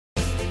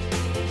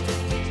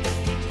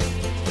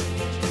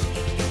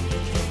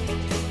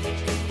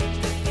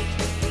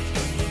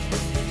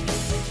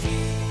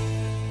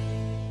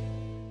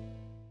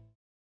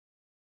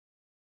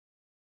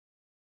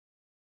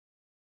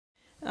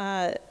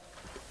My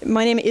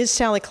name is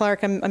Sally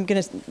Clark. I'm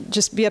going to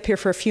just be up here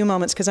for a few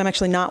moments because I'm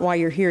actually not why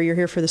you're here. You're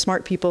here for the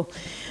smart people.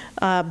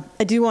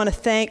 I do want to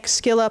thank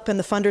SkillUp and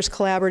the Funders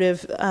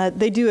Collaborative.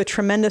 They do a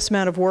tremendous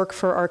amount of work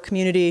for our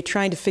community,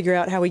 trying to figure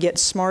out how we get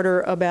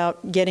smarter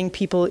about getting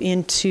people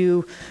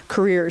into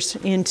careers,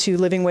 into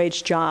living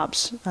wage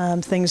jobs,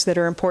 things that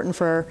are important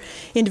for our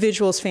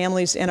individuals,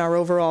 families, and our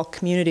overall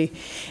community.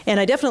 And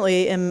I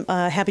definitely am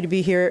happy to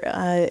be here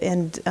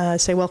and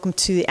say welcome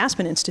to the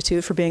Aspen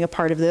Institute for being a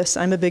part of this.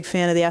 I'm a big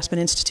fan of the Aspen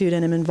Institute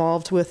and am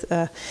involved with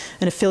an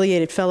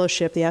affiliated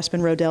fellowship, the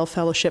Aspen Rodell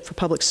Fellowship for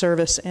Public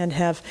Service, and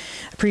have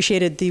appreciated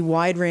the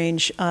wide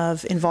range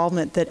of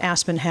involvement that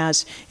Aspen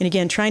has, and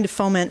again, trying to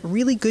foment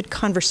really good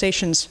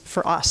conversations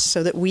for us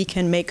so that we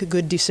can make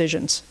good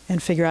decisions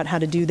and figure out how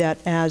to do that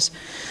as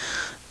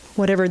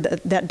whatever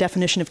that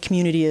definition of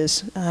community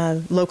is,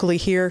 locally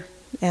here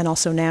and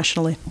also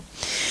nationally.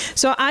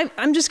 So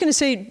I'm just going to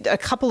say a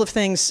couple of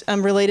things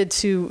related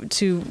to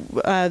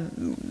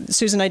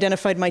Susan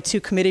identified my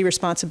two committee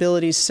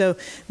responsibilities. So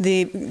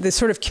the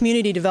sort of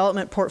community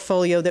development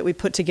portfolio that we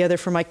put together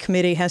for my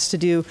committee has to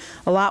do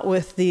a lot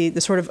with the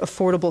sort of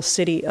affordable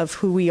city of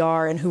who we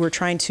are and who we're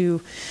trying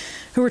to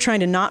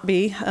not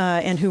be,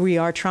 and who we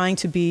are trying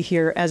to be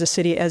here as a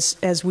city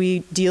as we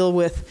deal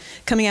with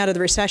coming out of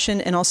the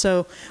recession and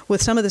also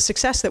with some of the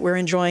success that we're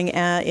enjoying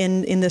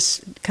in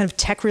this kind of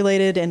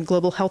tech-related and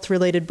global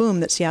health-related boom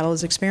that Seattle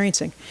is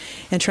experiencing,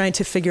 and trying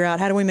to figure out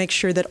how do we make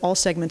sure that all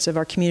segments of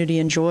our community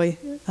enjoy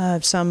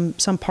some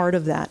part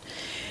of that.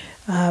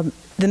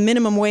 The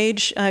minimum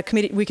wage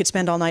committee, we could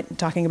spend all night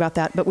talking about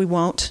that, but we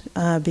won't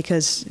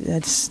because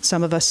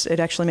some of us, it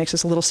actually makes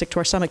us a little sick to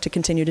our stomach to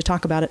continue to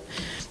talk about it.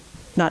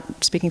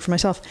 Not speaking for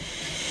myself,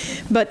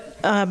 but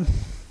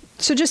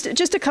so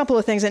just a couple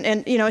of things,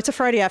 and you know, it's a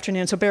Friday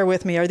afternoon, so bear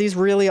with me. Are these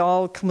really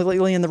all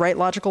completely in the right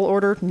logical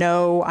order?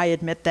 No, I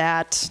admit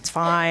that. It's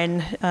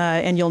fine,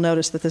 and you'll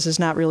notice that this is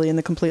not really in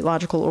the complete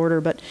logical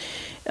order. But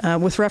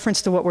with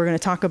reference to what we're going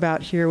to talk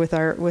about here with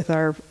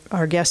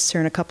our guests here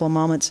in a couple of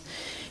moments,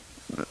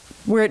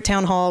 we're at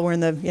Town Hall. We're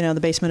in the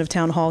basement of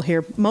Town Hall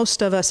here.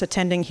 Most of us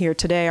attending here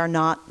today are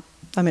not.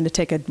 I'm going to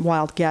take a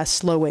wild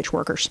guess. Low-wage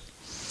workers.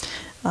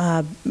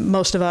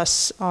 Most of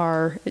us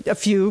are, a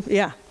few,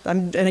 yeah,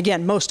 and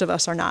again, most of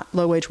us are not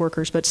low-wage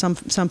workers, but some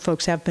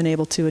folks have been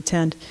able to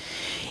attend.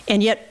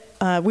 And yet,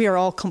 we are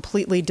all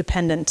completely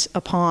dependent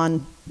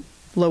upon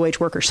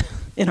low-wage workers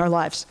in our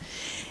lives.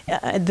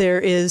 There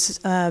is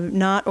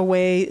not a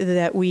way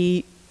that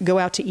we go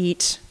out to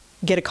eat,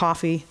 get a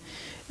coffee,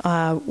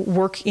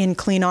 work in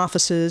clean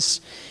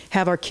offices,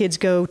 have our kids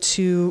go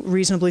to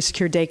reasonably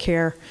secure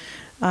daycare.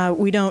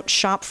 We don't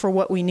shop for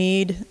what we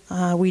need.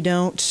 We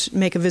don't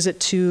make a visit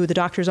to the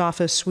doctor's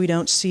office. We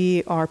don't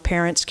see our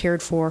parents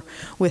cared for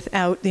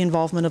without the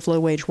involvement of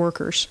low-wage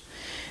workers.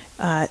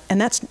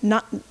 And that's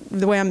not,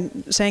 the way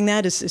I'm saying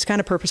that is kind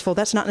of purposeful.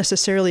 That's not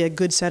necessarily a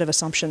good set of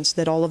assumptions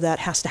that all of that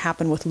has to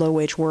happen with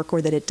low-wage work or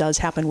that it does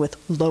happen with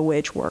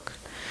low-wage work.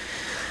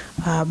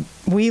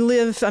 We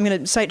live, I'm going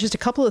to cite just a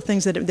couple of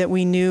things that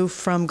we knew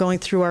from going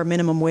through our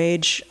minimum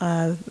wage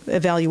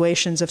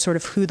evaluations of sort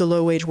of who the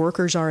low-wage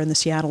workers are in the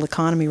Seattle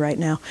economy right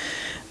now.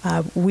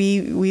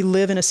 We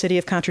live in a city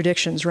of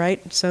contradictions,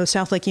 right? So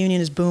South Lake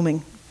Union is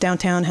booming.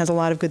 Downtown has a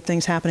lot of good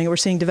things happening. We're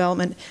seeing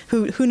development.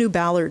 Who knew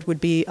Ballard would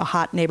be a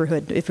hot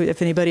neighborhood?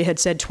 If anybody had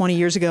said 20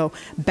 years ago,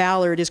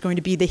 Ballard is going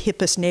to be the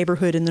hippest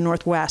neighborhood in the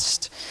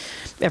Northwest,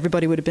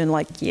 everybody would have been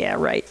like, yeah,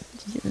 right.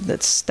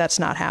 That's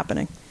not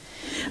happening.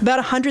 About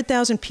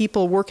 100,000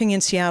 people working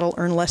in Seattle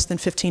earn less than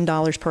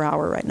 $15 per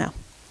hour right now.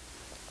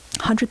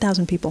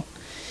 100,000 people.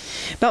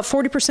 About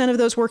 40% of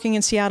those working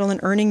in Seattle and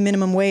earning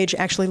minimum wage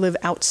actually live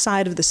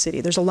outside of the city.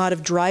 There's a lot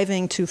of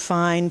driving to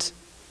find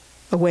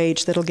a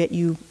wage that'll get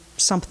you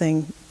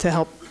something to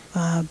help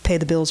pay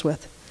the bills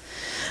with.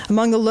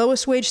 Among the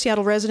lowest wage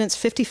Seattle residents,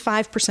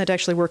 55%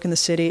 actually work in the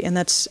city, and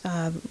that's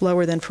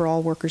lower than for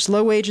all workers.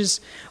 Low wages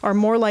are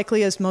more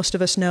likely, as most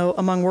of us know,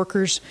 among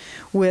workers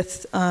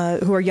with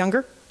who are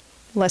younger,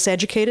 less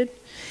educated,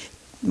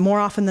 more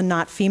often than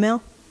not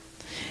female,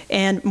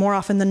 and more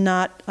often than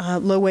not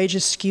low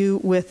wages skew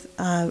with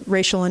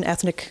racial and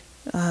ethnic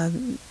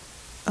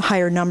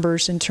higher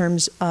numbers in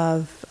terms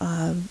of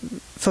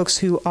folks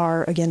who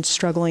are, again,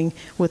 struggling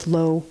with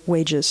low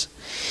wages.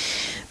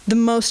 The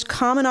most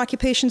common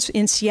occupations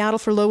in Seattle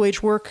for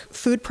low-wage work: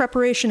 food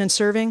preparation and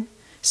serving,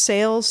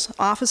 sales,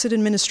 office and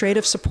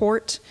administrative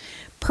support,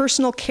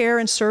 personal care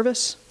and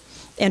service,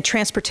 and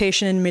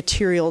transportation and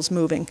materials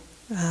moving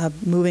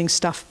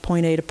stuff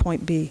point A to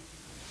point B.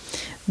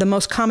 The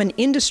most common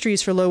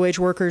industries for low-wage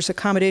workers: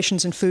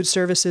 accommodations and food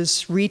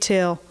services,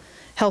 retail,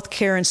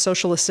 healthcare and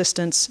social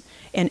assistance,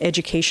 and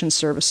education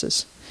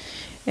services.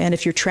 And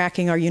if you're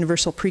tracking our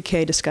universal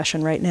pre-K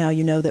discussion right now,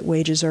 you know that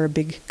wages are a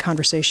big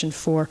conversation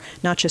for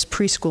not just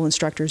preschool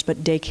instructors,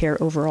 but daycare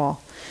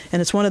overall.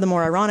 And it's one of the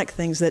more ironic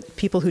things that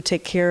people who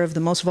take care of the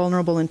most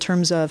vulnerable in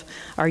terms of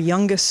our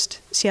youngest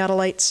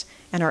Seattleites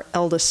and our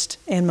eldest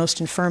and most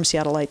infirm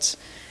Seattleites,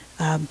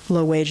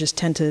 low wages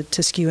tend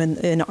to skew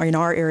in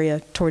our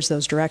area towards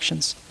those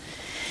directions.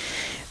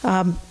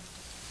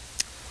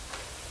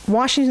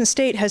 Washington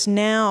State has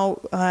now,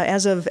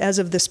 as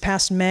of this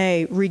past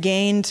May,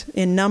 regained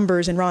in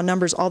numbers, in raw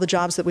numbers, all the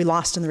jobs that we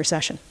lost in the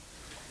recession.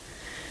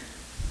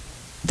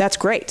 That's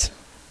great.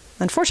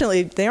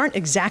 Unfortunately, they aren't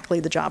exactly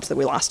the jobs that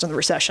we lost in the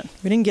recession.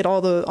 We didn't get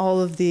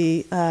all of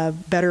the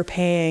better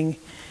paying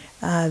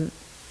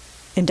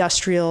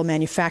industrial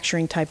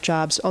manufacturing type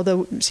jobs,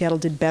 although Seattle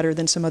did better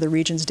than some other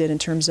regions did in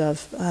terms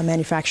of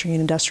manufacturing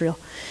and industrial.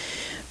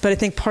 But I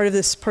think part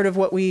of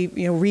what we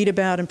read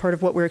about and part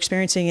of what we're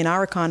experiencing in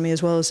our economy,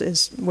 as well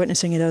as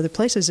witnessing in other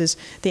places, is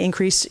the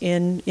increase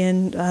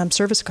in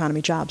service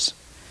economy jobs,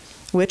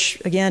 which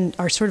again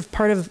are sort of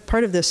part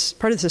of this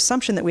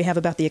assumption that we have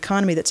about the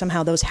economy, that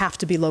somehow those have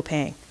to be low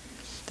paying,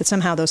 that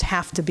somehow those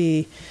have to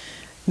be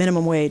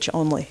minimum wage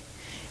only,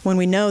 when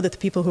we know that the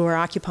people who are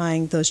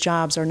occupying those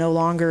jobs are no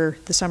longer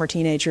the summer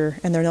teenager,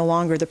 and they're no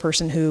longer the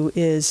person who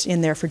is in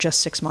there for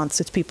just 6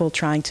 months. It's people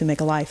trying to make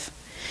a life.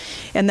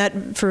 And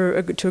that,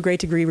 to a great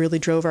degree, really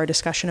drove our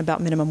discussion about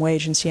minimum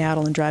wage in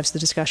Seattle and drives the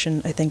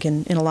discussion, I think,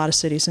 in a lot of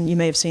cities. And you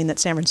may have seen that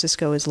San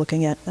Francisco is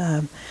looking at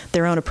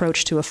their own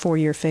approach to a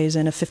 4-year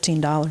phase-in of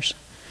 $15.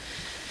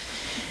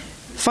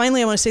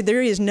 Finally, I want to say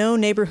there is no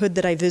neighborhood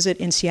that I visit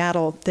in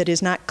Seattle that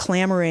is not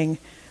clamoring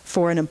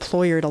for an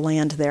employer to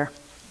land there.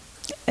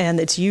 And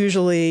it's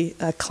usually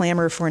a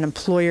clamor for an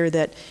employer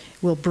that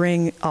will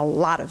bring a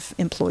lot of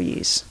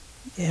employees.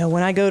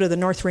 When I go to the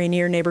North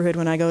Rainier neighborhood,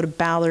 when I go to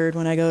Ballard,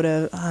 when I go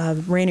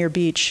to Rainier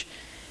Beach,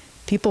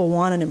 people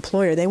want an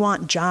employer. They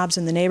want jobs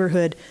in the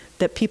neighborhood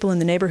that people in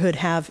the neighborhood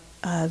have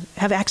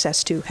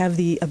access to, have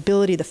the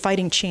ability, the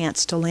fighting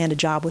chance to land a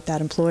job with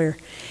that employer.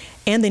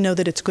 And they know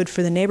that it's good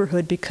for the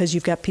neighborhood because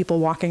you've got people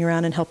walking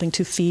around and helping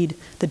to feed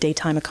the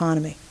daytime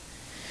economy.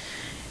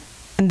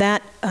 And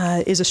that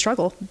is a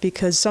struggle,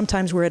 because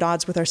sometimes we're at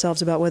odds with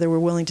ourselves about whether we're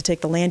willing to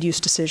take the land use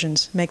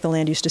decisions, make the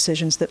land use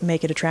decisions that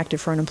make it attractive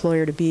for an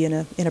employer to be in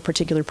a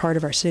particular part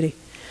of our city.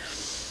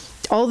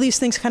 All of these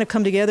things kind of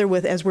come together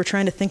as we're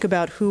trying to think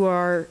about who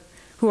are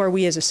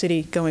we as a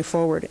city going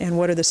forward, and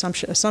what are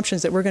the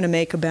assumptions that we're going to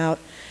make about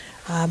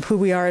who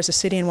we are as a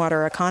city and what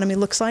our economy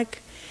looks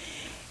like.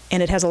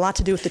 And it has a lot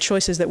to do with the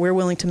choices that we're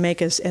willing to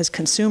make as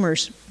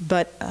consumers.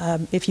 But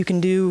if you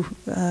can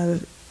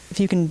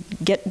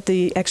get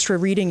the extra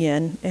reading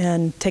in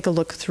and take a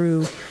look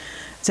through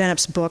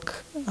Zanup's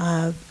book,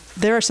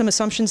 there are some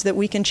assumptions that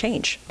we can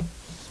change.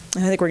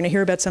 And I think we're going to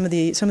hear about some of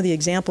the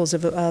examples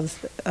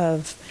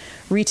of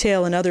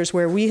retail and others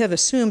where we have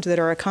assumed that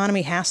our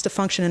economy has to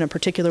function in a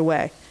particular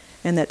way,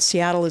 and that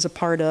Seattle is a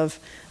part of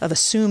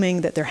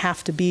assuming that there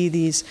have to be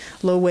these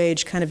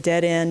low-wage, kind of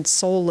dead-end,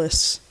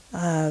 soulless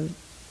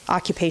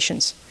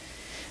occupations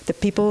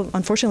that people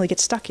unfortunately get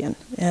stuck in,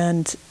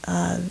 and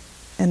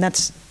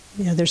that's.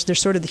 There's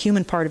sort of the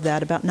human part of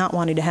that, about not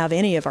wanting to have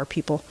any of our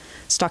people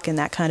stuck in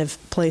that kind of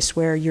place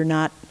where you're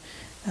not,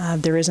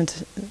 there's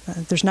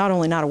not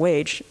only not a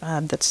wage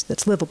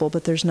that's livable,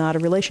 but there's not a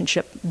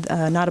relationship,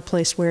 not a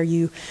place where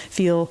you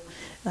feel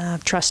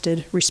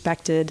trusted,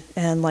 respected,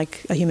 and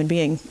like a human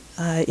being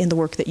in the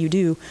work that you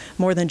do,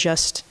 more than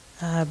just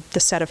the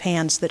set of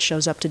hands that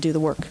shows up to do the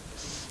work.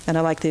 And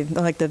I like the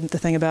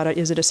thing about it: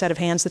 is it a set of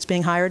hands that's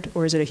being hired,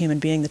 or is it a human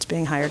being that's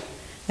being hired?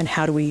 And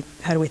how do we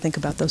think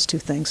about those two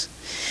things?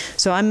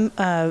 So I'm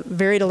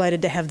very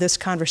delighted to have this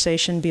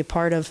conversation be a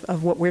part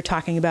of what we're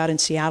talking about in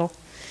Seattle.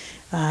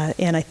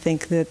 And I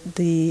think that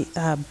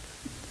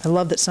I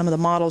love that some of the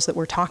models that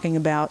we're talking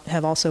about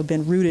have also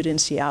been rooted in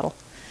Seattle.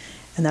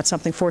 And that's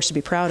something for us to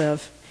be proud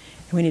of.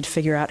 And we need to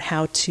figure out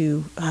how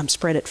to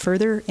spread it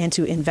further and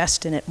to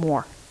invest in it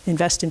more.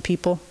 Invest in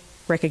people,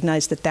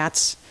 recognize that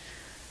that's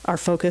our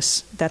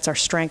focus, that's our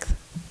strength.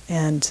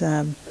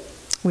 And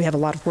we have a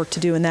lot of work to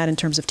do in that, in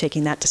terms of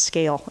taking that to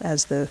scale,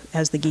 as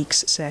the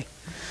geeks say.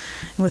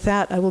 And with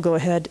that, I will go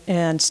ahead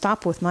and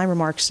stop with my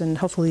remarks and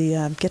hopefully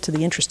get to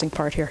the interesting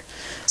part here.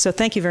 So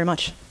thank you very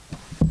much.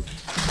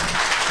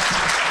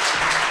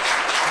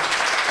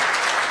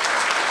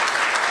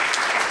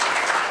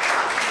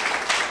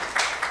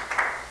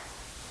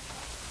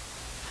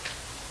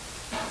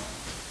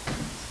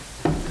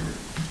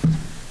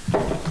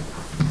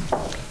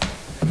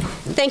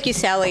 Thank you,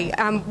 Sally.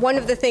 One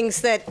of the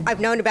things that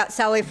I've known about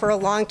Sally for a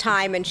long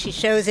time, and she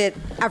shows it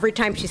every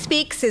time she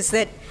speaks, is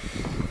that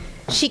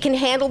she can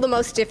handle the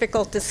most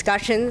difficult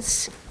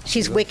discussions.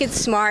 She's wicked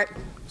smart,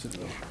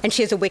 and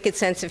she has a wicked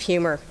sense of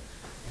humor.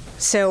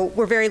 So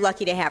we're very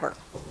lucky to have her.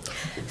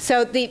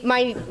 So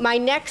my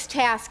next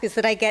task is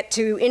that I get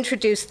to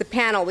introduce the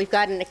panel. We've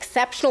got an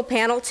exceptional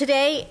panel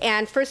today,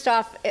 and first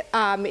off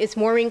is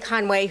Maureen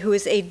Conway, who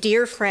is a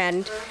dear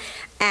friend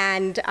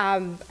and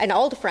an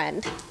old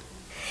friend.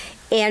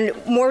 And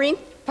Maureen,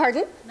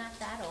 pardon? Not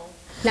that old.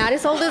 Not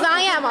as old as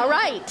I am, all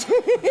right.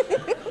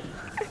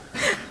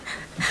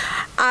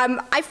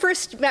 I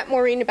first met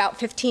Maureen about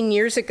 15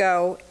 years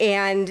ago,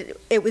 and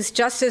it was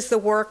just as the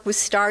work was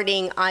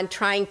starting on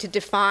trying to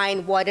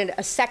define what a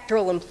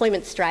sectoral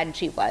employment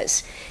strategy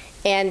was.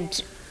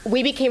 And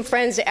we became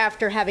friends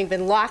after having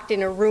been locked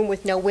in a room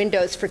with no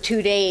windows for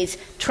 2 days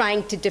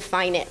trying to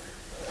define it.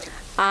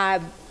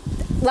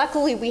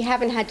 Luckily, we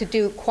haven't had to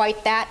do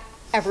quite that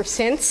ever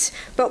since,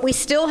 but we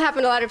still have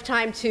a lot of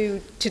time to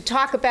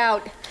talk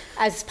about,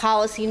 as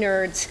policy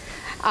nerds,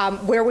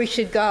 where we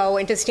should go,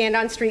 and to stand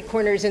on street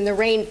corners in the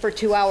rain for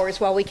 2 hours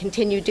while we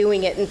continue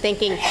doing it and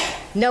thinking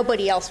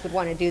nobody else would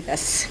want to do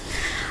this.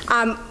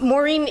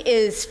 Maureen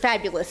is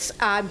fabulous.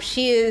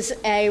 She is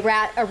a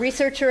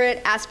researcher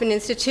at Aspen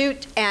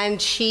Institute,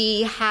 and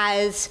she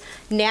has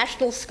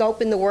national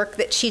scope in the work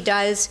that she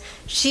does.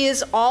 She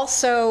is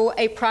also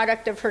a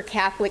product of her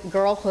Catholic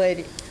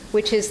girlhood,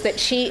 which is that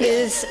she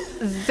is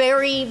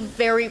very,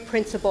 very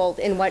principled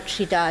in what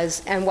she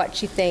does and what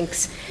she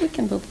thinks. We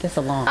can move this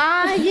along.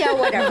 Yeah,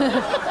 whatever.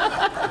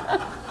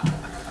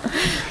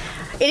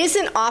 It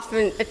isn't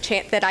often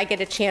that I get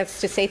a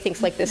chance to say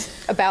things like this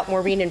about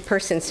Maureen in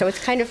person, so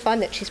it's kind of fun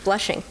that she's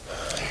blushing.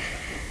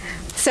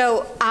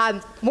 So,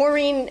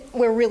 Maureen,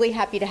 we're really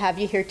happy to have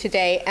you here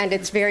today, and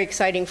it's very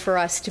exciting for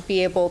us to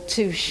be able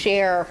to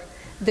share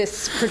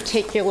this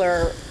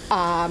particular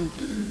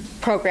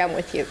program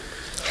with you.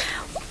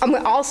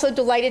 I'm also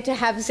delighted to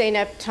have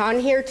Zeynep Ton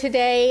here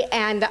today,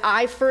 and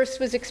I first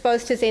was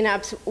exposed to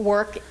Zeynep's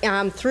work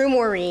through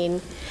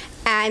Maureen,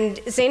 and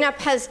Zeynep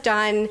has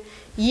done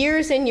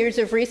years and years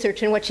of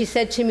research, and what she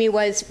said to me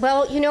was,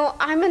 well, you know,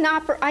 I'm an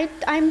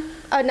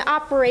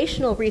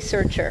operational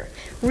researcher.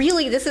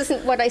 Really, this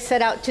isn't what I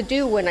set out to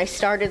do when I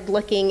started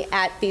looking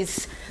at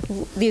these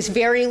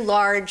very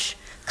large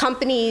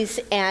companies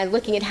and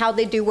looking at how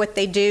they do what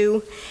they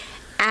do.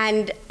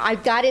 And I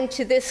got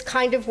into this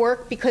kind of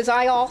work because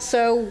I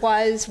also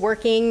was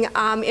working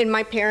in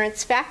my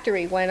parents'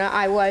 factory when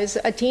I was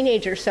a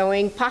teenager,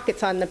 sewing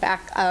pockets on the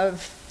back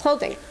of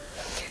clothing.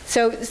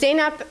 So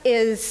Zeynep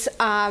is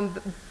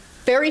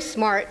very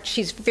smart,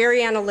 she's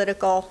very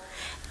analytical,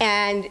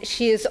 and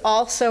she is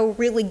also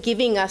really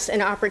giving us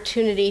an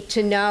opportunity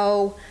to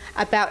know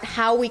about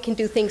how we can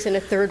do things in a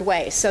third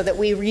way so that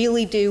we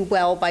really do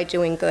well by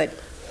doing good.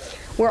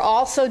 We're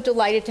also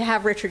delighted to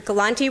have Richard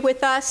Galanti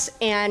with us,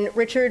 and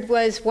Richard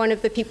was one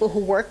of the people who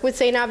worked with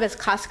Zeynep, as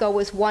Costco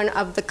was one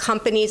of the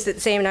companies that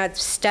Zeynep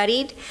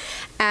studied.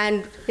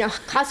 And you know,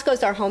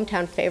 Costco's our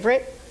hometown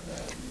favorite,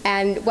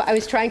 and I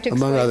was trying to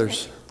explain— Among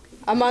others.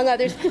 Among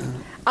others.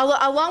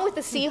 Along with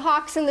the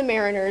Seahawks and the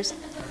Mariners,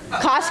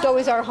 Costco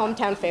is our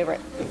hometown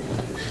favorite.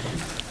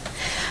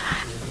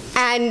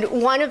 And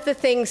one of the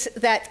things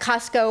that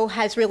Costco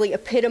has really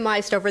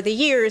epitomized over the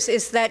years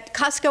is that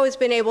Costco has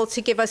been able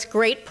to give us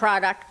great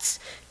products,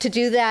 to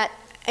do that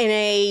in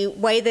a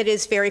way that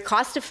is very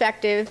cost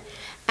effective,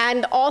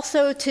 and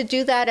also to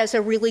do that as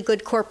a really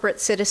good corporate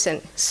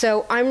citizen.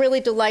 So I'm really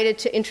delighted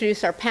to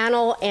introduce our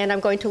panel, and I'm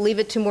going to leave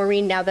it to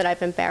Maureen now that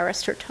I've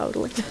embarrassed her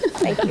totally.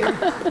 Thank you.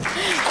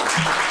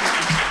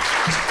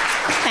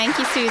 Thank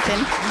you,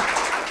 Susan.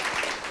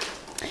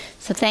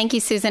 So thank you,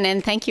 Susan,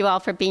 and thank you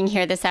all for being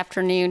here this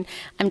afternoon.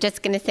 I'm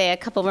just going to say a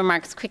couple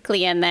remarks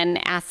quickly and then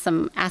ask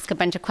a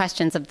bunch of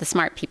questions of the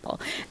smart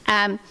people.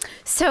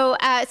 So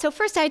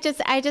first, I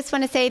just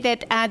want to say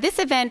that this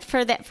event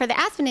for the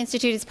Aspen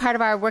Institute is part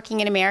of our Working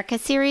in America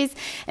series,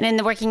 and in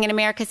the Working in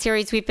America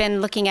series, we've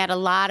been looking at a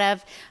lot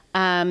of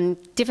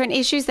different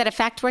issues that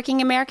affect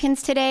working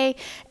Americans today,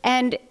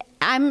 and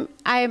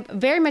I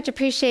very much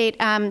appreciate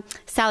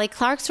Sally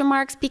Clark's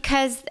remarks,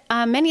 because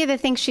many of the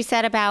things she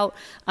said about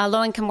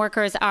low-income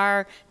workers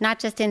are not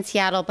just in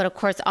Seattle, but of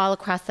course all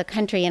across the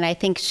country. And I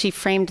think she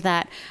framed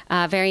that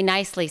very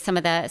nicely. Some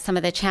of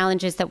the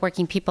challenges that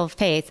working people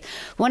face.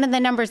 One of the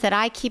numbers that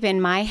I keep in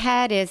my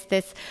head is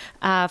this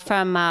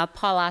from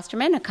Paul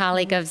Osterman, a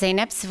colleague of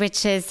Zeynep's,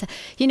 which is,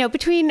 you know,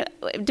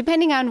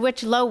 depending on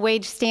which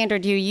low-wage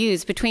standard you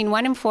use, between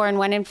 1 in 4 and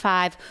 1 in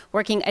 5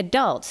 working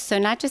adults. So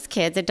not just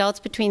kids,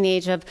 adults between the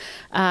age of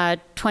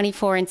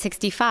 24 and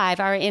 65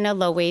 are in a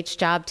low-wage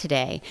job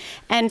today.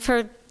 And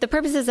for the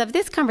purposes of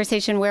this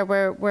conversation, where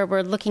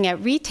we're looking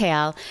at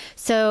retail,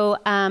 so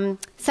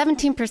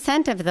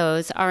 17% of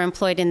those are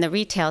employed in the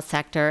retail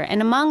sector, and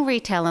among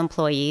retail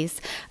employees,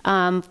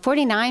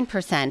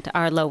 49%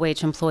 are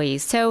low-wage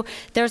employees. So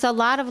there's a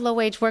lot of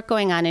low-wage work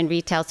going on in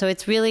retail. So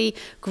it's really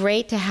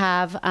great to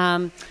have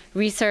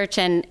research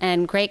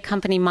and great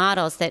company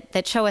models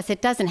that show us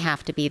it doesn't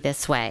have to be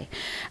this way.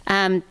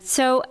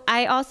 So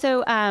I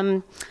also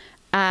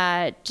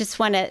just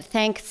want to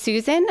thank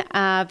Susan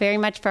very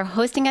much for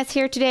hosting us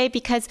here today,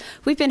 because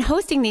we've been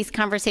hosting these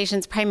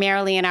conversations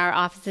primarily in our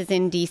offices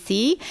in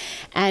DC,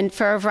 and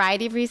for a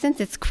variety of reasons,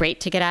 it's great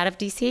to get out of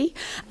DC.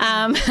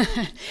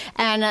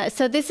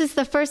 So this is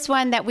the first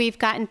one that we've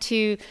gotten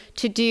to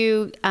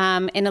do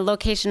in a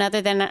location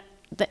other than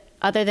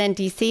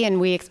DC, and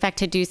we expect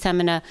to do some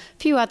in a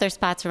few other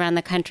spots around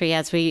the country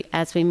as we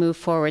move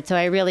forward. So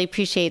I really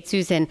appreciate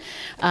Susan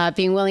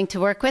being willing to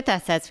work with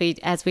us as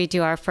we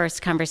do our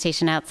first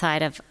conversation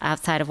outside of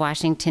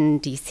Washington,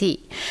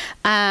 D.C.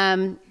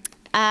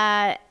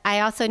 I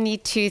also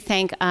need to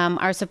thank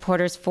our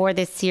supporters for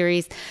this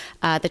series,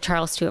 the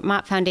Charles Stewart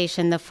Mott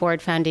Foundation, the Ford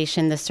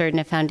Foundation, the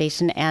Surdna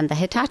Foundation, and the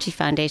Hitachi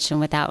Foundation,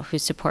 without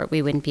whose support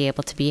we wouldn't be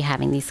able to be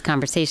having these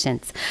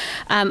conversations.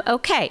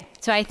 Okay,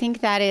 So I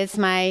think that is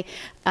my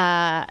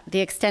the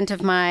extent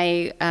of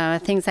my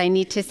things I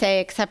need to say,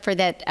 except for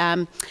that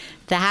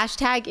the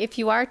hashtag, if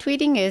you are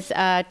tweeting, is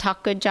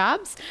Talk Good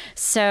Jobs.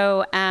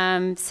 So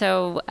and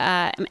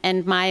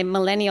my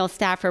millennial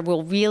staffer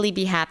will really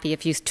be happy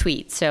if you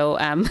tweet. So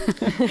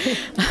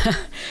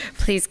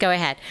please go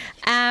ahead.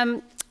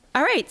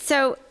 All right.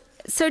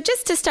 So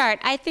just to start,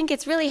 I think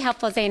it's really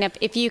helpful, Zeynep,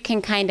 if you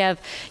can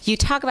you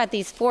talk about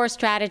these 4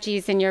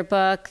 strategies in your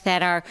book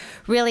that are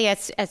really,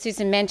 as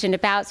Susan mentioned,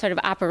 about sort of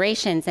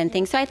operations and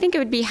things. So I think it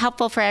would be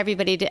helpful for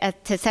everybody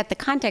to set the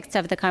context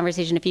of the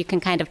conversation if you can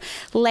kind of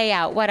lay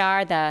out what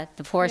are the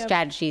 4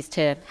 strategies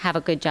to have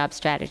a good job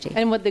strategy.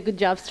 And what the good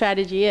job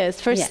strategy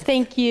is. First,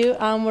 thank you,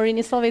 Maureen.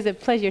 It's always a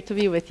pleasure to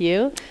be with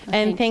you.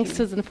 And thanks,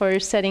 Susan, for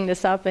setting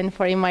this up and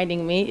for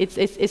inviting me.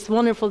 It's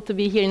wonderful to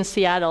be here in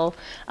Seattle.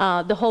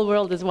 The whole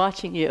world is watching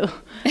you.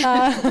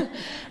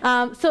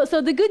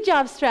 So the good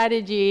job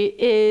strategy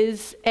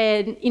is,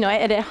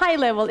 at a high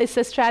level, it's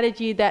a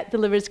strategy that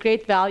delivers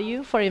great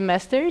value for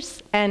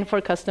investors and for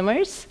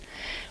customers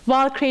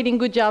while creating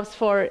good jobs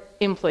for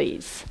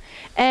employees.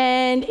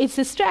 And it's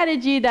a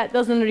strategy that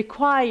doesn't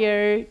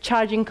require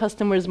charging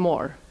customers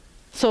more.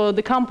 So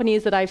the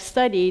companies that I've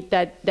studied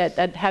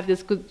that have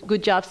this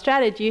good job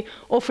strategy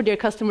offer their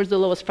customers the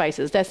lowest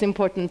prices. That's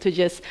important to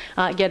just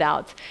get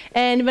out.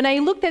 And when I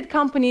looked at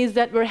companies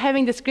that were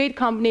having this great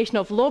combination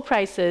of low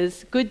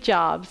prices, good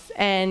jobs,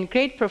 and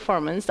great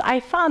performance, I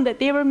found that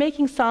they were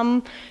making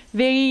some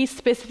very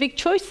specific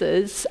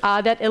choices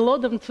that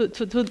allowed them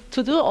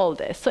to do all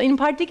this. So in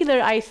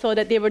particular, I saw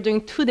that they were doing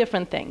 2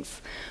 different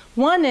things.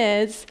 One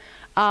is,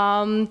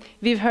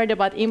 we've heard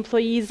about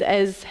employees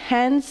as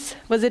hands.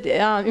 Was it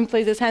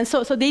employees as hands?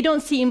 So they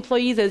don't see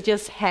employees as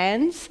just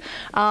hands,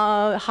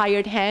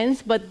 hired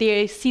hands, but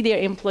they see their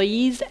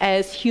employees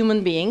as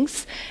human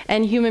beings,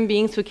 and human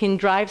beings who can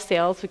drive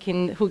sales,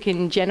 who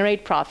can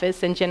generate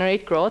profits and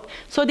generate growth.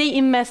 So they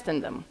invest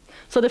in them.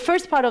 So the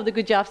first part of the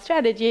good job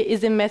strategy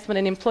is investment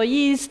in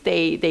employees.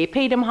 They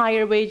pay them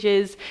higher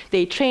wages.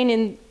 They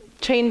train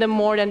them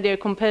more than their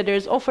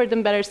competitors, offer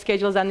them better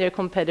schedules than their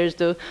competitors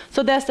do.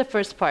 So that's the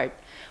first part.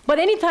 But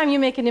anytime you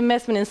make an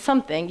investment in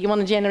something, you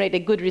want to generate a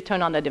good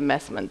return on that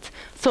investment.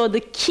 So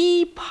the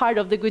key part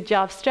of the good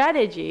job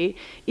strategy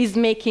is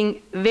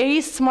making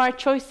very smart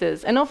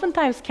choices, and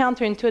oftentimes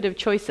counterintuitive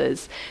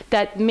choices,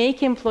 that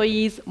make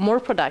employees more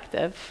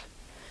productive,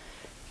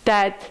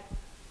 that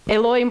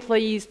allow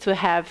employees to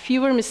have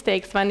fewer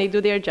mistakes when they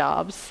do their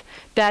jobs,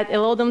 that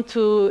allow them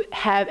to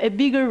have a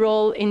bigger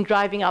role in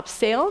driving up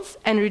sales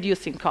and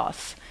reducing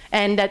costs,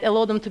 and that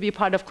allow them to be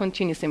part of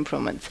continuous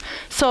improvement.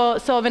 So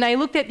when I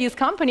looked at these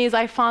companies,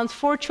 I found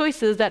 4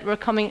 choices that were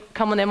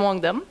common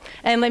among them.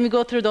 And let me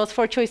go through those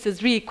 4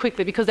 choices really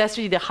quickly, because that's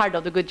really the heart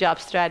of the good job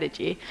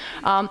strategy.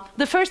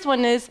 The first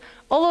one is,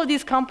 all of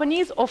these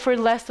companies offer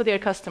less to their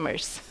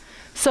customers.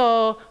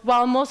 So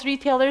while most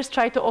retailers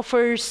try to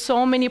offer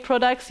so many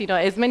products,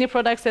 as many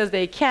products as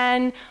they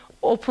can,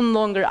 open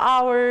longer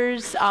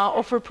hours,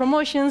 offer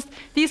promotions,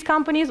 these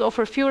companies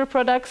offer fewer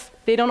products.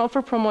 They don't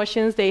offer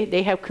promotions.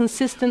 They have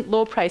consistent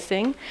low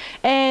pricing,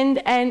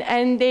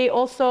 and they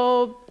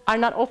also are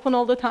not open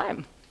all the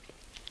time.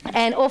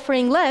 And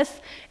offering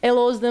less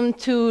allows them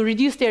to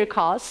reduce their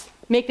costs,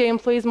 make their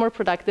employees more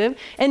productive,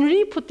 and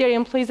really put their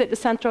employees at the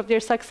center of their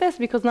success,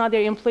 because now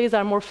their employees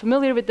are more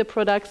familiar with the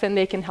products and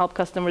they can help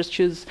customers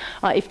choose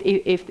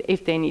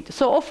if they need to.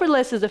 So offer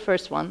less is the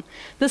first one.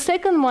 The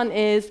second one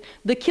is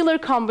the killer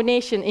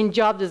combination in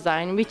job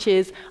design, which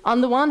is,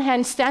 on the one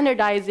hand,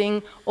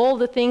 standardizing all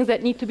the things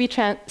that need to be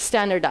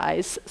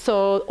standardized.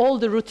 So all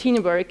the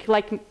routine work,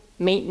 like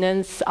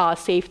maintenance,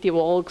 safety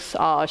walks,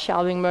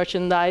 shelving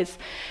merchandise,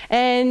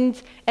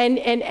 and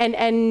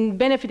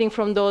benefiting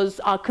from those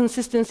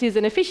consistencies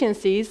and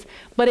efficiencies,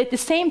 but at the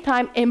same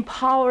time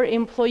empower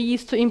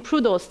employees to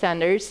improve those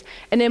standards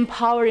and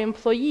empower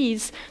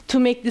employees to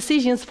make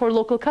decisions for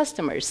local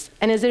customers.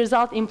 And as a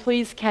result,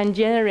 employees can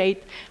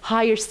generate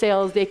higher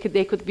sales. They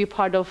could be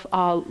part of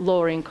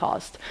lowering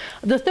cost.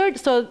 The third,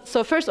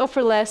 so first,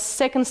 offer less.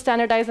 Second,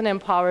 standardize and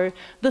empower.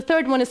 The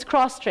third one is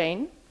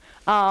cross-train.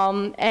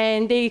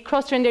 And they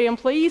cross-train their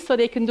employees so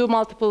they can do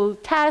multiple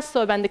tasks.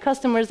 So when the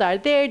customers are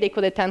there, they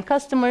could attend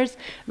customers.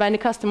 When the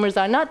customers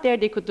are not there,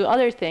 they could do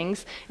other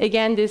things.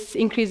 Again, this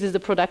increases the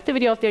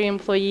productivity of their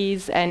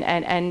employees and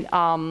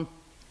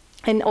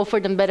offer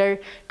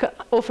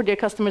their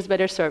customers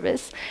better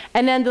service.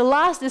 And then the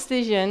last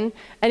decision,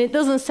 and it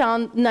doesn't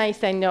sound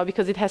nice, I know,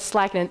 because it has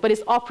Slack in it, but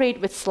it's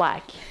operate with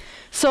Slack.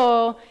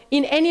 So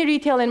in any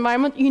retail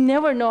environment, you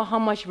never know how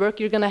much work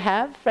you're going to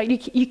have,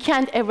 right? You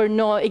can't ever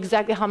know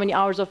exactly how many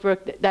hours of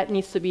work that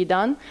needs to be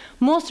done.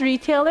 Most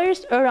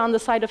retailers are on the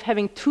side of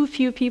having too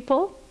few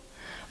people,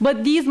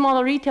 But these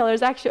model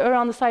retailers actually are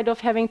on the side of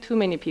having too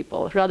many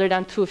people rather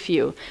than too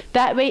few.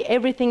 That way,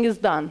 everything is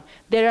done.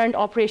 There aren't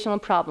operational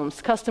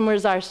problems.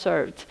 Customers are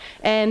served.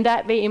 And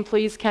that way,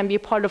 employees can be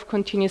part of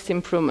continuous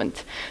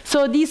improvement.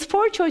 So these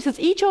 4 choices,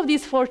 each of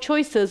these 4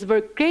 choices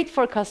work great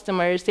for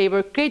customers. They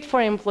work great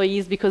for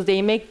employees because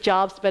they make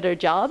jobs better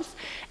jobs.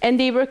 And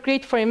they work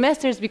great for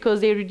investors because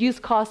they reduce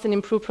costs and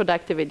improve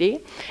productivity.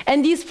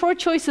 And these 4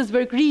 choices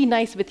work really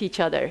nice with each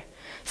other.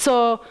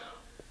 So,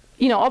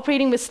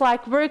 operating with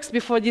Slack works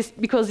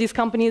because these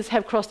companies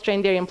have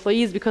cross-trained their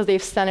employees because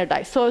they've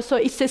standardized. So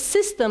it's a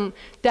system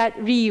that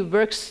really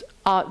works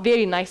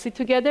very nicely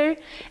together.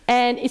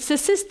 And it's a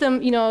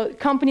system,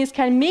 companies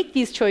can make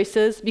these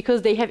choices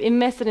because they have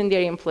invested in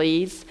their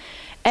employees.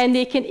 And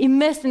they can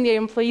invest in their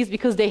employees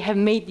because they have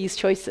made these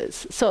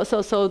choices. So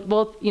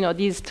both,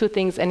 these 2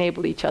 things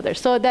enable each other.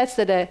 So that's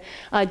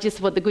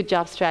just what the Good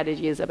Job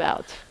strategy is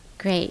about.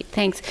 Great,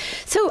 thanks.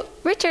 So,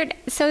 Richard,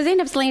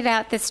 Zeynep's laid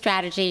out this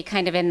strategy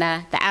kind of in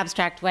the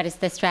abstract, what is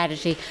this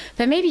strategy?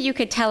 But maybe you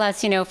could tell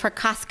us, for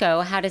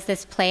Costco, how does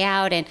this play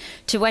out, and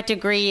to what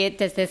degree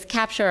does this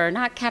capture or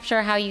not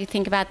capture how you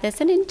think about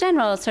this? And in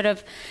general, sort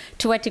of,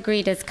 to what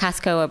degree does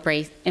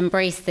Costco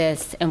embrace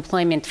this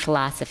employment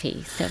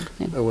philosophy? So,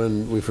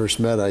 When we first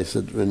met, I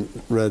said, and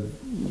read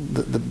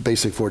the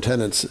basic 4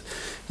 tenets,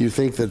 you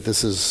think that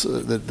this is,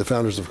 that the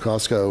founders of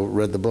Costco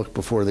read the book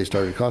before they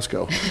started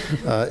Costco.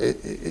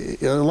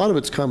 A lot of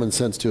it's common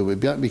sense too.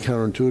 It might be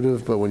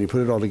counterintuitive, but when you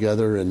put it all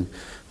together, and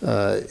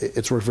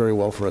it's worked very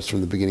well for us from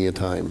the beginning of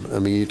time. I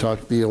mean, you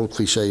talk the old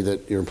cliche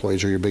that your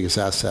employees are your biggest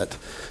asset.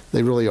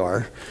 They really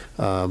are,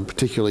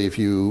 particularly if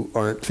you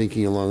aren't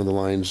thinking along the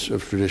lines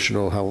of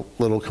traditional, how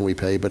little can we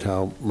pay, but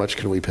how much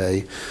can we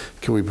pay?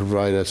 Can we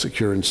provide a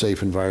secure and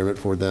safe environment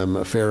for them,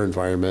 a fair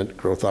environment,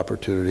 growth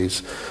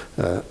opportunities,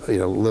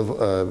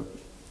 live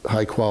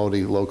high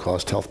quality, low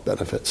cost health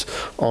benefits,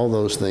 all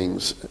those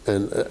things.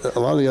 And a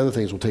lot of the other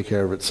things will take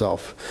care of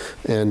itself.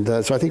 And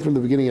so I think from the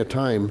beginning of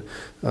time,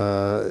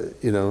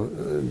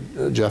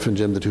 Jeff and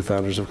Jim, the 2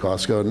 founders of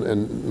Costco,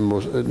 and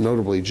most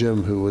notably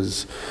Jim, who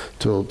was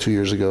till 2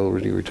 years ago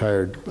already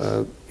retired,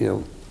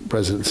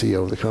 president and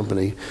CEO of the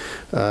company,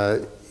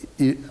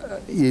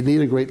 you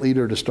need a great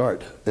leader to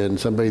start, and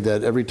somebody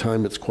that every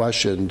time it's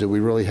questioned, do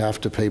we really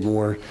have to pay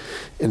more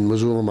in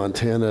Missoula,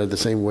 Montana, the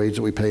same wage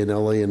that we pay in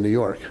LA and New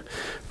York?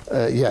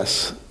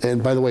 Yes,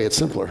 and by the way, it's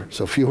simpler.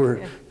 So fewer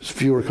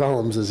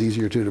columns is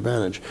easier to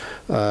manage.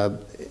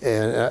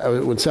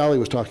 When Sally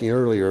was talking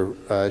earlier,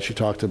 she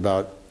talked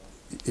about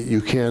you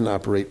can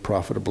operate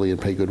profitably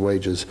and pay good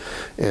wages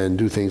and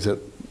do things that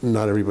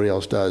not everybody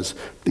else does.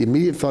 The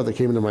immediate thought that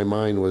came into my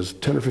mind was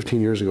 10 or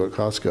 15 years ago at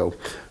Costco,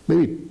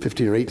 maybe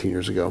 15 or 18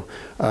 years ago,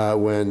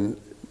 when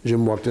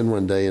Jim walked in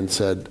one day and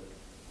said,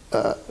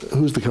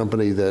 who's the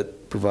company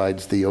that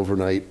provides the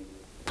overnight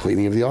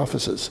cleaning of the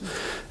offices?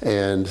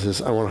 And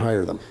says, I want to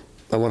hire them.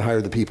 I want to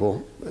hire the people.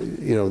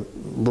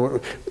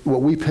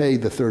 What we pay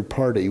the third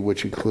party,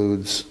 which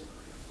includes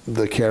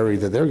the carry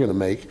that they're going to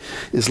make,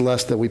 is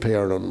less than we pay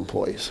our own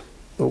employees.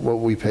 What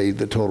we pay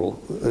the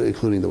total,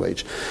 including the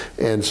wage.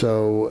 And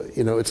so,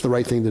 it's the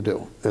right thing to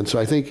do. And so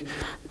I think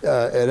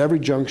at every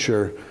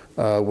juncture,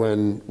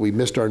 when we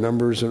missed our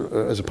numbers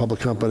as a public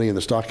company and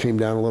the stock came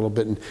down a little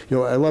bit, and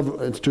I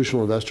love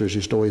institutional investors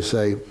used to always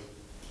say,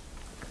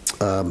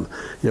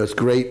 it's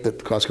great that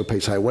Costco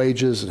pays high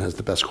wages and has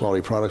the best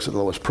quality products at the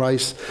lowest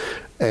price.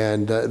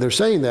 And they're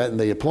saying that, and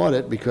they applaud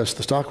it because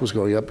the stock was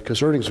going up,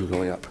 because earnings were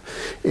going up.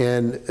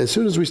 And as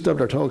soon as we stubbed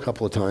our toe a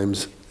couple of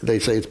times, they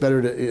say it's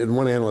better to, and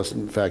one analyst,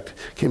 in fact,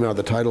 came out,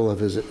 the title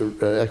of his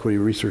equity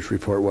research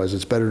report was,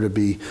 it's better to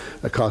be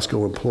a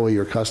Costco employee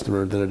or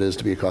customer than it is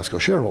to be a Costco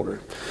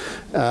shareholder.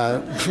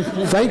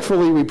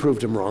 Thankfully, we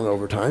proved him wrong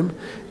over time.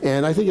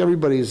 And I think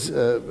everybody's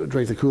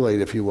drank the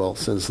Kool-Aid, if you will,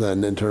 since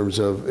then, in terms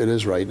of it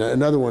is right.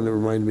 Another one that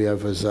reminded me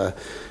of is,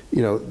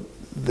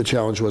 the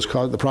challenge was,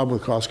 the problem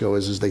with Costco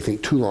is they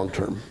think too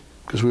long-term.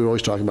 Because we were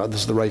always talking about this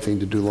is the right thing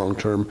to do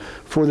long-term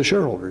for the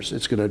shareholders.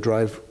 It's going to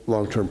drive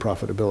long-term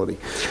profitability.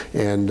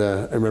 And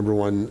I remember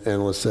one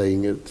analyst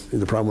saying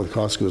the problem with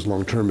Costco is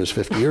long-term is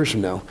 50 years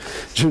from now.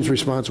 Jim's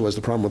response was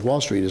the problem with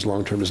Wall Street is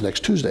long-term is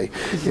next Tuesday.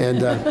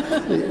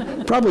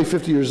 And probably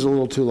 50 years is a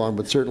little too long,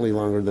 but certainly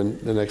longer than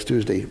the next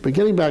Tuesday. But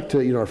getting back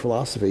to our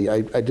philosophy,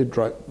 I did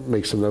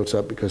make some notes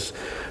up because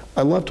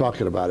I love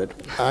talking about it.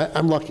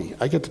 I'm lucky.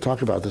 I get to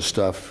talk about this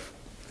stuff.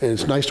 And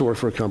it's nice to work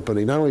for a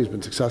company, not only has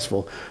been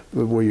successful,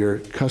 but where your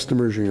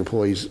customers or your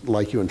employees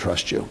like you and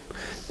trust you.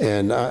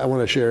 And I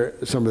want to share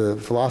some of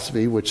the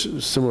philosophy, which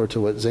is similar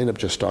to what Zeynep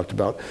just talked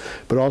about,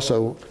 but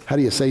also how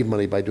do you save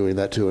money by doing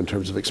that too in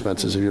terms of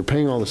expenses? If you're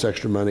paying all this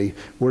extra money,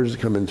 where does it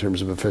come in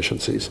terms of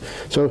efficiencies?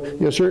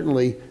 So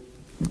certainly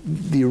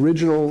the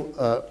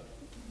original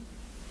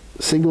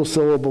single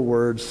syllable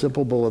words,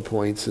 simple bullet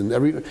points,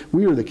 and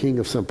we are the king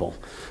of simple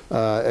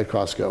at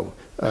Costco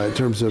in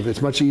terms of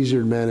it's much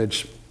easier to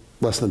manage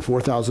less than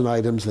 4,000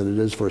 items than it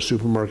is for a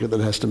supermarket that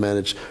has to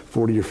manage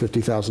 40 or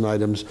 50,000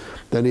 items.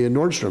 Then in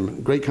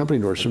Nordstrom, great company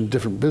Nordstrom,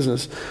 different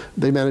business,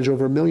 they manage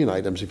over 1 million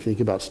items if you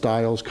think about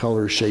styles,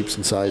 colors, shapes,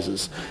 and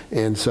sizes.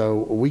 And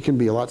so we can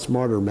be a lot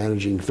smarter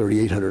managing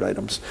 3,800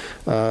 items.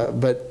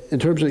 But in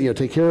terms of,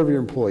 take care of your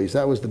employees,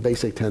 that was the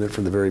basic tenet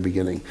from the very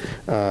beginning.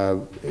 A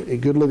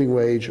good living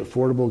wage,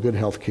 affordable, good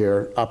health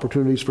care,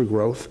 opportunities for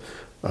growth.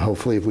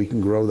 Hopefully, if we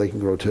can grow, they can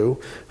grow too.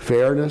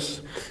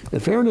 Fairness.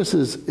 And fairness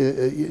is,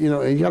 and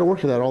you got to work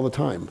at that all the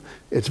time.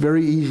 It's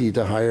very easy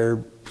to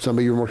hire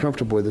somebody you're more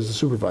comfortable with as a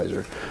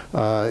supervisor.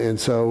 And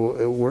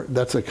so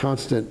that's a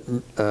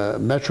constant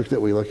metric that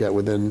we look at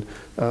within,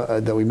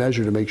 that we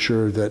measure to make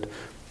sure that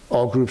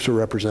all groups are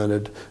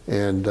represented,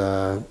 and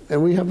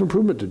we have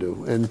improvement to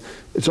do. And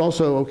it's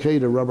also okay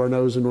to rub our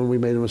nose in when we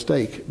made a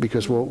mistake,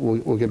 because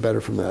we'll get better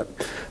from that.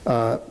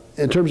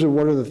 In terms of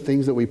what are the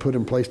things that we put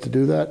in place to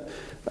do that,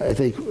 I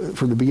think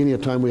from the beginning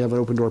of time we have an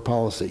open door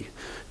policy.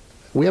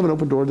 We have an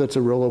open door that's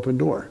a real open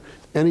door.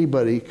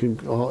 Anybody can,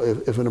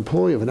 if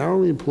an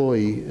hourly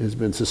employee has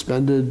been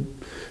suspended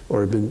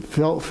or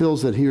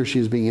feels that he or she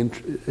is being,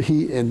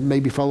 he and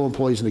maybe fellow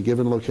employees in a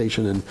given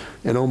location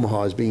in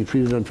Omaha is being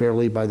treated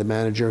unfairly by the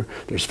manager,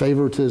 there's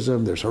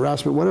favoritism, there's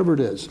harassment, whatever it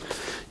is.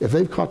 If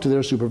they've talked to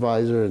their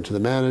supervisor and to the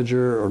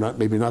manager, or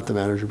maybe not the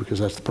manager because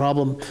that's the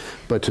problem,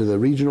 but to the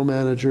regional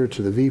manager,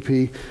 to the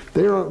VP,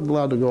 they're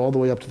allowed to go all the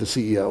way up to the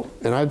CEO.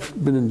 And I've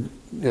been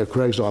in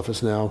Craig's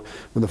office now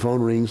when the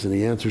phone rings and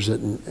he answers it,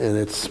 and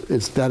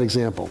it's that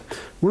example.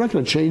 We're not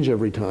going to change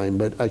every time,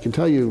 but I can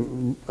tell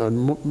you,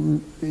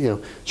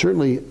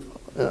 certainly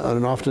on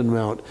an often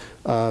amount,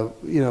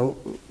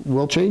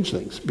 we'll change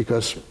things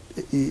because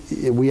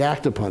we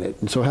act upon it.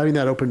 And so having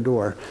that open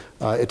door,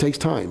 it takes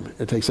time,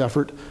 it takes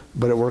effort,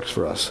 but it works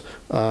for us.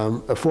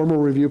 A formal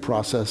review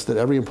process that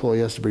every employee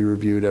has to be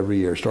reviewed every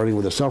year, starting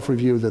with a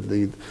self-review that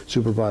the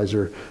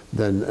supervisor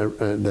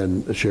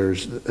then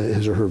shares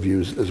his or her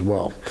views as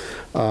well.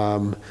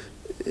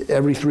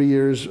 Every 3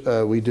 years,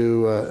 we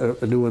do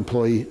a new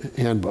employee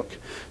handbook.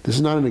 This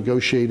is not a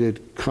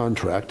negotiated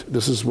contract.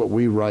 This is what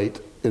we write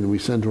and we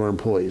send to our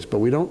employees, but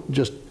we don't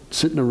just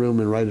sit in a room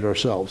and write it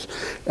ourselves.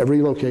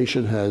 Every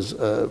location has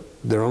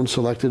their own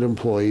selected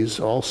employees,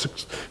 all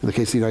six, in the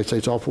case of the United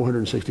States, all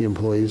 460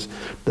 employees.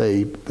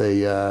 They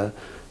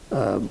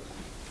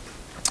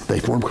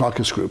form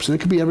caucus groups. And it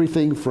could be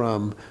everything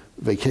from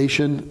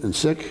vacation and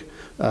sick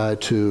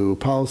to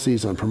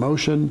policies on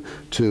promotion,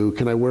 to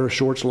can I wear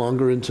shorts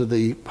longer into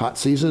the hot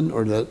season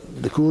or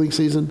the cooling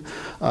season,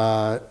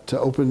 to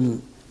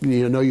open,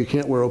 you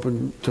can't wear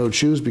open-toed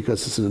shoes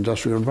because it's an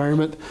industrial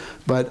environment,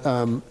 but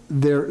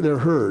they're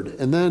heard.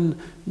 And then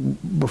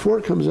before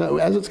it comes out,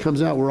 as it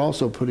comes out, we're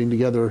also putting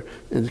together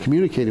and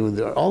communicating with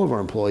all of our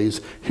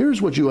employees,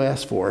 here's what you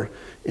asked for,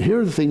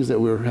 here are the things that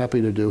we're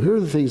happy to do, here are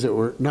the things that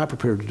we're not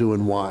prepared to do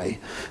and why.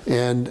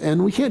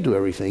 And we can't do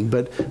everything,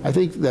 but I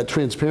think that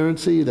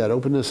transparency, that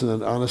openness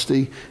and that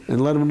honesty,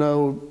 and let them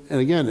know, and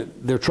again,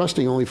 they're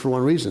trusting only for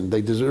one reason.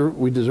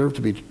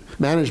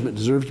 Management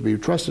deserves to be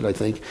trusted, I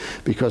think,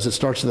 because it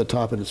starts at the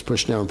top and it's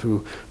pushed down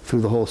through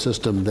the whole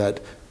system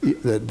that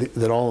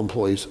all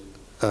employees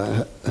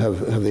have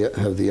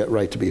the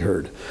right to be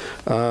heard.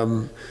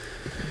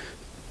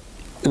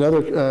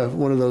 Another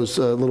one of those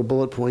little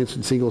bullet points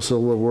in single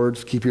syllable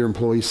words: keep your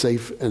employees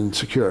safe and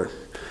secure.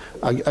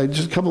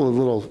 Just a couple of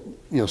little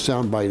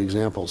soundbite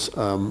examples.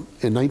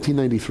 In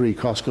 1993,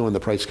 Costco and the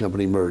Price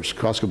Company merged.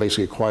 Costco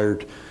basically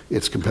acquired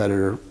its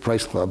competitor,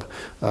 Price Club,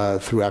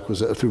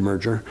 through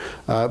merger.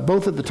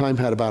 Both at the time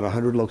had about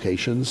 100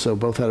 locations, so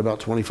both had about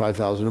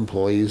 25,000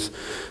 employees.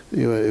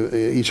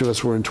 Each of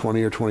us were in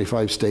 20 or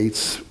 25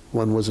 states.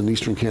 One was in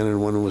Eastern Canada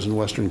and one was in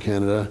Western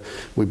Canada.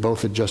 We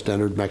both had just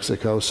entered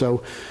Mexico.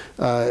 So,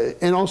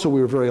 and also we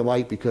were very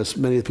alike because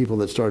many of the people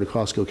that started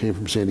Costco came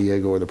from San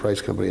Diego, where the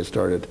Price Company had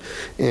started.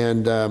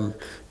 And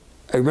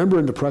I remember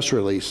in the press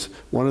release,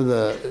 in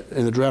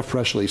the draft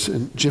press release,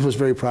 and Jim was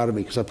very proud of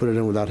me because I put it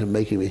in without him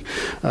making me.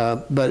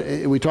 But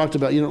we talked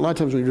about, a lot of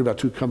times when you hear about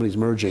two companies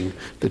merging,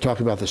 they talk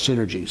about the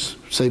synergies,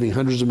 saving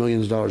hundreds of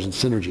millions of dollars in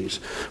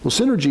synergies. Well,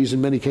 synergies in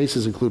many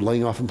cases include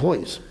laying off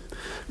employees.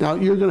 Now,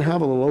 you're going to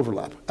have a little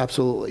overlap,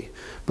 absolutely.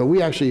 But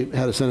we actually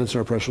had a sentence in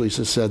our press release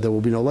that said there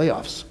will be no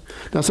layoffs.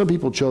 Now, some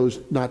people chose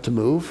not to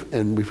move,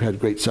 and we've had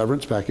great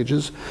severance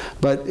packages.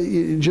 But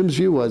Jim's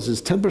view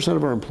was 10%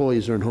 of our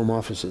employees are in home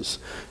offices.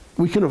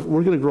 We're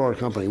going to grow our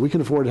company. We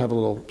can afford to have a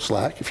little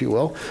slack, if you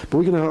will, but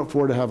we can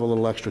afford to have a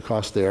little extra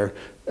cost there.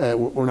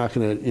 We're not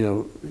going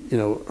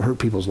to, hurt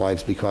people's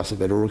lives because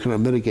of it, or we're going to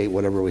mitigate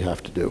whatever we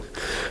have to do.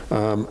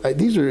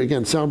 These are,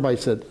 again, sound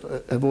bites that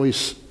have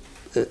always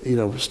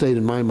stayed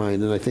in my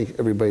mind, and I think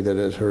everybody that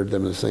has heard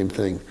them is the same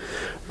thing.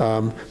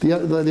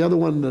 The other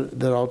one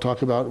that I'll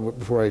talk about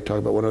before I talk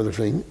about one other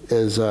thing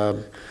is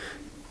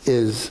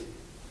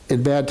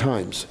in bad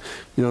times.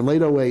 In late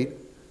 2008,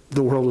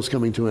 the world was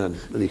coming to an end.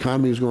 The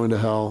economy was going to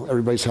hell.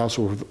 Everybody's house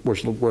was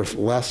worth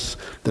less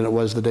than it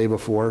was the day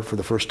before for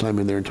the first time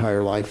in their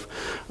entire life.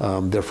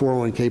 Their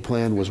 401k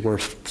plan was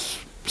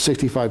worth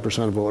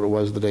 65% of what it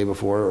was the day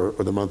before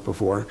or the month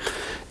before.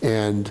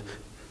 And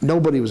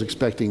nobody was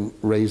expecting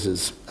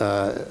raises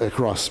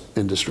across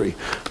industry.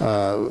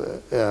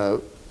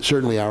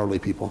 Certainly hourly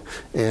people.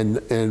 And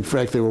in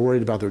fact, they were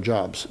worried about their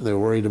jobs. They were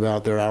worried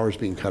about their hours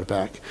being cut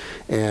back.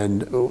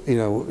 And, you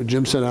know,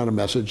 Jim sent out a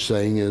message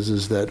saying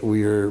is that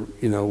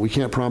we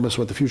can't promise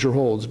what the future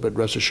holds, but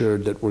rest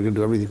assured that we're going to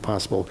do everything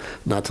possible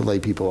not to lay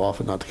people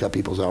off and not to cut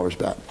people's hours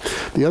back.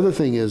 The other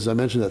thing is, I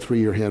mentioned that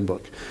 3-year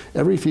handbook.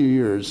 Every few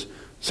years,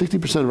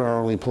 60% of our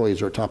hourly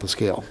employees are at top of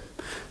scale.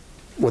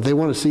 What they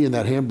want to see in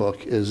that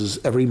handbook is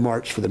every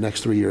March for the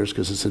next 3 years,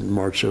 because it's in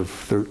March of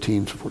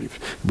 13, 40, it'll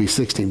be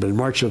 16, but in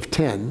March of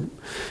 10,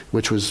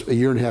 which was a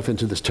year and a half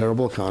into this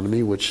terrible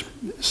economy, which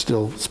is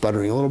still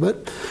sputtering a little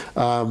bit,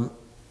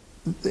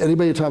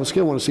 anybody at top of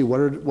scale want to see what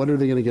are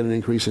they going to get an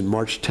increase in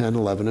March 10,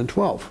 11, and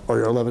 12,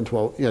 or 11,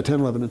 12, yeah, 10,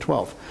 11, and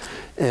 12.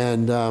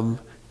 And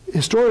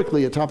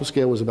historically, a top of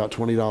scale was about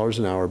 $20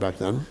 an hour back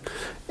then,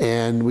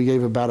 and we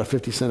gave about a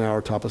 50-cent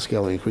hour top of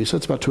scale increase. So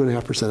it's about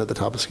 2.5% at the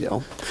top of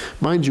scale.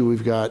 Mind you,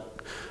 we've got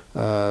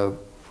a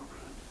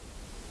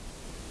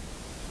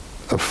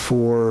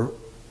 $4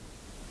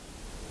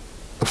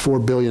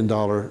 billion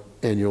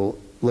annual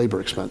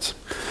labor expense.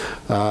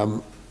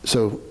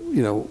 So,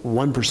 you know,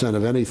 1%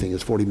 of anything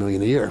is $40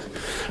 million a year.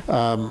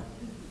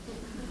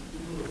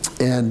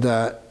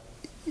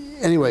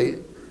 Anyway.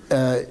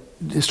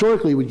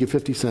 Historically, we'd give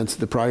 50 cents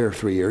the prior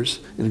 3 years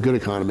in a good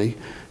economy.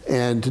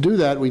 And to do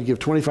that, we'd give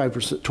 25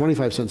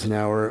 cents an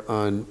hour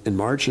in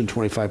March and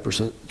 25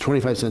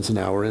 cents an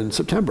hour in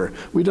September.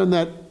 We've done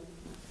that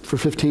for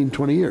 15,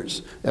 20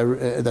 years.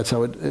 That's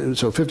how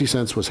so 50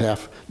 cents was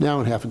half now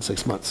and half in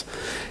 6 months.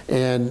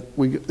 And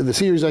the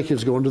senior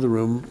executives go into the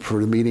room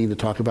for the meeting to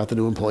talk about the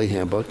new employee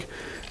handbook.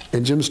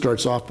 And Jim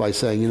starts off by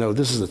saying, you know,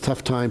 this is a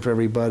tough time for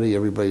everybody.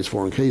 Everybody's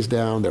 401k's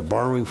down. They're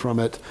borrowing from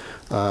it.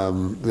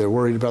 They're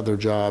worried about their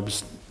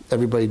jobs.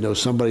 Everybody knows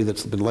somebody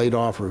that's been laid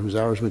off or whose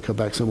hours may come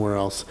back somewhere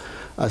else.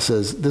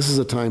 Says, this is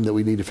a time that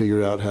we need to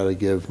figure out how to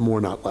give more,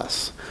 not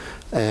less.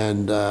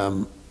 And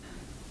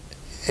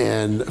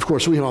of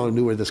course, we all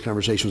knew where this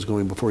conversation was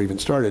going before it even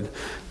started.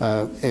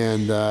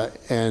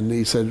 And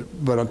he said,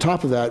 but on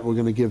top of that, we're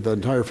going to give the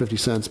entire 50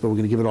 cents, but we're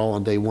going to give it all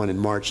on day one in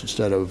March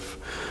instead of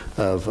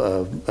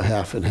a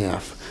half and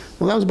half.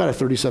 Well, that was about a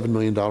 $37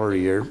 million a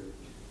year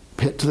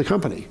hit to the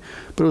company,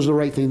 but it was the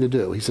right thing to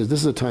do. He says, this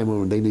is a time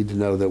when they need to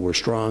know that we're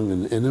strong,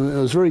 and it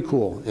was very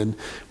cool. And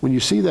when you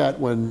see that,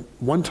 when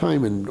one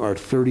time in our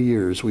 30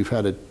 years, we've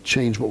had to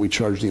change what we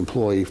charge the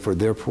employee for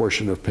their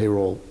portion of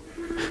payroll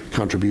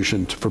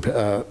contribution for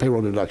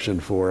payroll deduction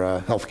for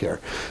health care.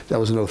 That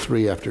was in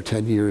 2003 after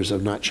 10 years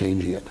of not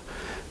changing it.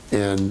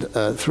 And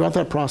throughout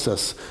that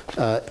process,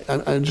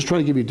 I'm just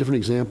trying to give you different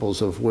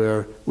examples of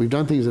where we've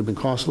done things that have been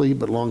costly,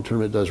 but long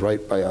term it does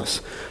right by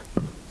us.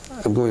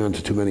 I'm going on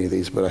to too many of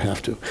these, but I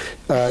have to. You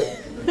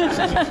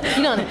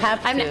don't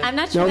have to. I'm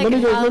not sure I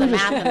can follow the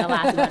math in the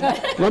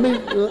last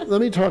one.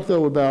 Let me talk,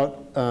 though,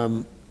 about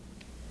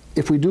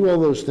if we do all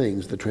those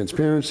things, the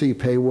transparency,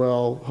 pay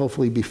well,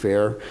 hopefully be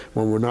fair.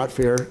 When we're not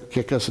fair,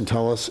 kick us and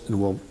tell us,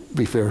 and we'll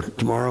be fair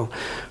tomorrow.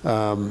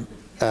 Oh,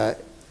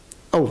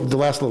 the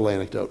last little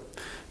anecdote.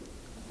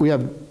 We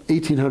have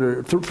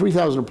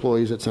 3,000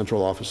 employees at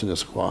central office in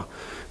Issaquah.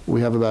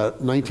 We have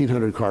about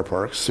 1,900 car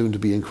parks, soon to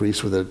be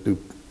increased with a new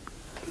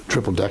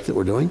triple deck that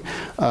we're doing.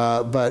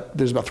 But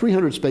there's about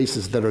 300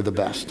 spaces that are the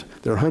best.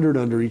 There are 100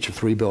 under each of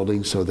 3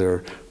 buildings, so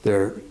they're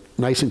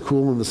nice and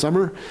cool in the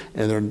summer,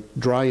 and they're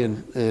dry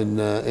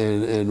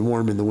and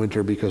warm in the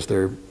winter because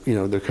they're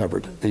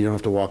covered, and you don't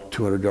have to walk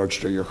 200 yards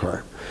to your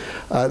car.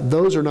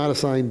 Those are not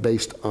assigned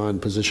based on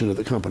position of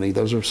the company.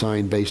 Those are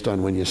assigned based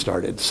on when you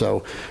started.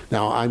 So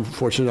now I'm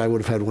fortunate I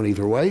would have had one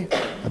either way.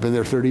 I've been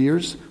there 30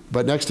 years,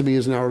 but next to me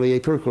is an hourly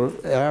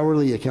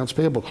accounts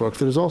payable clerk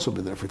that has also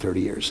been there for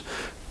 30 years.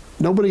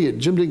 Jim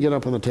didn't get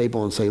up on the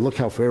table and say, look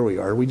how fair we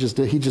are. He just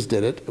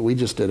did it. We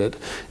just did it.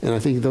 And I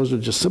think those are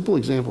just simple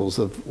examples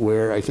of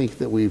where I think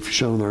that we've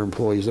shown our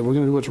employees that we're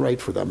going to do what's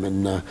right for them.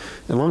 And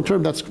long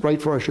term, that's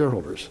right for our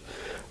shareholders.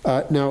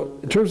 Now,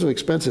 in terms of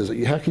expenses,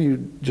 how can you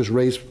just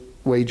raise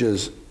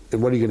wages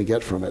and what are you going to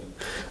get from it?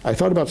 I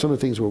thought about some of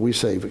the things where we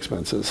save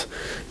expenses.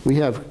 We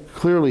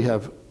clearly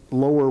have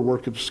lower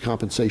workers'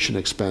 compensation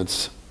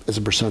expense as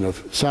a percent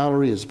of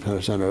salary, as a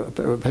percent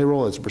of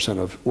payroll, as a percent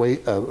of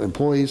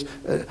employees,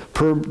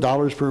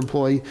 dollars per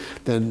employee,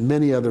 than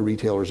many other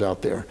retailers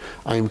out there.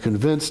 I am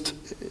convinced,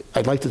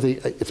 I'd like to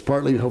think it's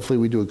partly, hopefully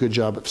we do a good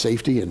job of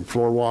safety and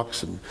floor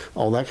walks and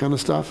all that kind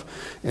of stuff,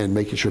 and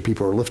making sure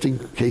people are lifting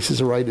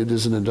cases are right. It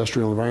is an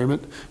industrial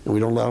environment, and we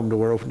don't allow them to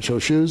wear open-toe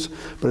shoes.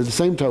 But at the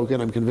same token,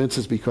 I'm convinced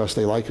it's because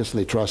they like us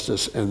and they trust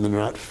us, and they're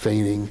not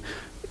feigning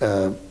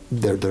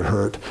they're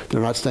hurt.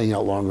 They're not staying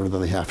out longer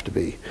than they have to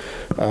be.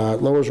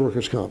 Lowers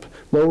workers' comp.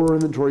 Lower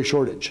inventory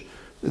shortage.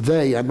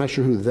 I'm not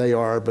sure who they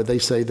are, but they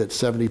say that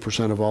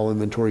 70% of all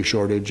inventory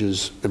shortage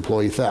is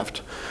employee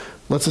theft.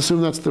 Let's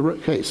assume that's the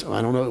case.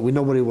 I don't know.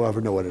 Nobody will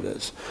ever know what it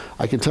is.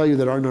 I can tell you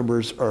that our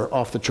numbers are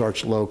off the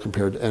charts low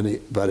compared to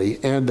anybody,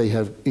 and they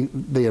have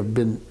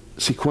been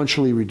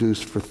sequentially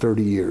reduced for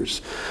 30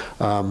 years.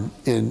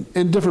 And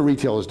different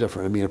retail is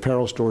different. I mean,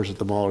 apparel stores at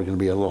the mall are going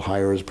to be a little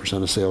higher as a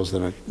percent of sales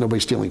than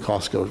nobody's stealing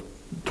Costco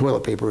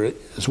toilet paper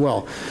as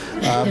well.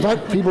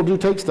 But people do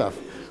take stuff.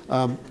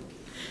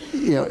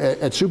 You know,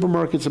 at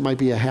supermarkets, it might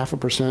be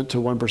 0.5% to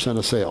 1%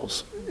 of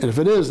sales. And if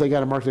it is, they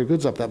got to mark their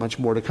goods up that much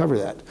more to cover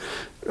that.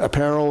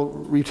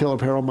 Retail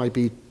apparel might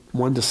be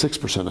 1 to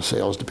 6% of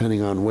sales,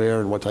 depending on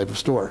where and what type of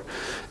store.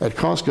 At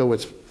Costco,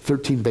 it's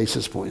 13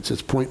 basis points.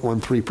 It's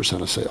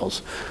 0.13% of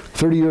sales.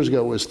 30 years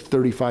ago, it was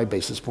 35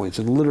 basis points,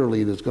 and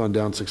literally it has gone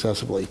down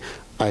successively.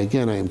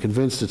 Again, I am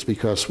convinced it's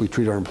because we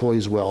treat our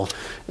employees well,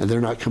 and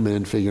they're not coming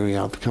in figuring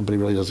out the company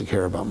really doesn't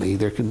care about me.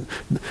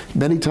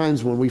 Many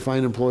times when we find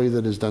an employee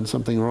that has done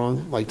something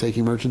wrong, like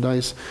taking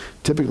merchandise,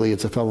 typically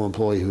it's a fellow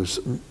employee who's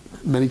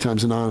many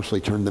times anonymously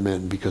turned them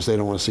in because they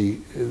don't want to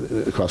see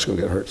Costco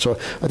get hurt. So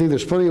I think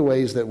there's plenty of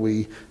ways that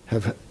we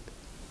have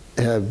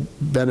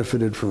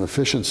benefited from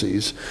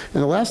efficiencies.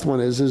 And the last one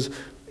is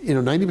you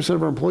know, 90%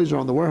 of our employees are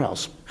on the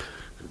warehouse.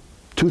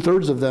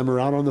 2/3 of them are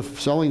out on the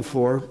selling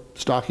floor,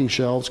 stocking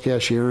shelves,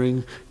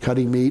 cashiering,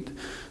 cutting meat,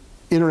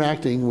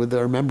 interacting with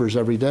our members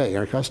every day,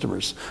 our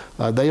customers.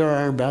 They are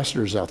our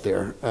ambassadors out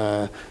there.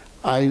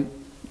 I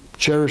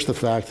cherish the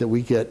fact that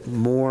we get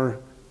more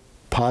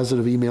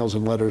positive emails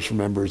and letters from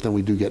members than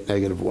we do get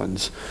negative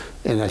ones.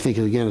 And I think,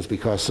 again, it's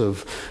because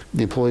of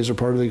the employees are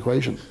part of the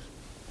equation.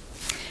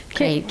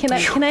 Great. Can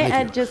I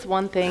add just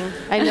one thing?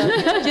 I know.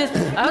 Just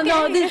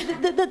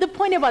the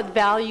point about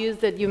values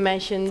that you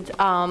mentioned.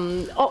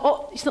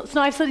 So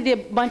I've studied a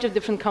bunch of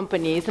different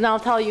companies, and I'll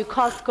tell you,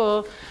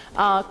 Costco,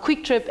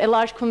 Quick Trip, a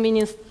large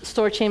convenience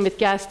store chain with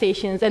gas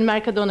stations, and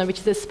Mercadona,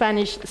 which is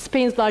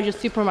Spain's largest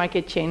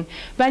supermarket chain.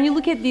 When you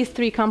look at these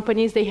three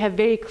companies, they have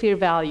very clear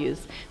values.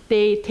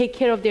 They take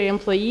care of their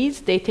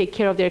employees, they take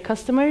care of their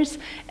customers,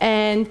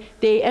 and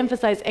they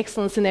emphasize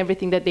excellence in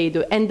everything that they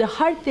do. And the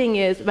hard thing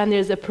is when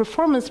there's a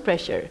performance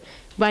pressure,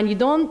 when you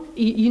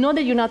know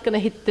that you're not going to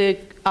hit the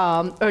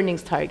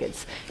earnings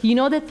targets. You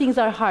know that things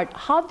are hard.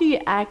 How do you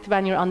act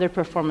when you're under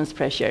performance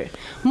pressure?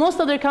 Most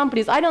other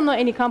companies, I don't know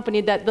any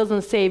company that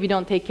doesn't say we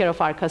don't take care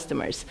of our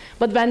customers.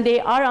 But when they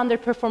are under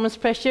performance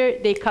pressure,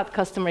 they cut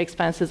customer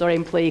expenses or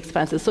employee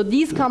expenses. So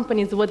these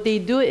companies, what they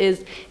do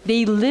is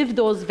they live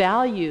those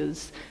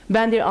values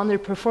when they're under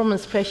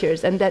performance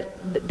pressures, and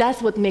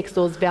that's what makes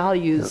those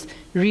values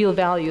real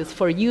values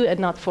for you and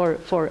not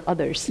for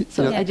others.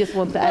 So I just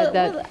want to add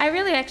that. Well, I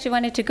really actually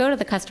wanted to go to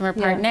the customer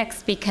part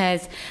next,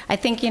 because I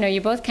think, you know, you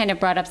both kind of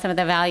brought up some of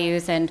the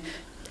values and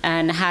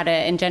how to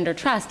engender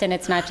trust, and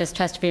it's not just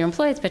trust of your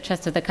employees, but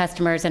trust of the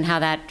customers, and how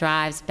that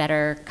drives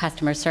better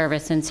customer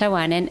service and so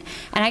on. And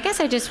I guess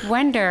I just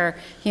wonder,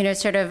 you know,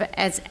 sort of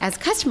as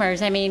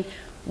customers, I mean,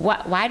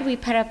 why do we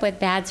put up with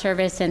bad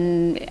service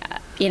and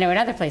you know, in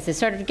other places?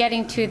 Sort of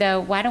getting to the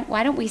why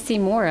don't we see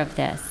more of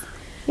this?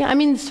 Yeah, I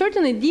mean,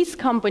 certainly these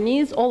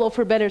companies all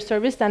offer better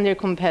service than their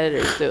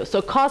competitors do.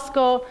 So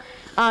Costco,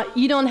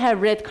 you don't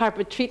have red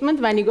carpet treatment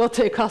when you go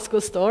to a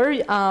Costco store.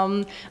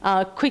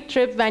 Quick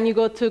Trip, when you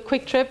go to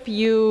Quick Trip,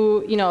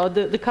 you know,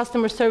 the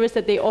customer service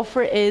that they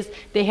offer is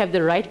they have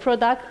the right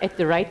product at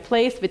the right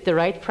place with the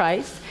right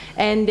price,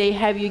 and they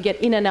have you get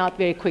in and out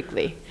very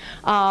quickly.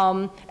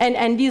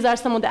 And these are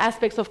some of the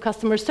aspects of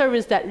customer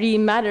service that really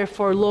matter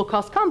for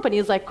low-cost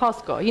companies like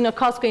Costco. You know,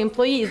 Costco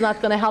employee is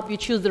not going to help you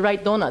choose the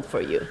right donut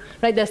for you,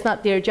 right? That's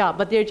not their job.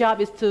 But their job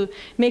is to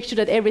make sure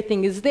that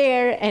everything is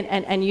there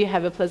and you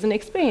have a pleasant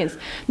experience.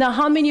 Now,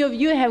 how many of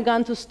you have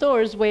gone to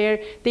stores where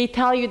they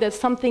tell you that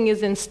something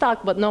is in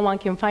stock but no one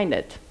can find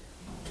it?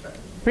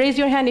 Raise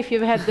your hand if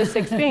you've had this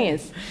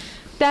experience.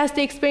 That's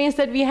the experience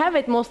that we have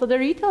at most of the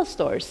retail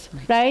stores,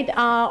 right?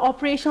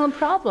 Operational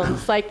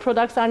problems, like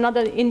products are not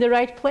in the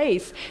right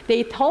place.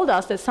 They told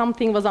us that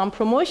something was on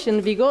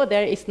promotion. We go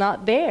there, it's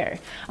not there.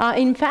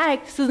 In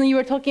fact, Susan, you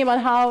were talking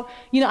about how,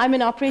 you know, I'm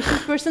an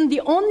operations person.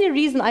 The only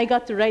reason I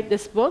got to write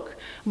this book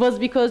was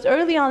because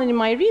early on in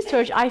my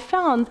research, I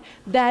found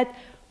that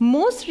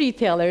most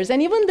retailers,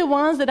 and even the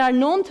ones that are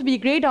known to be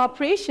great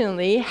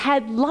operationally,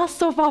 had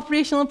lots of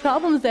operational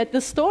problems at the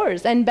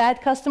stores and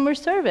bad customer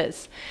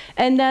service.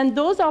 And then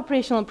those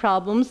operational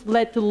problems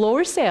led to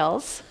lower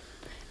sales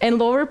and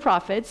lower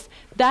profits.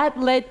 That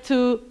led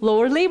to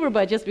lower labor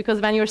budgets,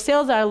 because when your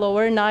sales are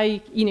lower, now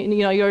you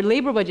know, your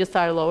labor budgets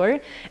are lower.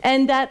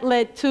 And that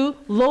led to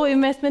low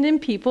investment in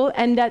people,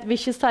 and that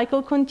vicious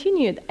cycle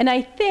continued. And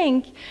I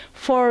think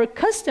for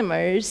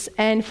customers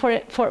and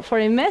for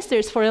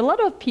investors, for a lot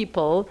of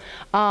people,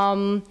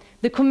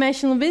 the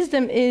conventional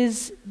wisdom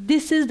is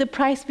this is the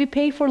price we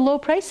pay for low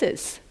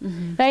prices,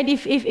 right?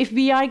 If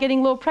we are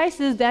getting low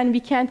prices, then we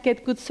can't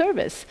get good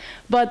service.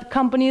 But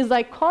companies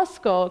like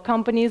Costco,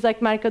 companies like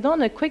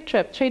Mercadona, Quick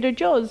Trip, Trader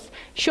Joe's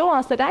show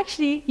us that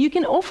actually you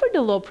can offer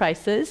the low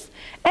prices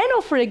and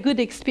offer a good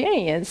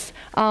experience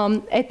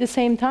at the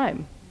same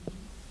time.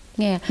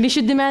 Yeah. We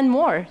should demand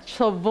more.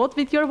 So vote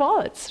with your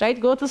wallets, right?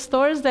 Go to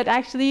stores that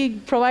actually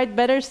provide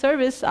better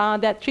service,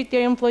 that treat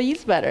their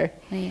employees better.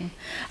 Yeah.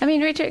 I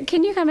mean, Richard,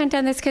 can you comment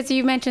on this? Because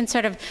you mentioned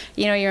sort of,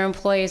 you know, your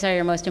employees are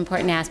your most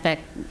important asset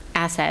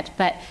asset.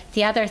 But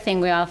the other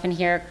thing we often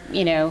hear,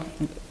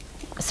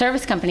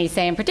 service companies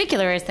say in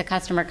particular is the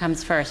customer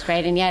comes first,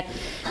 right? And yet,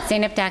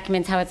 Zeynep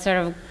documents how it's sort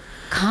of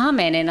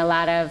common in a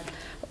lot of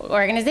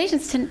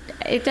organizations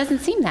it doesn't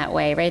seem that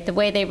way, right? The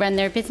way they run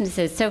their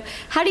businesses. So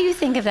how do you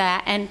think of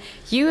that? And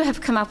you have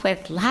come up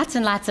with lots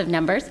and lots of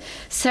numbers.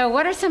 So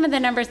what are some of the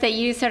numbers that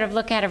you sort of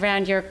look at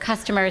around your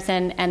customers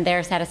and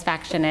their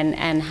satisfaction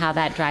and how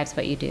that drives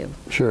what you do?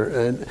 Sure.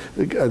 And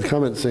a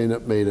comment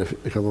Zeynep made a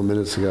couple of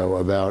minutes ago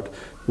about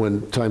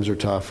when times are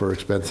tough or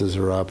expenses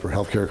are up or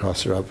healthcare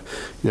costs are up,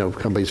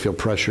 companies feel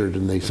pressured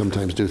and they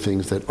sometimes do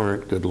things that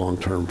aren't good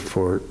long-term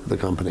for the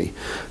company.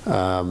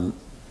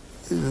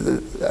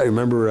 I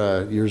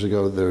remember years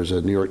ago there was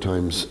a New York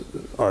Times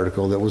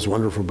article that was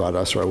wonderful about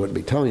us, or I wouldn't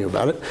be telling you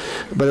about it,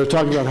 but it was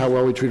talking about how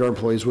well we treat our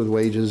employees with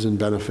wages and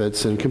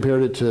benefits and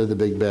compared it to the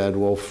big bad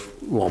wolf,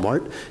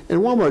 Walmart.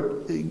 And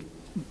Walmart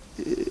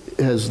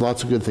has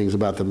lots of good things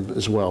about them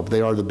as well.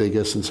 They are the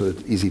biggest and so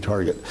it's an easy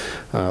target.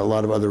 A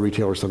lot of other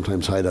retailers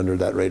sometimes hide under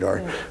that radar.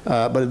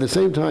 Yeah. But at the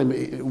same time,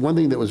 one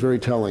thing that was very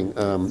telling,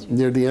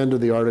 near the end of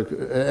the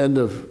article, end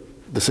of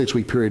the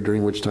 6-week period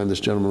during which time this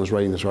gentleman was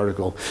writing this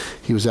article,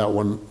 he was out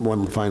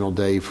one final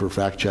day for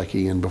fact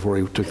checking, and before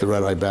he took the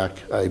red eye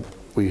back,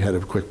 we had a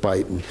quick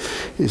bite, and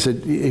he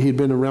said he'd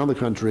been around the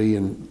country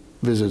and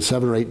visited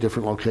 7 or 8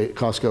 different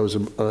Costco's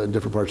in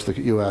different parts of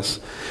the U.S.,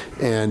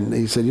 and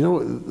he said,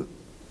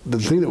 the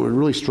thing that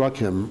really struck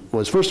him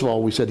was, first of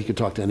all, we said he could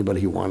talk to anybody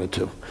he wanted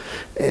to,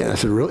 and I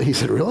said, really? He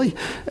said, really?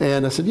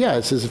 And I said, yeah.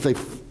 It says if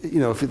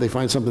they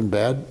find something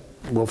bad,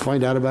 we'll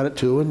find out about it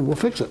too, and we'll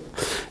fix it,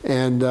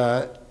 and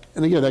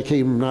again, that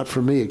came not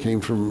from me, it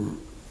came from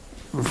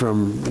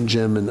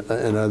Jim and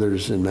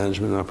others in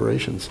management and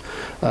operations.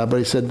 But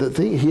he said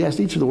he asked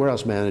each of the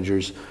warehouse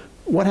managers,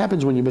 what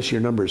happens when you miss your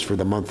numbers for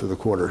the month or the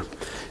quarter?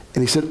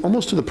 And he said,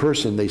 almost to the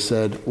person, they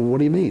said, well, what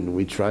do you mean?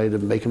 We try to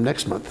make them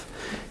next month.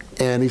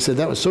 And he said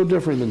that was so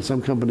different than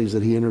some companies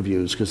that he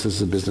interviews, because this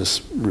is a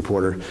business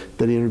reporter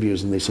that he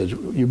interviews, and they said,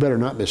 you better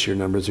not miss your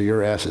numbers or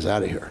your ass is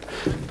out of here.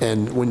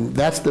 And when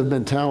that's the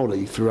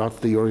mentality throughout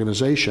the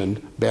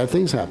organization, bad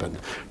things happen.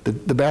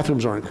 The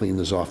bathrooms aren't cleaned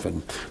as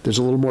often. There's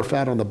a little more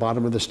fat on the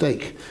bottom of the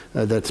steak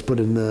that's put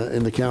in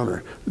the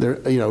counter.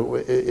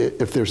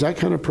 If there's that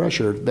kind of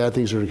pressure, bad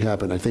things are going to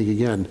happen. I think,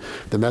 again,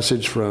 the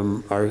message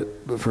from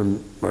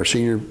our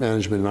senior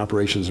management and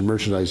operations and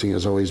merchandising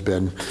has always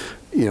been,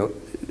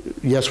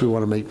 yes, we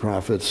want to make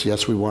profits.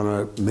 Yes, we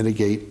want to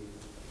mitigate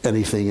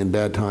anything in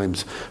bad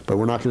times, but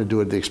we're not going to do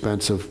it at the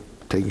expense of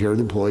taking care of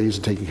the employees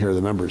and taking care of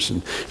the members.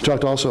 And you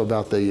talked also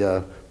about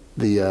the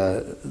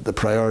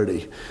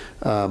priority.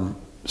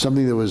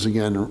 Something that was,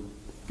 again,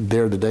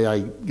 there the day I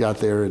got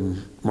there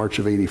in March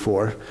of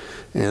 '84,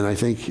 and I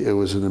think it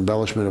was an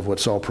embellishment of what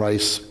Saul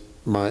Price,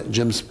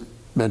 Jim's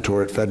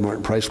mentor at Fed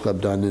Martin Price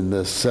Club, done in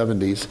the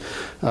 70s,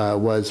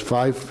 was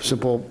 5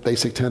 simple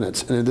basic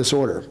tenets, and in this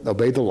order: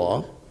 obey the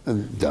law,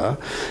 and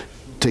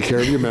take care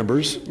of your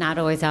members, not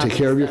always take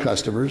care of your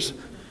customers,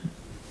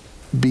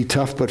 be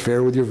tough but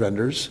fair with your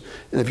vendors,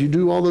 and if you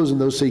do all those in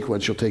those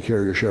sequence, you'll take care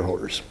of your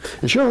shareholders.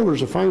 And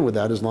shareholders are fine with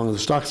that as long as the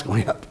stock's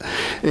going up.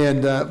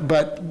 And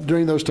but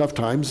during those tough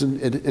times,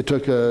 and it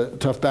took a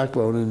tough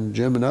backbone and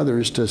Jim and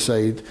others to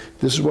say,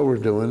 this is what we're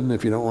doing, and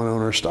if you don't want to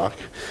own our stock,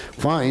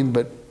 fine,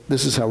 but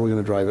this is how we're going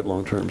to drive it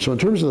long term. So in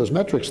terms of those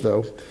metrics,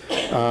 though,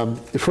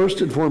 first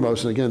and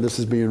foremost, and again, this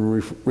is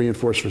being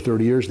reinforced for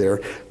 30 years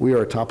there, we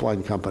are a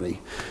top-line company.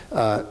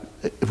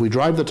 If we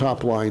drive the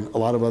top line, a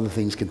lot of other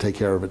things can take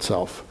care of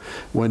itself.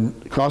 When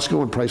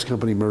Costco and Price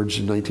Company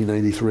merged in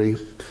 1993,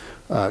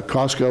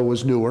 Costco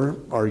was newer,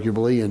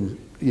 arguably, and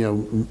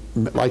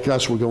like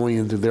us, we're going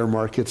into their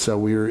markets, so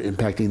we're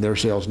impacting their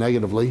sales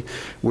negatively.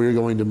 We're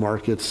going to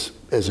markets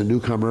as a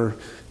newcomer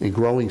and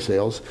growing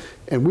sales,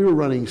 and we were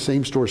running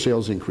same-store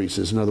sales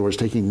increases. In other words,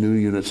 taking new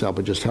units out,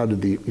 but just how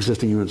did the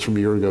existing units from a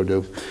year ago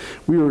do?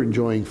 We were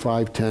enjoying 8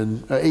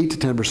 to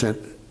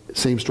 10%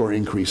 same-store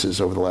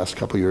increases over the last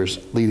couple of years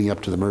leading up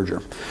to the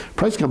merger.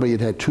 Price Company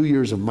had 2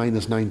 years of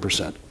minus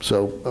 9%,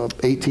 so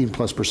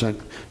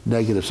 18+%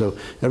 negative. So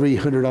every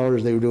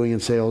 $100 they were doing in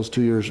sales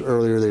 2 years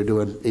earlier, they were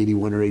doing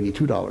 $81 or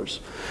 $82.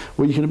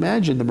 Well, you can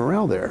imagine the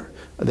morale there.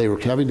 They were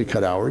having to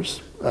cut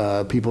hours.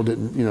 People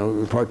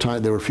didn't,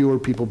 part-time, there were fewer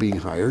people being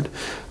hired.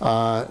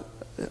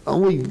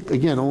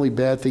 Only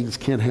bad things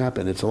can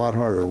happen. It's a lot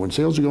harder. When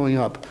sales are going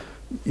up,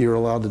 you're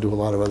allowed to do a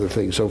lot of other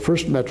things. So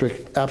first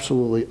metric,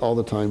 absolutely all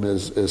the time,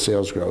 is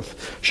sales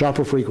growth.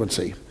 Shopper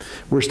frequency.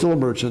 We're still a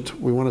merchant.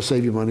 We want to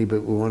save you money,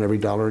 but we want every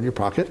dollar in your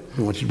pocket.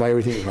 We want you to buy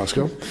everything at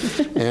Costco.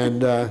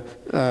 And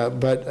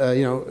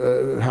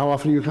how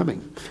often are you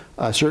coming?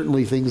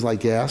 Certainly things like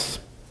gas,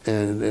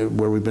 and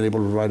where we've been able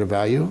to provide a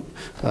value,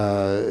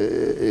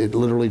 it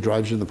literally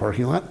drives you in the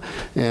parking lot,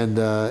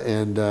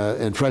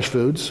 and fresh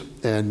foods.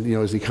 And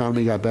as the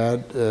economy got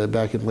bad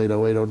back in late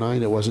 '08,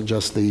 '09, it wasn't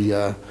just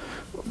the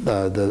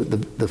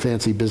the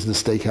fancy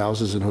business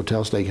steakhouses and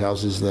hotel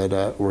steakhouses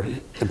that were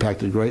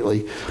impacted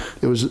greatly.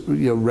 It was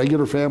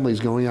regular families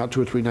going out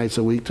 2 or 3 nights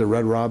a week to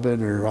Red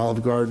Robin or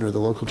Olive Garden or the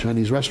local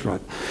Chinese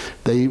restaurant.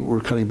 They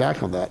were cutting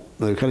back on that.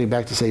 They were cutting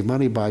back to save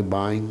money by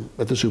buying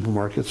at the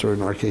supermarkets, or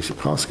in our case at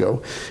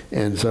Costco,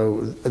 and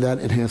so that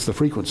enhanced the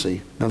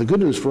frequency. Now the good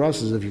news for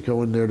us is if you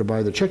go in there to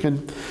buy the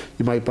chicken,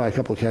 you might buy a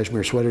couple of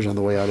cashmere sweaters on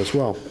the way out as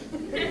well.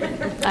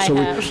 So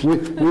we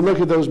look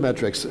at those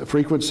metrics: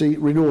 frequency,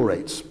 renewal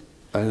rates,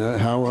 and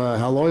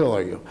how loyal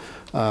are you?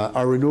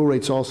 Our renewal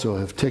rates also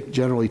have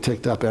generally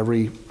ticked up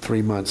every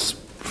 3 months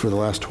for the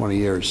last 20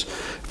 years,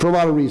 for a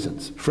lot of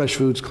reasons. Fresh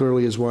foods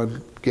clearly is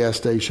one. Gas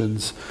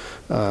stations,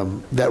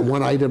 that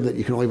one item that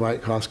you can only buy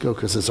at Costco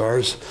because it's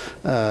ours.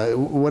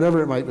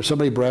 Whatever it might be.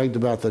 Somebody bragged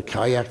about the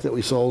kayak that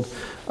we sold.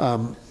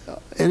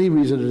 Any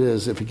reason it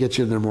is, if it gets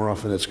you in there more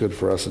often, it's good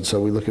for us. And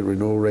so we look at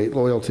renewal rate,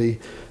 loyalty,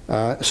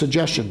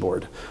 suggestion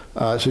board,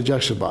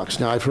 suggestion box.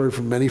 Now, I've heard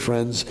from many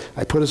friends,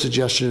 I put a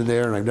suggestion in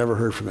there and I've never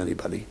heard from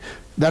anybody.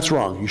 That's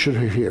wrong. You should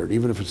hear it.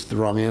 Even if it's the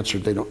wrong answer,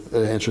 the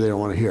answer they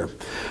don't want to hear.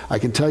 I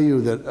can tell you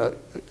that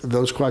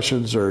those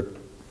questions are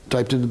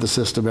typed into the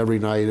system every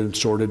night and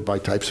sorted by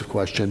types of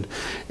question,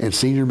 and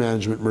senior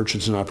management,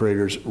 merchants, and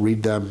operators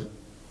read them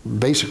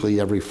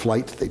basically every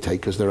flight they take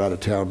because they're out of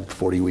town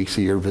 40 weeks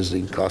a year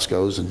visiting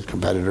Costco's and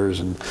competitors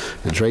and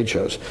trade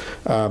shows.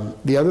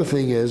 The other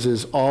thing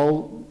is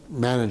all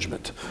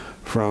management,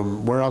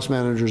 from warehouse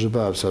managers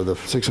above, so the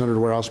 600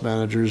 warehouse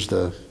managers,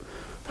 the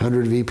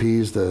 100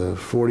 VPs, the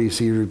 40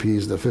 senior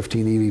VPs, the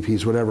 15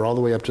 EVPs, whatever, all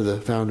the way up to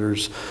the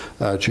founders,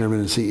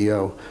 chairman, and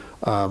CEO.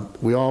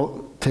 We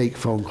all take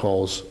phone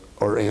calls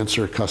or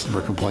answer customer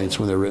complaints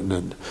when they're written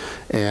in.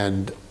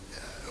 And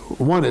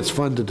one, it's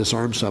fun to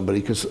disarm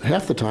somebody because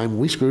half the time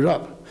we screwed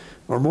up,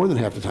 or more than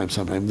half the time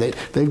sometimes.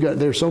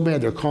 They're so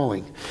mad they're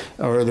calling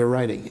or they're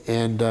writing.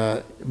 And,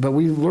 but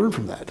we learn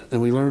from that,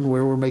 and we learn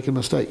where we're making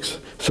mistakes.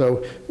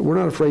 So we're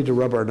not afraid to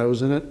rub our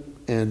nose in it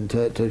and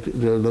to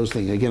do those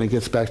things. Again, it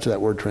gets back to that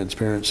word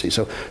transparency.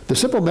 So the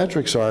simple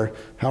metrics are: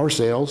 how are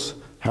sales?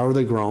 How are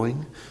they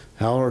growing?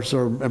 How are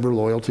our member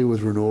loyalty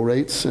with renewal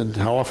rates, and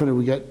how often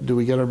do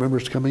we get our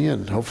members coming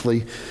in?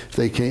 Hopefully, if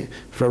they came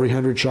for every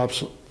 100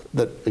 shops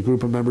that a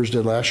group of members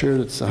did last year,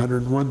 it's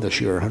 101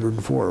 this year,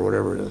 104, or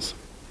whatever it is.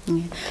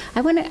 Yeah.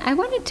 I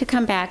wanted to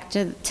come back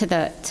to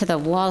the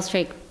Wall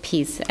Street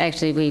piece.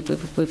 Actually,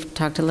 we've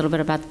talked a little bit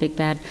about the big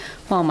bad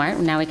Walmart.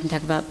 Now we can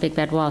talk about big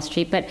bad Wall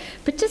Street. But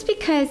just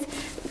because,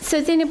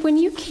 so Zeynep, when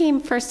you came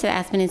first to the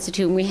Aspen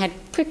Institute, and we had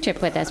Quick Trip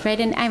with us,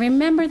 right? And I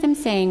remember them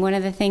saying one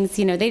of the things,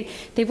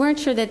 they weren't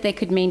sure that they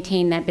could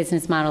maintain that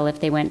business model if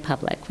they went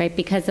public, right?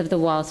 Because of the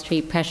Wall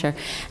Street pressure.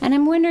 And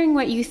I'm wondering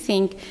what you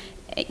think.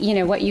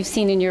 What you've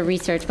seen in your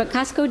research, but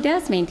Costco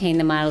does maintain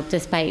the model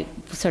despite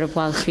sort of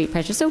Wall Street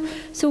pressure.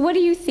 So what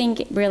do you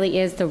think really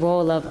is the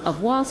role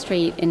of Wall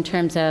Street in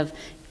terms of,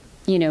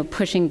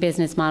 pushing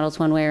business models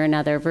one way or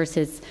another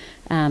versus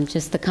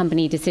just the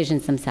company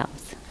decisions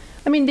themselves?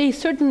 I mean, they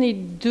certainly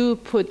do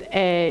put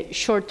a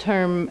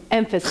short-term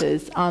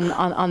emphasis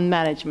on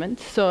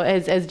management. So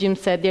as Jim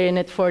said, they're in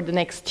it for the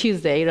next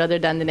Tuesday rather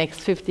than the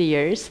next 50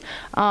 years.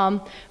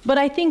 But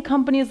I think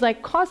companies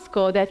like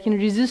Costco that can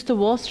resist to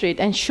Wall Street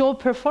and show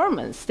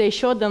performance, they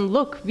show them,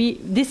 look,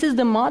 this is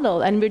the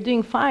model and we're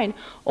doing fine.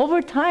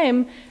 Over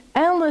time,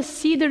 analysts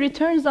see the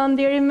returns on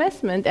their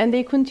investment and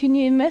they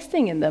continue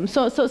investing in them.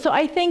 So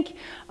I think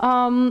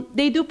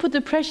they do put the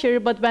pressure,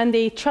 but when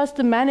they trust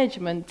the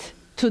management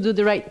to do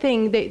the right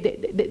thing,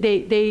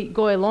 they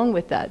go along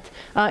with that.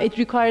 It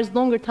requires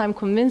longer time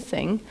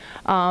convincing.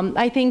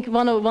 I think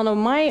one of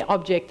my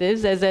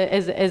objectives as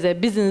a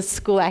business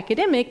school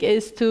academic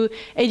is to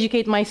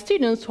educate my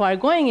students who are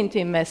going into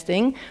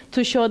investing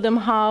to show them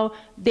how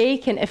they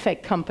can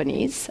affect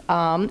companies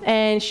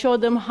and show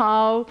them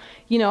how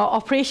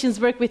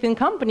operations work within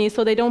companies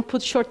so they don't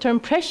put short-term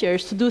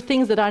pressures to do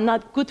things that are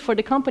not good for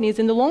the companies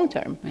in the long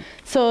term. Right.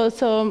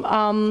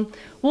 So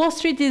Wall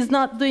Street is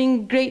not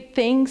doing great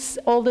things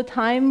all the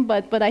time,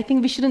 but I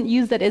think we shouldn't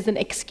use that as an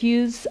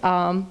excuse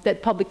that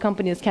public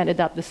companies can't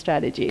adopt the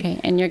strategy.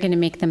 Okay, and you're going to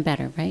make them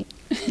better, right?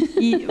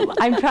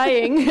 I'm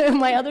trying.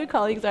 My other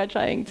colleagues are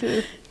trying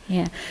too.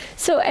 Yeah.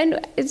 So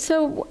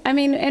I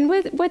mean, and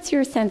what's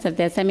your sense of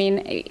this? I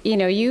mean,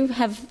 you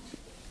have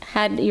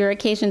had your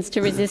occasions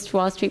to resist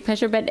Wall Street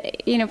pressure,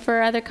 but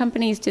for other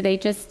companies, do they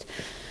just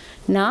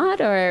not,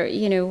 or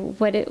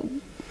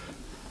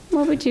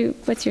what's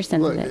your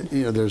sense of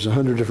it? There's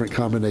 100 different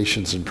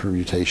combinations and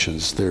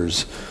permutations.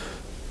 There's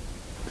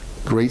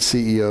great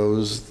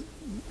CEOs.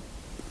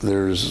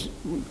 There's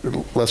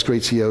less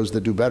great CEOs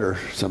that do better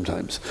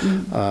sometimes.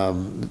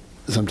 Mm-hmm.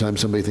 Sometimes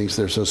somebody thinks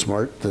they're so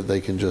smart that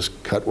they can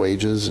just cut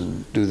wages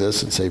and do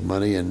this and save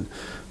money, and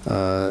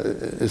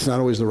it's not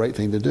always the right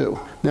thing to do.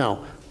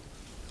 Now,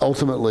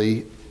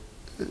 ultimately,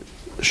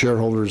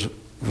 shareholders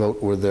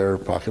vote with their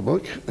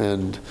pocketbook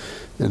and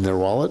in their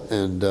wallet,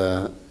 and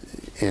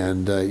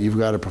you've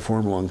got to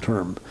perform long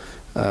term.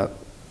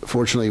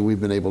 Fortunately,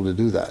 we've been able to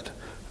do that.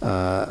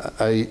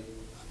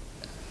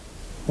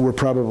 we're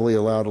probably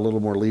allowed a little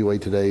more leeway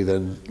today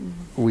than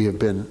we have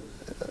been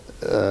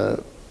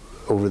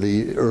over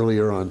the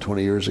earlier on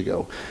 20 years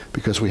ago,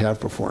 because we have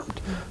performed.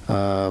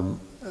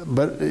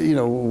 But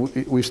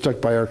we've stuck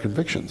by our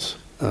convictions,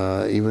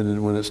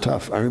 even when it's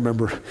tough. I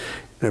remember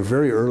in a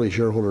very early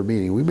shareholder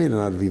meeting, we may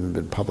not have even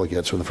been public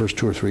yet, so in the first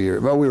 2 or 3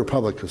 years, well, we were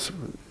public because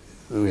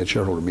we had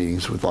shareholder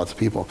meetings with lots of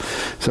people.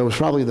 So it was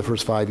probably the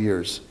first 5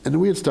 years. And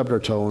we had stubbed our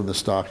toe and the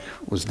stock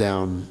was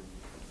down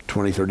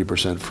 20,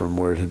 30% from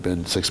where it had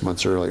been 6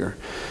 months earlier.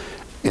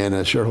 And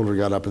a shareholder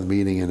got up in the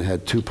meeting and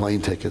had 2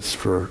 plane tickets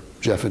for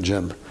Jeff and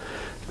Jim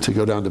to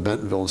go down to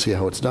Bentonville and see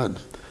how it's done.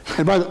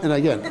 And by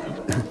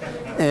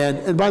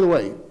the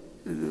way,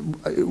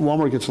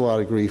 Walmart gets a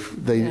lot of grief.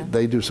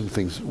 They do some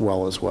things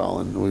well as well,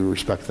 and we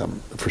respect them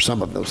for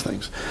some of those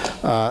things.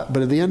 But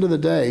at the end of the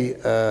day,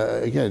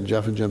 again,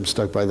 Jeff and Jim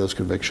stuck by those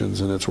convictions,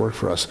 and it's worked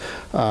for us.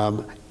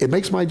 It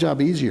makes my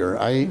job easier.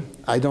 I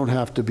don't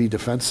have to be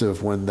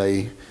defensive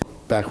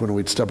back when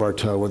we'd stub our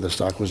toe when the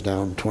stock was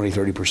down 20,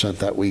 30%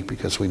 that week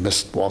because we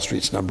missed Wall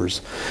Street's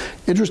numbers.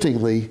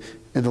 Interestingly,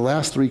 in the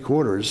last 3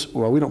 quarters,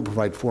 well, we don't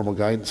provide formal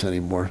guidance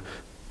anymore.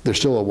 There's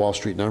still a Wall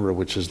Street number,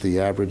 which is the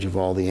average of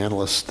all the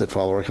analysts that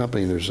follow our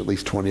company. There's at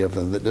least 20 of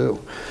them that do.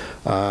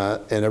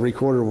 And every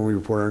quarter when we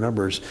report our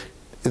numbers,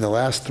 in the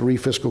last 3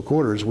 fiscal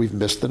quarters, we've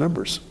missed the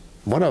numbers.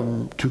 One of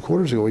them, 2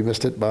 quarters ago, we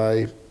missed it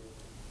by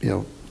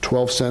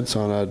 12 cents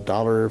on a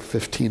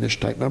 $1.15-ish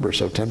type number,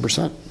 so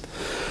 10%.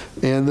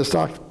 And the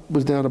stock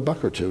was down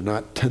 $1 or $2,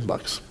 not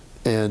 $10.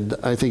 And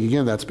I think,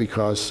 again, that's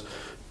because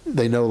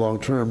they know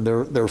long term.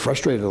 They're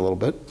frustrated a little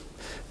bit,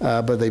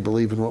 but they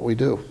believe in what we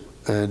do.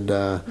 And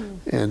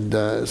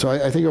so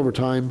I think over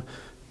time,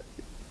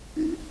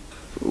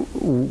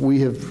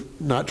 we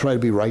have not tried to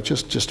be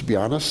righteous, just to be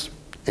honest,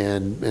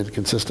 and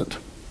consistent.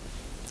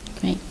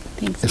 Great,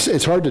 thanks.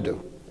 It's hard to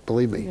do,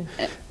 believe me.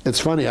 It's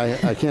funny,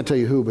 I can't tell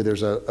you who, but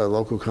there's a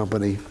local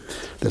company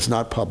that's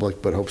not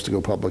public, but hopes to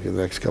go public in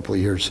the next couple of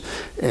years.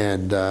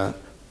 And through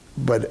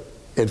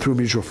a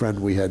mutual friend,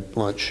 we had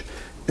lunch,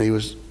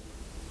 and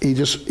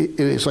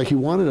it's like he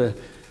wanted to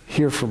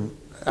hear from,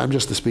 I'm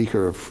just the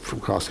speaker from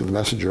Costco, the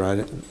messenger.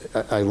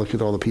 I look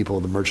at all the people,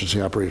 the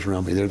emergency operators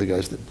around me. They're the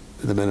guys,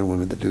 the men and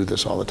women that do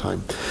this all the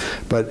time.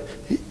 But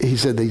he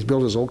said that he's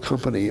built his whole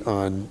company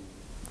on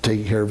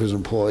taking care of his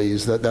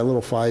employees, that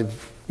little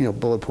 5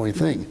 bullet point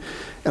thing.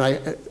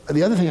 And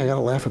the other thing I got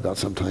to laugh about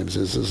sometimes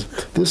is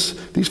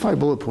these 5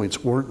 bullet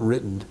points weren't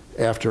written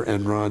after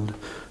Enron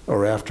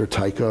or after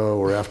Tyco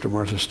or after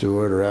Martha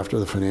Stewart or after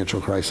the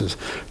financial crisis.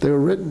 They were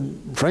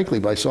written, frankly,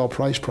 by Saul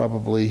Price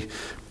probably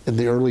in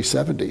the early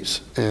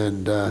 70s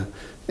and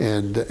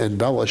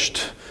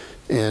embellished.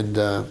 And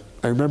I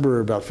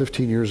remember about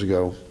 15 years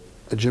ago,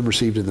 Jim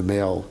received in the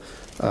mail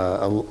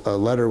a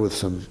letter with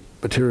some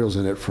materials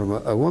in it from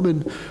a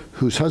woman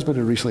whose husband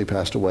had recently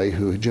passed away,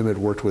 who Jim had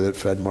worked with at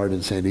FedMart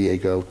in San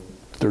Diego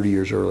 30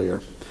 years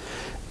earlier.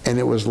 And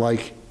it was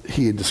like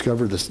he had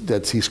discovered the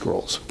Dead Sea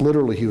Scrolls.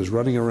 Literally, he was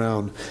running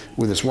around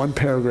with this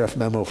 1-paragraph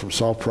memo from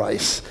Saul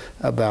Price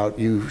about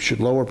you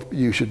should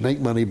make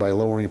money by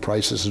lowering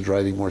prices and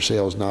driving more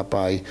sales, not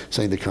by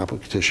saying the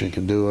competition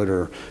can do it,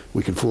 or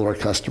we can fool our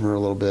customer a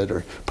little bit,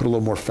 or put a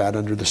little more fat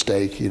under the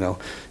steak,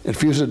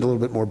 infuse it a little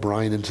bit more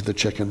brine into the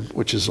chicken,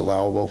 which is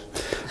allowable.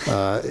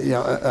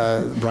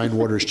 Brine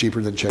water is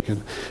cheaper than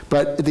chicken.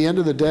 But at the end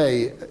of the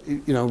day,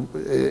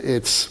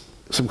 it's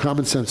some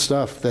common sense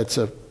stuff it's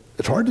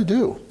hard to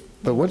do.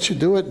 But once you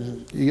do it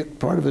and you get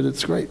part of it,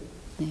 it's great.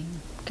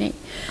 Great.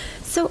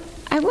 So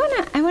I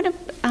want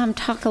to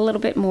talk a little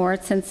bit more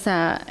since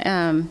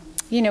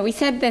we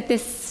said that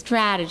this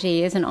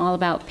strategy isn't all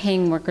about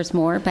paying workers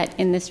more, but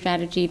in this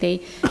strategy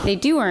they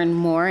do earn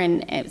more.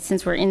 And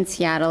since we're in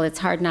Seattle, it's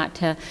hard not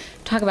to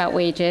talk about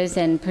wages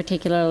and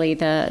particularly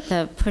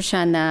the push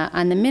on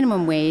the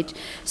minimum wage.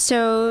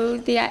 So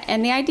the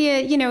idea,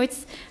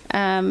 it's.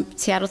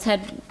 Seattle's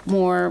had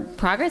more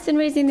progress in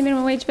raising the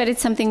minimum wage, but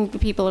it's something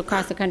people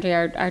across the country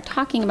are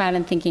talking about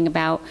and thinking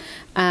about.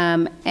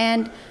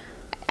 And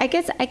I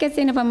guess,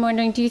 Zainab, I'm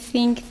wondering, do you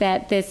think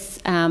that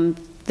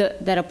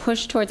that a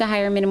push towards a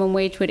higher minimum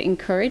wage would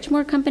encourage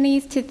more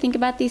companies to think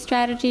about these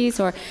strategies,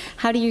 or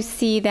how do you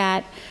see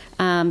that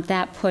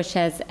push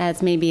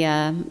as maybe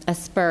a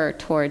spur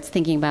towards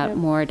thinking about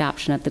more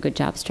adoption of the Good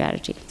Job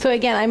strategy? So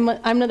again,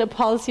 I'm not a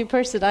policy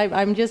person.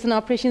 I'm just an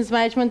operations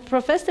management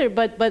professor.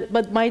 But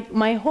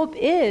my hope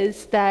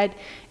is that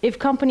if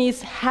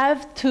companies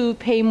have to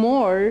pay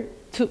more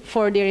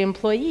for their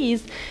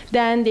employees,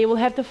 then they will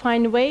have to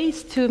find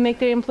ways to make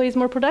their employees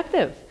more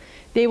productive.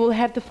 They will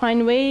have to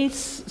find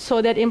ways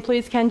so that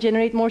employees can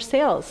generate more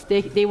sales.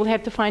 They will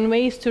have to find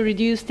ways to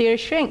reduce their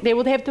shrink. They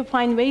will have to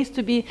find ways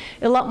to be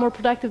a lot more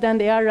productive than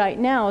they are right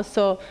now.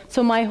 So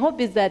my hope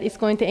is that it's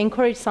going to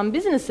encourage some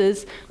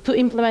businesses to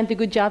implement the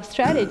Good Job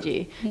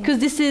strategy. Because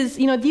this is,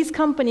 these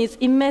companies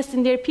invest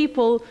in their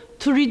people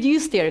to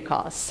reduce their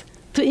costs,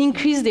 to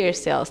increase their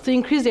sales, to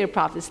increase their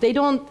profits. They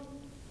don't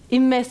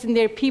invest in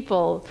their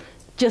people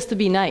just to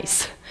be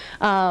nice.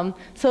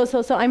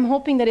 So I'm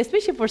hoping that,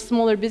 especially for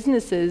smaller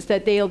businesses,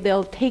 that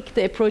they'll take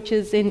the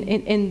approaches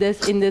in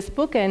this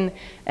book and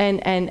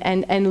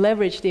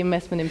leverage the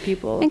investment in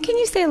people. And can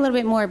you say a little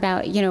bit more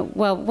about,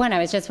 well, one, I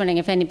was just wondering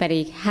if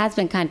anybody has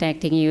been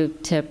contacting you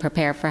to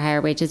prepare for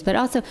higher wages, but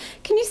also,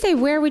 can you say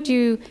where would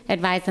you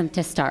advise them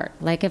to start?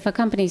 Like if a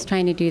company's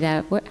trying to do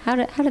that,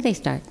 how do they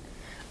start?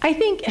 I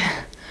think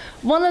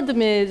one of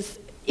them is,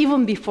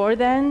 even before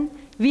then,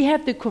 we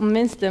have to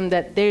convince them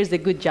that there's a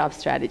good job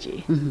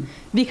strategy. Mm-hmm.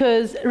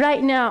 Because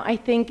right now, I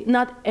think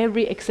not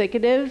every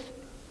executive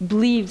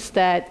believes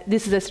that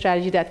this is a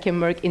strategy that can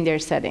work in their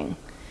setting.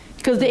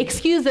 Because the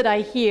excuse that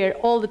I hear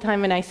all the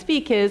time when I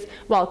speak is,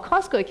 well,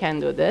 Costco can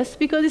do this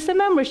because it's a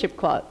membership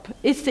club.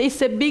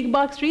 It's a big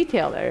box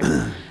retailer.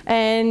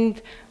 And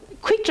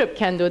Quick Trip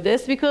can do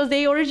this because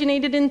they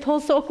originated in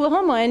Tulsa,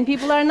 Oklahoma, and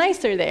people are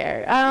nicer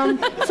there.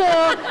 So,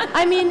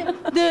 I mean,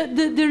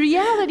 the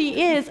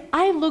reality is,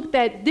 I looked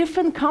at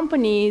different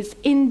companies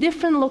in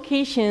different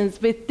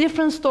locations with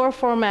different store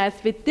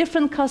formats, with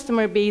different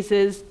customer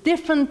bases,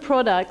 different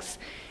products,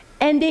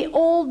 and they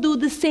all do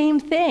the same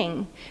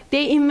thing.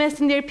 They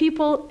invest in their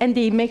people, and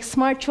they make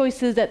smart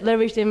choices that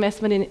leverage the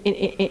investment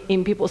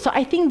in people. So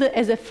I think that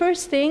as a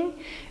first thing,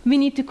 we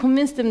need to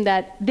convince them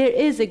that there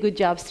is a good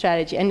job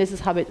strategy, and this is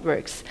how it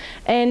works.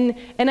 And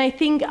I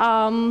think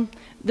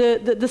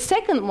the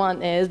second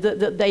one is,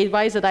 the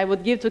advice that I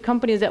would give to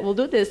companies that will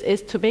do this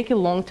is to make a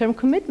long-term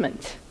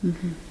commitment.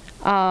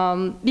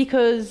 Mm-hmm.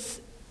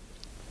 Because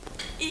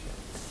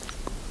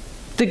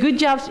the good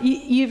jobs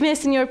you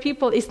invest in your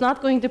people is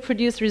not going to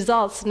produce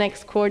results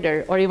next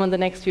quarter or even the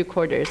next few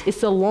quarters.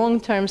 It's a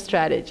long-term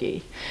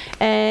strategy.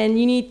 And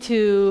you need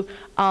to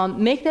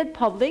make that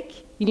public.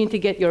 You need to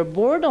get your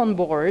board on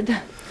board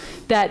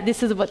that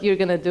this is what you're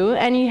going to do.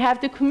 And you have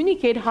to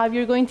communicate how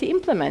you're going to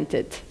implement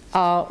it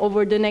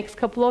over the next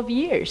couple of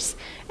years.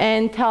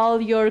 And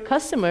tell your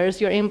customers,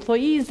 your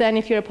employees, and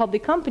if you're a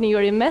public company,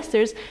 your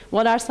investors,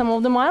 what are some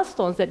of the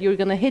milestones that you're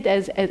going to hit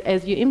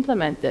as you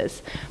implement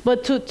this.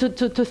 But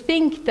to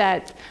think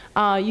that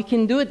you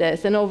can do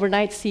this and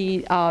overnight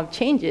see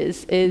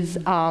changes is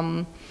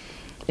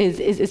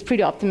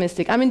pretty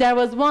optimistic. I mean, there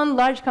was one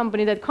large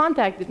company that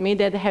contacted me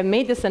that have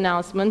made this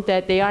announcement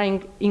that they are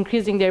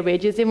increasing their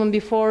wages even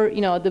before,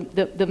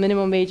 the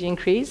minimum wage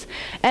increase.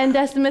 And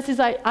that's the message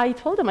I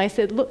told them. I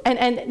said, look,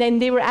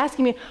 and they were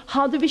asking me,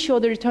 how do we show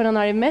the return on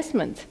our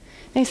investment?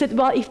 And I said,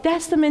 well, if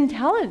that's the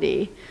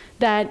mentality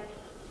that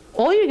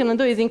all you're going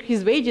to do is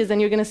increase wages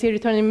and you're going to see a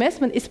return on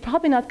investment, it's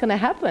probably not going to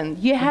happen.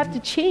 You have to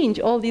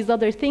change all these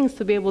other things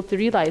to be able to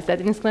realize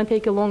that, and it's going to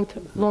take a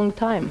long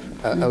time.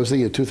 I was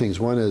thinking of two things.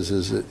 One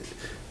is that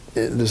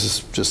this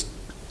is just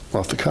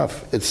off the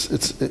cuff.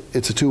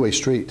 It's a two-way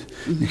street.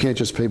 Mm-hmm. You can't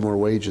just pay more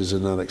wages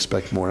and not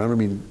expect more. I don't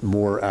mean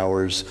more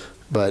hours,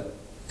 but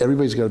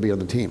everybody's got to be on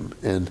the team,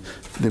 and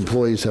the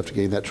employees have to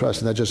gain that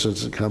trust, and that just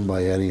doesn't come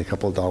by adding a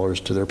couple of dollars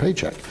to their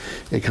paycheck.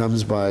 It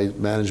comes by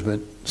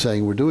management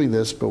saying, we're doing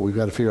this, but we've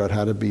got to figure out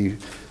how to be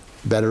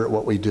better at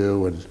what we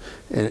do, and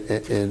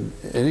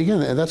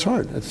again, and that's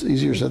hard. It's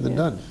easier said than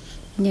done.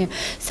 Yeah.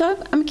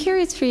 So I'm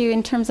curious for you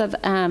in terms of,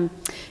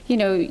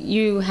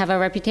 you have a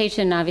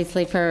reputation,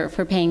 obviously,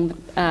 for paying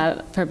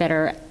for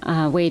better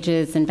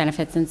wages and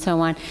benefits and so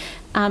on,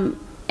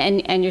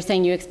 and you're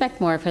saying you expect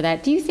more for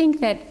that. Do you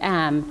think that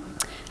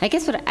I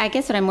guess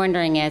what I'm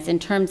wondering is, in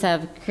terms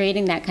of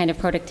creating that kind of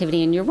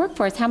productivity in your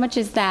workforce, how much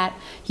is that,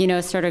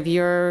 sort of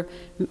your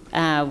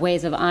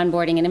ways of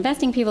onboarding and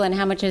investing people, and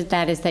how much of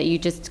that is that you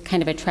just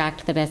kind of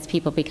attract the best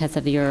people because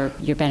of your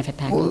benefit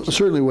package? Well,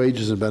 certainly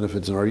wages and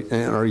benefits and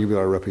arguably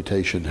our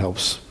reputation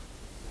helps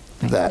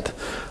that.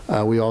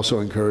 We also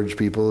encourage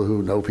people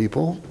who know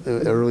people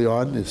early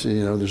on. It's,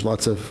 there's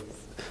lots of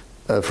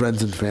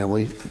friends and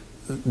family.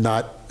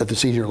 Not at the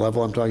senior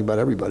level, I'm talking about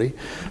everybody.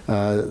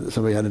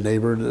 Somebody had a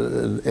neighbor,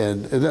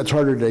 and that's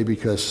harder today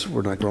because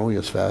we're not growing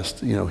as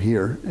fast,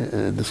 here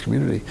in this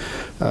community.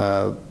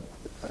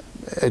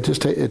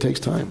 It takes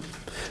time.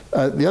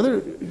 The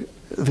other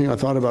thing I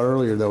thought about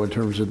earlier, though, in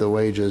terms of the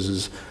wages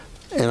is,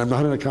 and I'm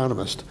not an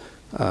economist,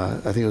 I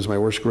think it was my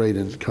worst grade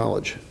in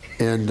college,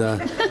 and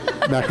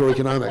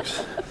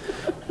macroeconomics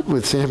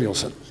with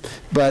Samuelson.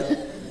 But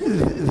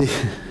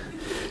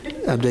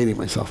I'm dating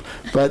myself.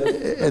 But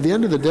at the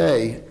end of the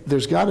day,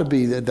 there's got to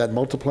be that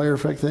multiplier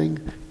effect thing.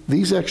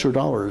 These extra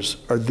dollars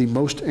are the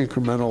most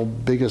incremental,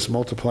 biggest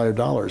multiplier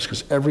dollars,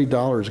 because every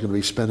dollar is going to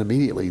be spent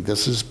immediately.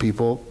 This is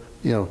people,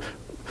 the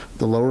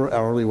lower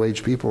hourly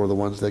wage people are the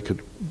ones that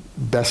could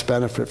best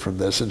benefit from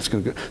this. And it's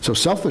going to go, so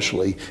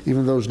selfishly,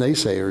 even those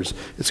naysayers,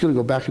 it's going to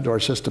go back into our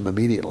system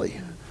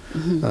immediately.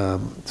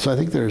 Mm-hmm. So I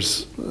think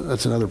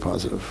that's another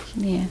positive.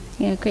 Yeah,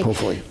 great.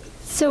 Hopefully.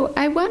 So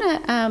I want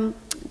to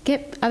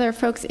get other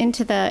folks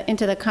into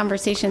the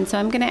conversation. So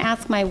I'm going to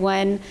ask my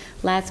one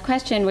last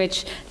question,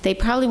 which they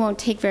probably won't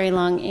take very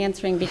long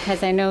answering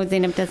because I know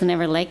Zainab doesn't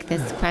ever like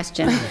this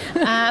question.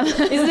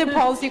 Is it a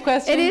policy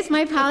question? It is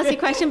my policy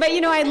question, but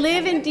I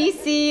live in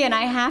D.C. and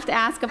I have to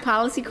ask a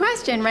policy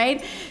question,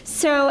 right?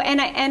 So, and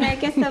I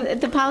guess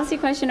the policy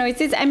question always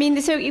is,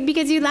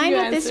 because you lined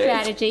up this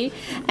strategy,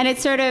 and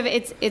it's sort of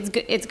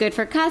it's good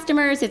for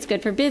customers, it's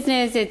good for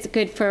business, it's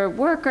good for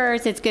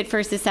workers, it's good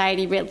for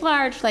society writ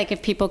large. Like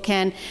if people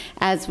can,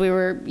 as we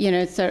were,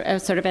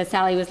 sort of as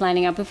Sally was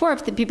lining up before,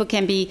 if the people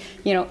can be,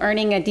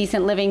 earning a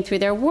decent living through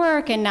their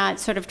work and not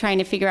sort of trying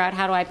to figure out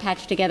how do I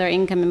patch together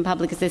income and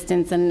public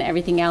assistance and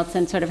everything else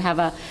and sort of have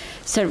a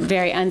sort of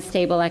very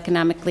unstable,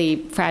 economically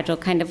fragile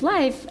kind of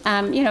life,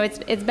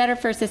 it's better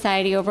for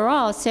society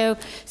overall. So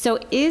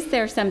is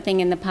there something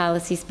in the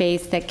policy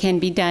space that can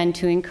be done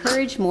to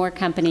encourage more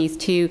companies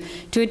to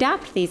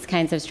adopt these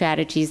kinds of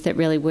strategies that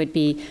really would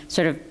be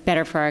sort of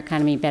better for our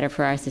economy, better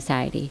for our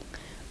society?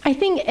 I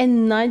think a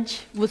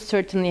nudge would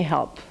certainly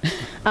help.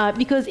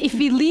 Because if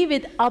we leave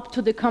it up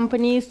to the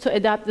companies to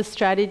adopt the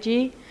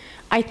strategy,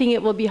 I think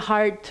it will be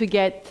hard to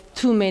get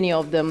too many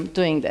of them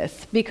doing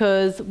this.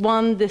 Because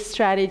one, this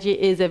strategy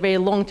is a very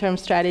long-term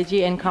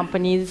strategy, and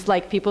companies,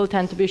 like people,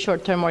 tend to be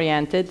short-term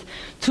oriented.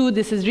 Two,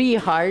 this is really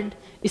hard.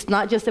 It's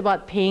not just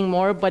about paying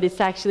more, but it's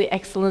actually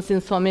excellence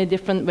in so many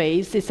different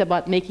ways. It's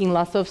about making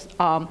lots of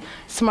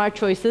smart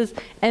choices.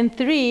 And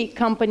three,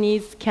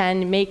 companies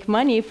can make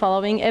money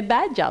following a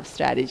bad job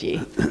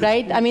strategy,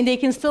 right? They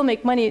can still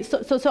make money.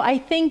 So I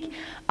think,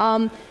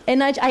 and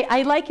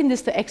I liken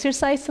this to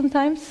exercise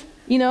sometimes.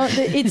 We know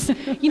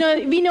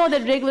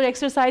that regular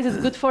exercise is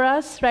good for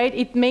us, right?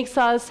 It makes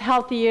us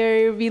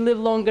healthier, we live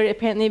longer,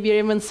 apparently we're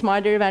even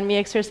smarter when we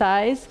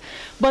exercise.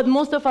 But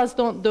most of us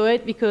don't do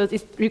it because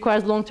it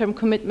requires long-term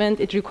commitment,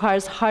 it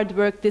requires hard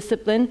work,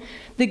 discipline.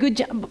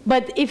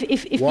 But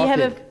if we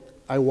have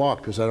I walk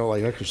because I don't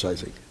like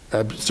exercising.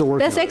 I'm still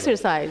working. That's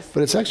exercise.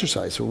 But it's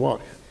exercise, so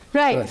walk.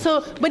 Right.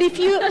 So, if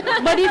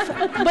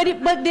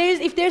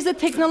there's a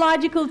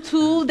technological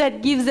tool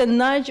that gives a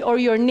nudge, or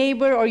your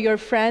neighbor or your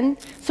friend,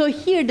 so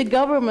here the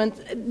government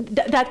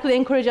that could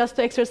encourage us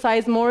to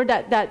exercise more.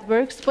 That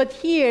works. But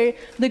here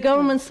the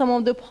government, some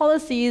of the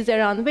policies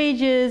around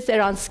wages,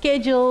 around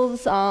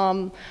schedules,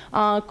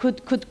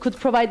 could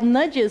provide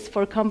nudges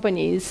for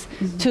companies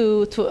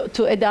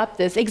to adopt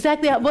this.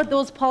 Exactly what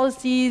those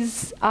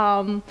policies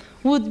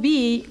would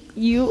be,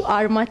 you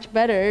are much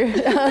better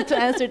to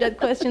answer that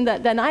question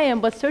than I am,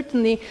 but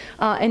certainly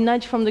a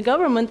nudge from the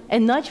government, a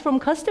nudge from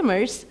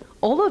customers,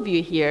 all of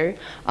you here,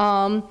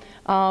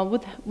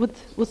 would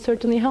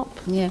certainly help.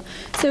 Yeah.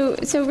 So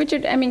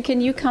Richard, can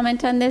you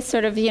comment on this?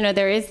 Sort of,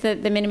 there is the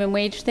minimum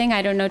wage thing.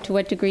 I don't know to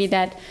what degree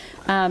that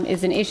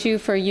is an issue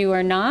for you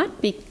or not.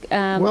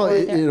 Well,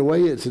 in a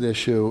way, it's an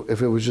issue.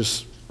 If it was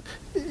just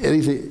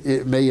anything,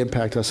 it may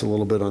impact us a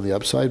little bit on the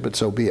upside, but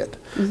so be it.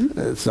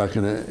 It's not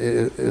going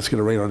to. It's going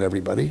to rain on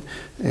everybody.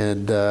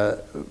 And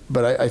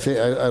but I think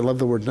I love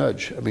the word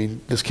nudge.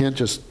 This can't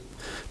just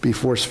be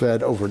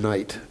force-fed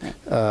overnight.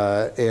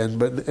 But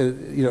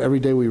every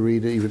day we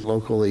read, even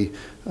locally,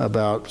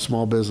 about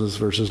small business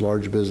versus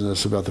large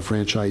business, about the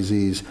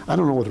franchisees. I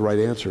don't know what the right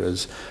answer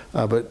is,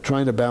 but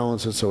trying to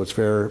balance it so it's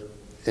fair.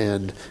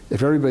 And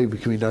if everybody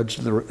can be nudged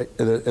in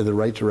the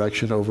right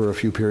direction over a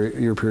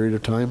year period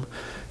of time,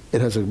 it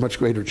has a much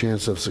greater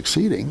chance of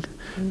succeeding.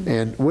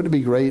 And wouldn't it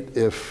be great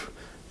if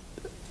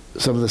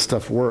some of this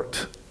stuff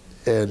worked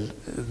and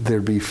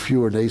there'd be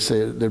fewer things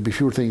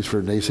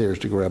for naysayers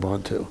to grab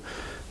onto?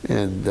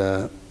 And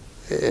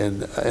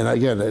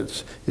again,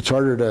 it's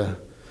harder to.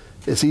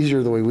 It's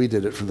easier the way we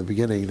did it from the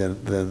beginning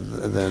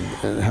than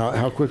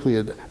how quickly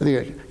I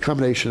think a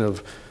combination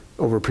of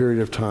over a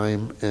period of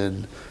time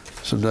and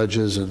some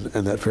nudges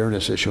and that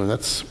fairness issue, and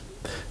that's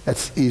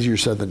easier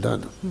said than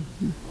done.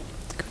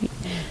 Great.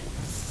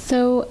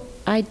 So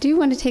I do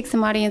want to take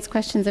some audience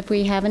questions if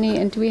we have any.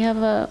 And do we have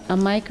a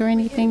mic or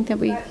anything that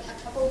we?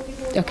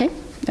 Okay.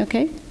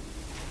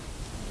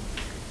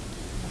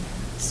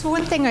 So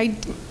one thing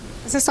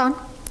is this on?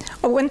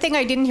 One thing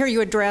I didn't hear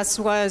you address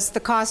was the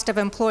cost of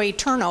employee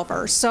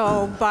turnover.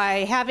 So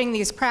by having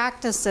these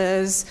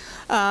practices,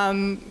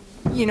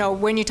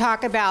 when you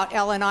talk about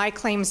L&I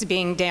claims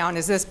being down,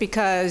 is this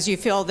because you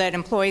feel that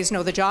employees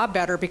know the job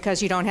better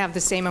because you don't have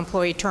the same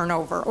employee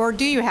turnover? Or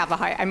do you have a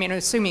high,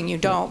 assuming you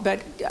don't,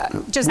 but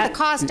just the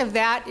cost of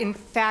that in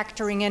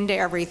factoring into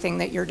everything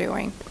that you're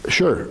doing?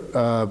 Sure.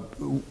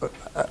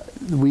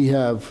 We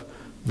have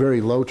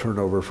very low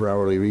turnover for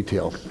hourly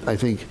retail. I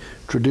think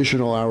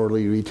traditional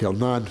hourly retail,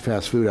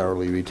 non-fast food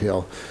hourly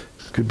retail,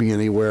 could be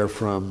anywhere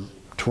from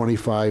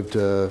 25 to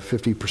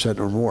 50%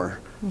 or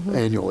more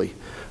annually.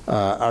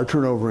 Our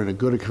turnover in a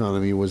good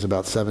economy was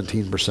about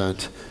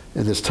 17%.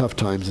 In this tough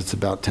times, it's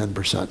about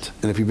 10%.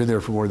 And if you've been there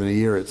for more than a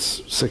year,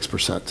 it's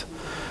 6%.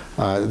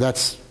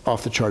 That's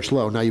off the charts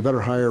low. Now, you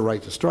better hire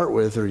right to start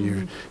with, or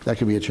that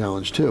can be a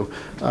challenge too.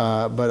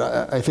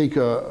 But I think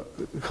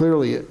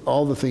clearly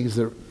all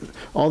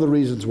the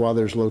reasons why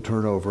there's low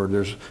turnover,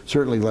 there's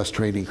certainly less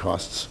training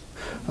costs.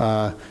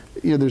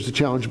 There's a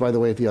challenge, by the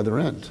way, at the other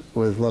end.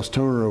 With less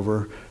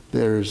turnover,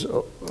 there's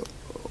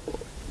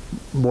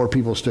more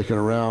people sticking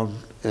around,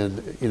 and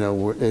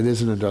it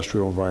is an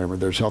industrial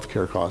environment. There's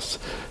healthcare costs.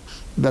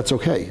 That's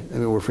okay. I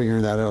mean, we're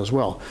figuring that out as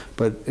well.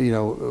 But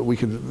we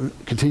can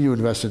continue to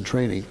invest in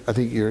training. I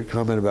think your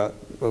comment about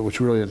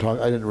which I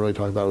didn't really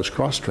talk about was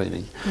cross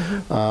training.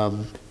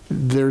 Mm-hmm.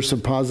 There's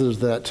some positives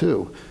to that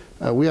too.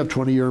 We have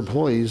 20-year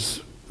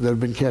employees that have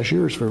been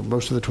cashiers for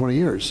most of the 20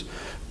 years.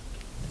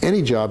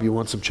 Any job you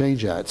want some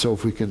change at. So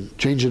if we can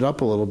change it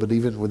up a little bit,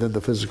 even within the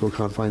physical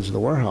confines of the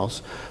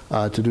warehouse,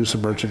 to do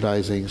some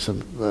merchandising,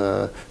 some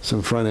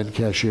front-end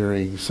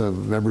cashiering,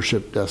 some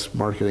membership desk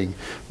marketing,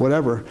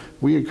 whatever,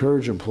 we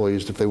encourage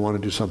employees if they want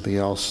to do something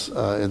else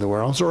in the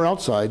warehouse or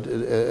outside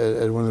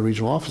at one of the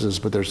regional offices,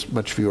 but there's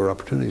much fewer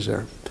opportunities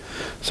there.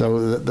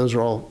 So those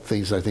are all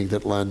things I think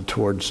that lend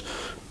towards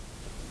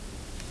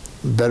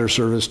better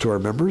service to our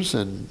members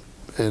and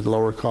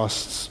lower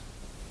costs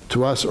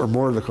to us, or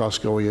more of the costs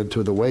going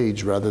into the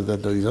wage rather than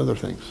to these other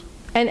things.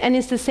 And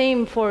it's the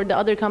same for the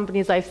other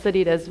companies I've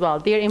studied as well.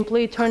 Their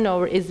employee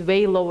turnover is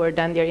way lower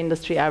than their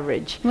industry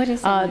average. What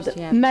is the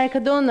industry average?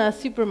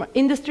 Mercadona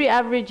industry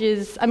average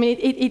is, I mean,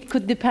 it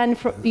could depend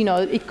from,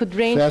 it could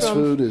range Fast from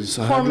food is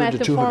 100 format to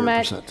 200%.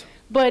 Format,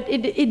 but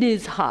it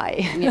is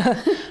high.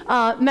 Yeah.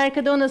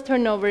 Mercadona's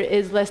turnover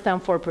is less than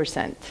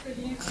 4%. Could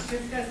you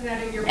discuss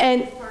that in your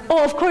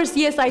book? Of course,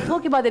 yes, I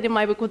talk about it in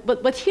my book,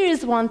 but here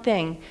is one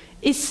thing.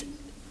 It's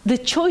the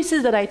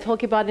choices that I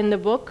talk about in the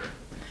book,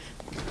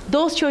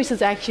 those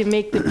choices actually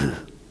make the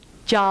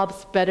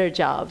jobs better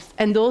jobs,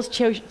 and those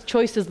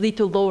choices lead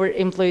to lower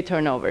employee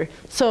turnover.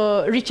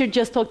 So Richard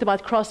just talked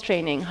about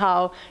cross-training,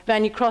 how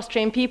when you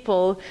cross-train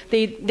people,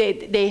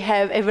 they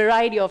have a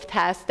variety of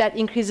tasks that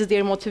increases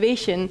their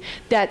motivation,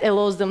 that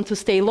allows them to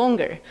stay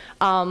longer.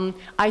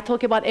 I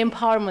talk about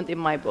empowerment in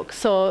my book.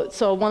 So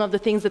one of the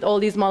things that all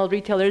these model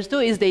retailers do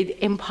is they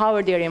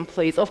empower their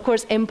employees. Of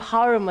course,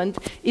 empowerment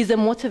is a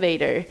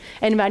motivator,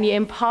 and when you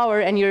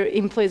empower and your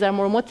employees are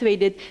more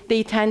motivated,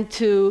 they tend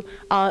to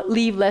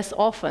leave less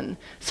often.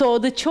 So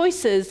the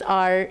choices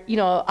are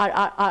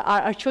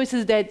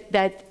choices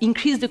that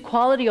increase the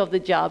quality of the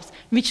jobs,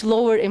 which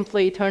lower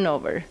employee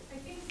turnover. I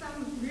think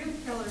some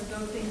retailers,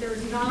 though, think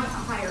there's not a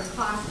higher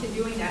cost to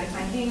doing that. If I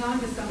hang on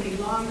to somebody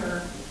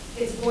longer,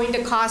 it's going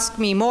to cost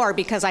me more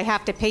because I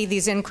have to pay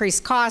these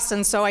increased costs.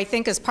 And so I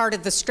think as part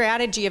of the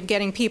strategy of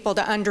getting people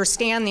to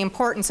understand the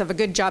importance of a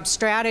good job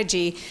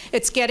strategy,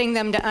 it's getting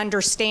them to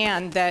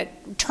understand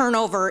that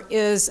turnover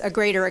is a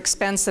greater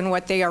expense than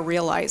what they are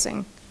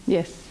realizing.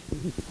 Yes.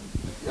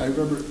 I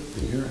remember,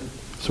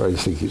 sorry,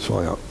 this thing keeps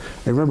falling out.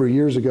 I remember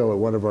years ago at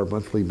one of our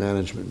monthly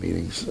management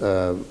meetings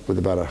with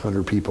about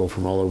 100 people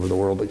from all over the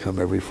world that come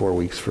every 4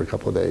 weeks for a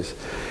couple of days.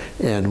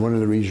 And one of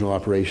the regional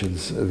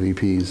operations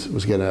VPs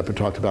was getting up and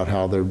talked about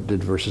how they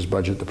did versus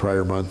budget the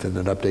prior month and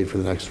an update for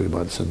the next 3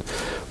 months. And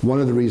one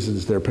of the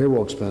reasons their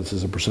payroll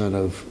expenses, a percent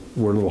of,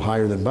 were a little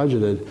higher than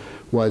budgeted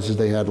was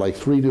they had like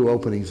 3 new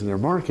openings in their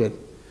market,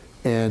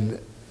 and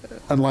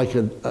unlike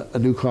a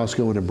new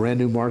Costco in a brand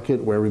new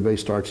market where everybody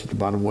starts at the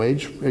bottom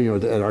wage,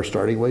 at our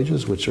starting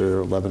wages, which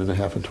are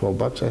 $11.50 and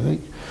 $12, I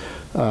think,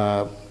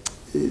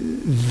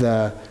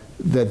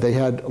 that they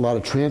had a lot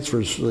of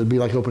transfers. It'd be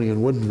like opening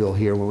in Woodinville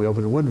here. When we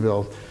opened in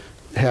Woodinville,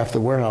 half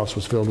the warehouse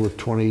was filled with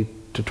 $20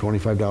 to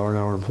 $25 an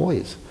hour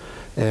employees.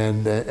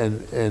 And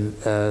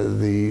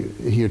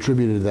he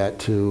attributed that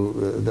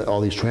to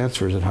all these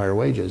transfers at higher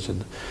wages.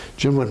 And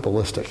Jim went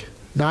ballistic.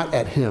 Not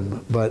at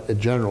him, but in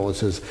general. It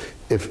says,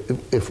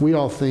 if we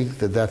all think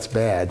that that's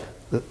bad,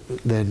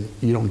 then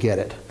you don't get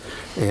it.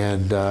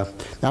 And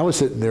I was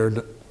sitting there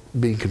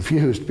being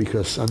confused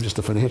because I'm just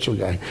a financial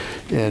guy.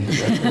 And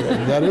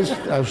that is,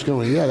 I was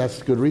going, yeah,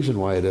 that's a good reason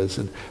why it is.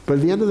 But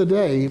at the end of the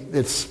day,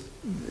 it's,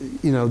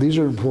 these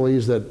are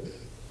employees that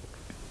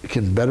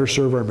can better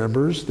serve our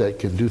members, that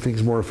can do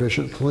things more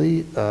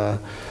efficiently,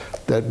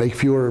 that make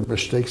fewer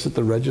mistakes at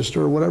the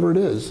register, or whatever it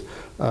is.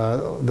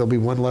 There'll be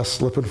one less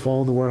slip and fall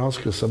in the warehouse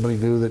because somebody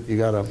knew that you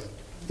got to,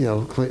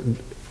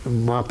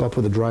 mop up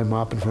with a dry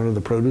mop in front of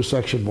the produce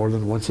section more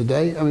than once a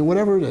day. I mean,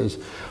 whatever it is,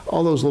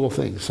 all those little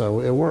things.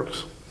 So it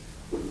works.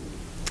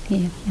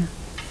 Yeah.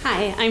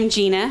 Hi, I'm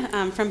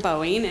Gina from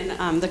Boeing, and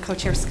I'm the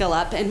co-chair of Skill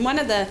Up. And one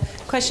of the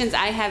questions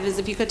I have is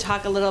if you could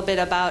talk a little bit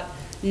about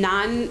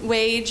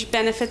non-wage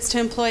benefits to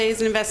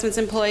employees and investments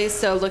in employees,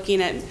 so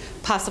looking at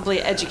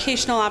possibly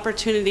educational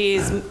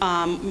opportunities,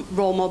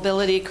 role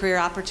mobility, career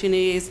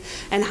opportunities,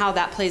 and how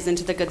that plays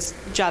into the good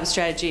job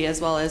strategy, as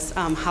well as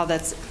how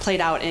that's played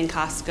out in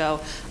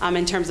Costco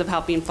in terms of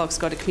helping folks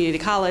go to community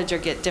college or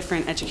get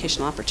different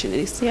educational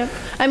opportunities. Yeah,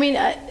 I mean,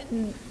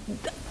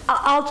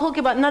 I'll talk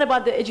about not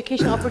about the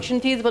educational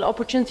opportunities, but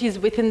opportunities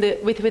within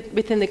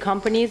the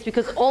companies,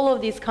 because all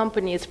of these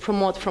companies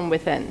promote from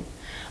within.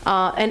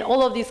 And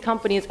all of these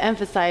companies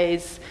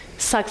emphasize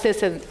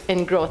success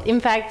and growth. In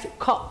fact,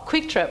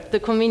 Quick Trip, the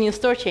convenience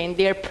store chain,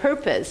 their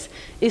purpose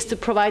is to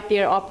provide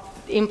their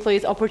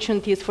employees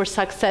opportunities for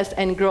success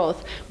and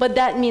growth. But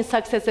that means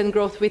success and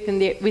growth within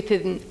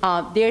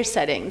their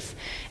settings.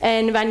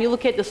 And when you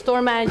look at the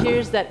store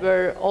managers that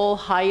were all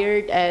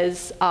hired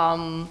as,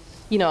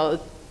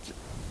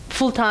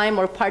 full-time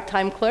or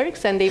part-time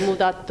clerks, and they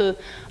moved out to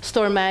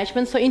store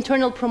management. So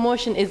internal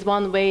promotion is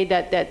one way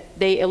that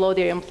they allow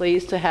their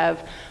employees to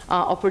have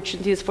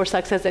opportunities for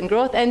success and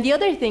growth. And the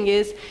other thing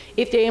is,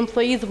 if their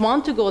employees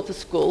want to go to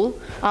school,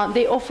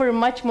 they offer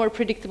much more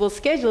predictable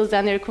schedules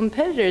than their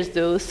competitors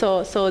do.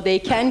 So they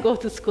can go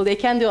to school, they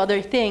can do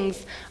other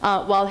things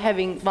while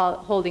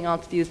holding on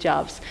to these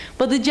jobs.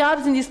 But the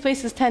jobs in these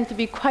places tend to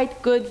be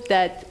quite good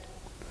that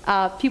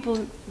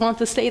people want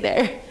to stay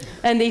there,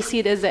 and they see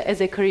it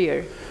as a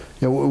career.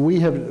 Yeah, what we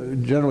have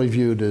generally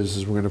viewed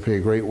is we're going to pay a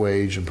great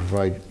wage and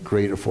provide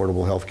great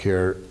affordable health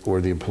care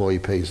where the employee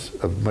pays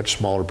a much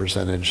smaller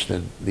percentage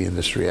than the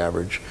industry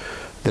average,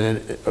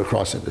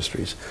 across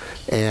industries.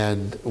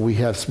 And we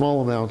have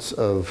small amounts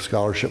of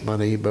scholarship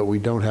money, but we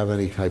don't have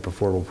any type of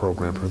affordable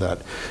program for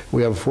that.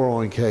 We have a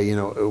 401k. You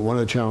know, one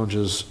of the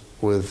challenges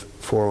with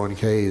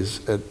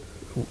 401ks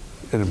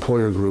in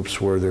employer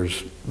groups where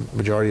there's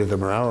majority of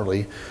them are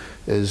hourly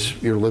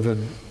is you're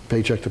living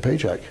paycheck to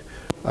paycheck.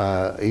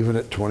 Even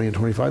at $20 and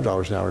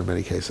 $25 an hour in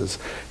many cases.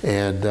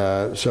 And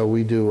so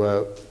we do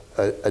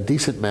a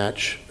decent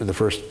match in the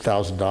first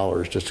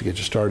 $1,000 just to get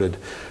you started.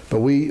 But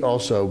we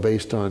also,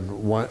 based on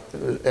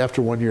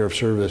after 1 year of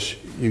service,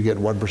 you get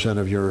 1%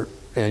 of your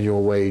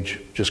annual wage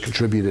just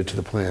contributed to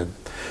the plan.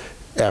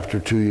 After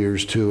 2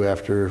 years, 2,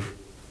 after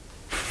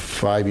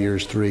 5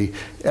 years, 3,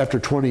 after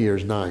 20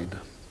 years, 9.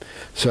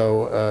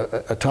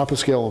 So a top of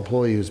scale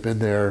employee who's been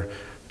there,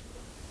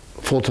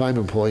 full-time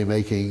employee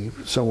making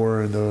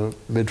somewhere in the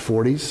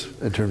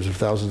mid-40s in terms of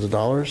thousands of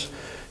dollars,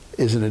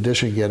 is in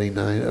addition getting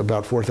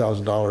about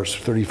 $4,000,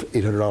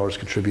 $3,800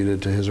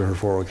 contributed to his or her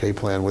 401k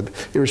plan,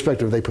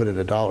 irrespective if they put in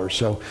 $1.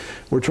 So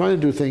we're trying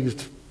to do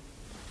things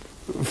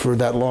for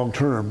that long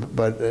term,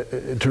 but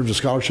in terms of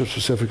scholarship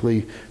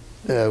specifically,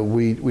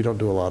 we don't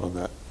do a lot on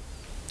that.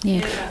 Yeah.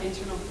 About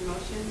internal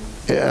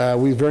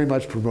promotion? We very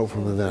much promote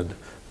from within.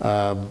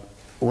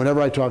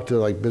 Whenever I talk to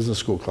like business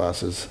school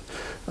classes,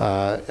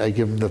 I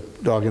give them the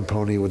dog and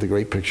pony with the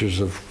great pictures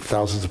of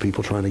thousands of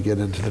people trying to get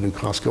into the new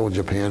Costco in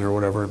Japan or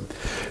whatever, and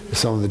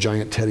some of the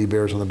giant teddy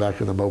bears on the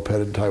back of the moped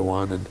in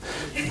Taiwan, and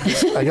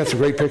I got some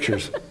great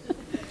pictures.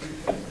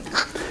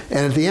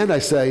 And at the end I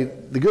say,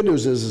 the good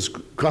news is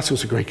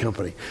Costco's a great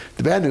company.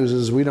 The bad news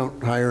is we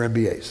don't hire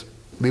MBAs.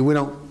 I mean, we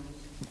don't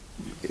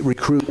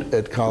recruit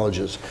at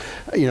colleges.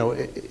 You know,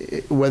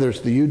 whether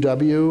it's the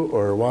UW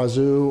or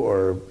Wazoo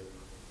or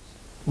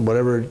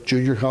whatever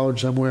junior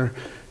college somewhere,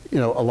 you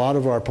know, a lot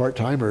of our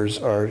part-timers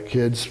are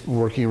kids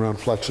working around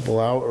flexible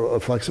our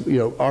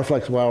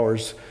flexible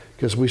hours,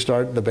 because we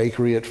start in the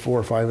bakery at 4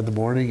 or 5 in the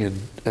morning and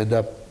end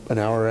up an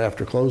hour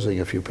after closing,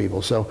 a few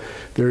people. So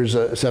there's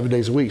 7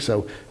 days a week.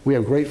 So we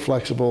have great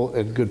flexible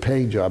and good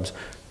paying jobs.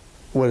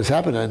 What has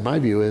happened, in my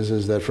view,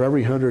 is that for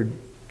every 100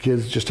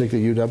 kids, just take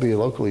the UW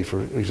locally,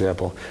 for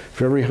example,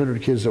 for every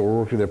 100 kids that were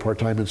working there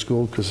part-time in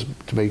school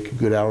to make a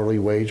good hourly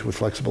wage with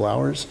flexible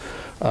hours,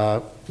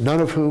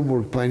 none of whom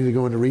were planning to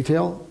go into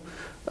retail,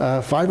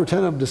 5 or 10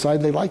 of them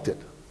decided they liked it.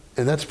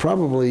 And that's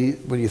probably,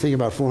 when you think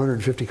about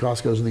 450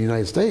 Costco's in the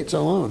United States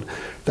alone,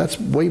 that's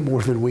way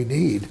more than we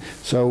need.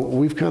 So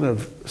we've kind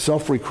of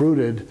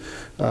self-recruited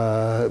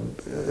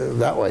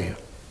that way.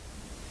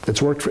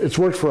 It's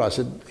worked for us.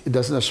 It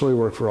doesn't necessarily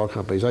work for all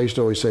companies. I used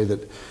to always say that,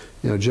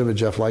 you know, Jim and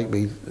Jeff liked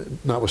me,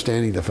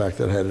 notwithstanding the fact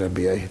that I had an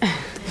MBA.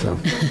 So.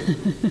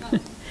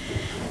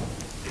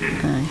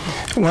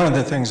 One of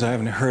the things I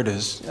haven't heard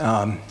is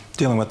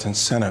dealing with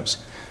incentives.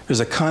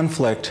 There's a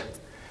conflict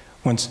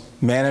when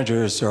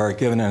managers are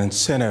given an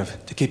incentive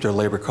to keep their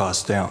labor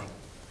costs down.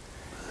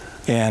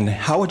 And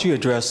how would you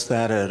address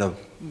that at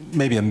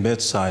maybe a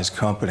mid-sized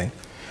company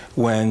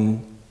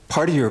when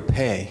part of your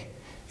pay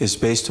is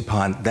based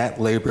upon that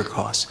labor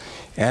cost?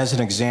 As an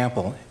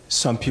example,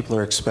 some people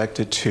are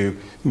expected to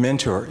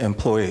mentor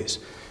employees,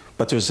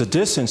 but there's a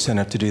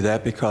disincentive to do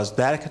that because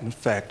that can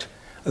affect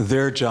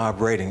their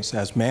job ratings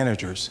as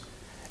managers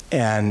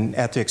and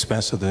at the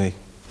expense of the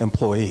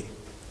employee.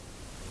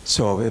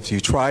 So if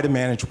you try to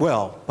manage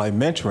well by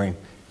mentoring,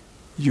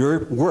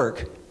 your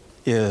work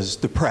is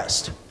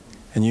depressed,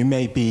 and you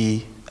may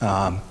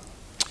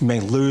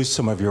lose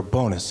some of your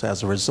bonus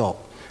as a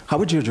result. How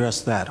would you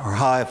address that, or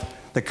how have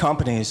the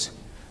companies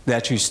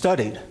that you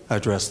studied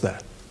addressed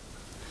that?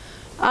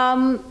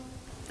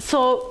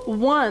 So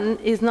one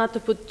is not to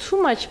put too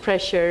much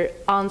pressure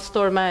on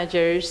store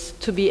managers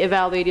to be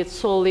evaluated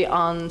solely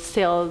on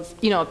sales,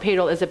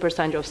 payroll as a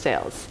percentage of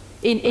sales.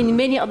 In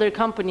many other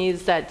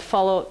companies that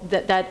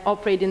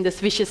operate in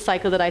this vicious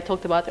cycle that I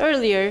talked about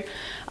earlier,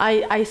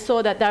 I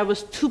saw that there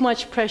was too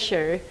much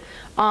pressure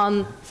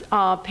on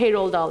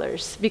payroll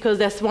dollars, because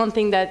that's one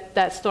thing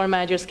that store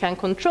managers can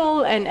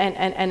control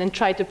and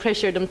try to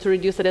pressure them to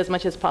reduce it as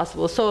much as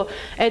possible. So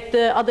at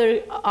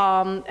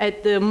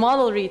the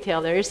model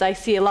retailers, I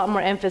see a lot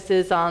more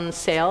emphasis on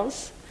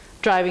sales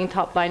driving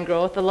top-line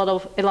growth, a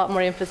lot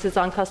more emphasis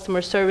on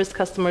customer service,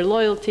 customer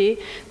loyalty.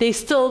 They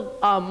still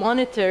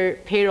monitor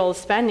payroll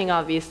spending,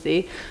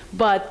 obviously,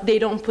 but they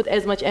don't put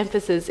as much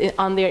emphasis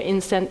on their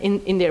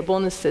in their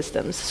bonus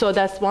systems. So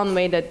that's one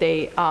way that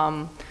they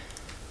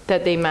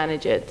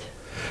manage it.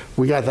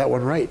 We got that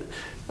one right.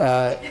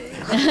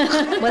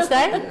 What's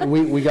that?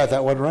 We got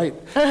that one right.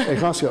 At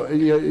Costco,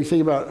 you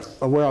think about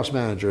a warehouse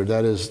manager.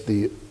 That is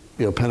the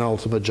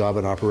penultimate job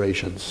in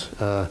operations.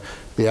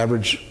 The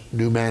average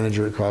new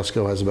manager at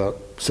Costco has about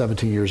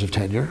 17 years of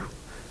tenure,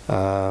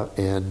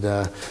 and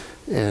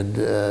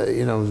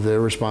they're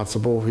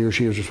responsible. He or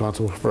she is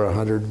responsible for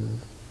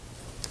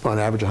on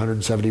average,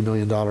 $170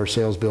 million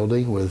sales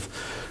building with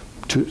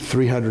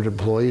 300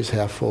 employees,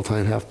 half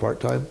full-time, half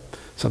part-time,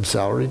 some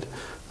salaried,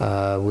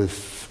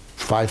 with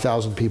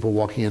 5,000 people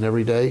walking in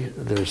every day.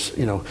 There's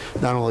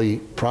not only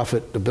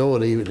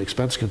profitability and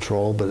expense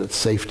control, but it's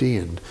safety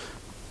and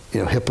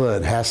HIPAA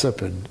and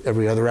HACCP and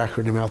every other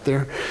acronym out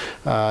there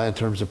in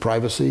terms of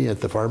privacy at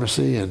the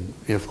pharmacy and,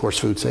 of course,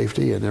 food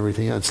safety and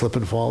everything, and slip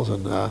and falls.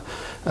 And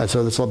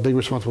so that's a big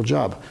responsible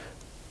job.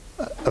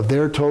 Of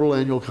their total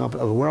annual of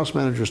a warehouse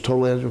manager's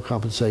total annual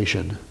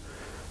compensation,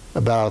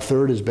 about a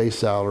third is base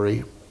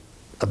salary,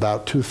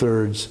 about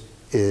 2/3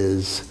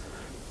 is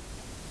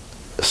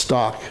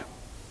stock,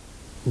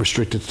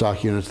 restricted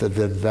stock units that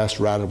then vest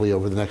ratably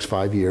over the next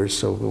 5 years.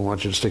 So we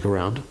want you to stick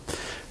around.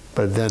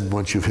 But then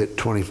once you've hit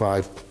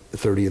 25,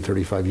 30, and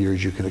 35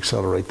 years, you can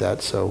accelerate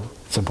that. So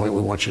at some point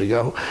we want you to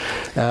go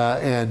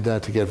and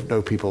to give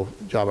no people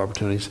job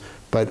opportunities.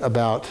 But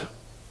about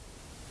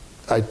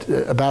a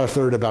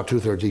third, about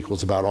 2/3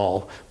 equals about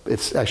all.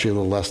 It's actually a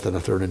little less than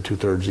a third and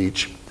 2/3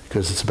 each,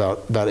 because it's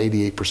about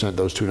 88%,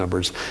 those two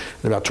numbers.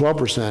 And about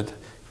 12%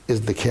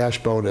 is the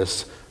cash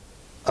bonus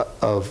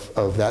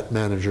of that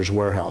manager's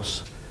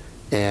warehouse.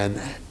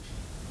 And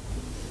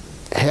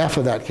half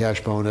of that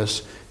cash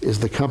bonus is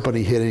the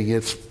company hitting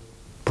its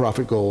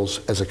profit goals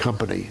as a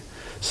company.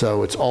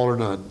 So it's all or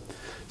none.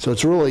 So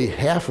it's really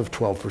half of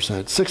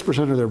 12%.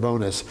 6% of their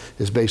bonus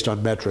is based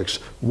on metrics.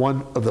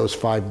 One of the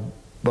 5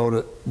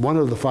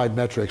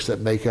 metrics that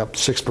make up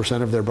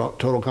 6% of their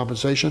total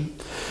compensation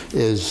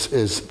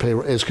is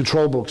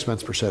controllable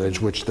expense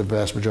percentage, which the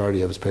vast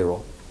majority of is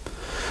payroll.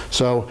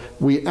 So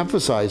we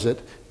emphasize it,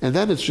 and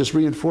then it's just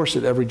reinforced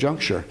at every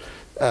juncture.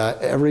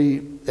 At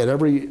every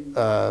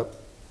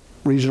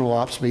regional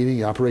ops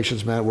meeting,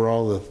 operations where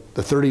all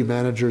the 30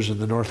 managers in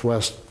the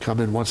Northwest come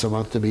in once a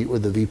month to meet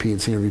with the VP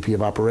and Senior VP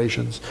of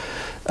Operations.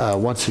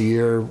 Once a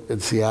year in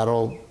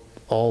Seattle,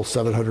 all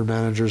 700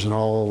 managers and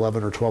all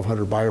 11 or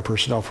 1,200 buyer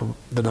personnel from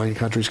the 9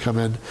 countries come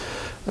in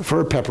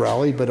for a pep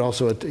rally, but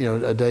also a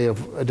day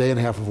and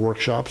a half of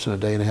workshops and a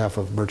day and a half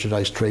of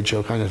merchandise trade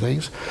show kind of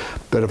things.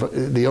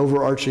 But the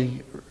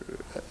overarching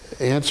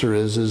answer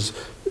is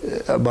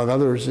among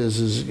others,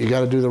 is you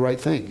got to do the right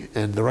thing,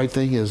 and the right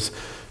thing is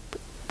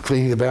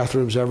cleaning the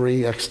bathrooms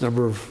every X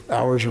number of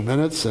hours or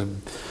minutes,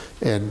 and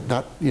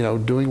not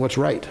doing what's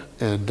right.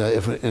 And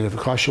if it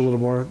costs you a little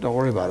more, don't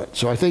worry about it.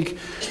 So I think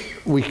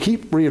we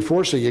keep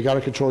reinforcing you got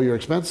to control your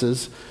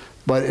expenses,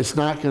 but it's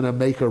not going to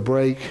make or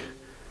break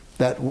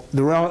that.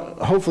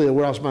 Hopefully, a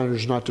warehouse manager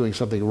is not doing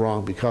something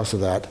wrong because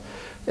of that.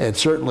 And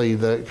certainly,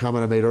 the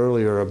comment I made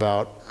earlier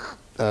about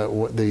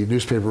the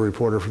newspaper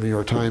reporter from the New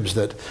York Times,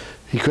 that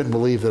he couldn't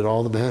believe that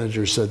all the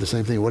managers said the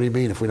same thing. What do you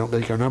mean? If we don't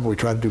make our number, we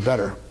try to do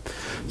better.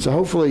 So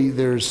hopefully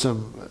there's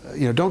some,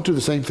 don't do the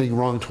same thing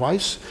wrong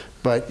twice,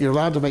 but you're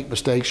allowed to make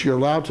mistakes. You're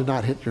allowed to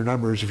not hit your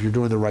numbers if you're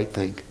doing the right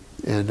thing.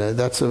 And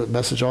that's a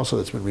message also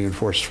that's been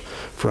reinforced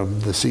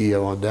from the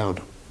CEO on down.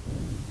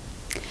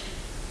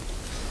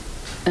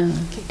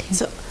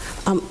 So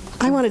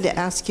I wanted to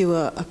ask you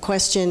a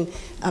question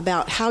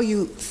about how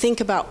you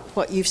think about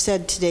what you've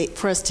said today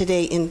for us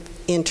today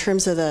in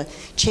terms of the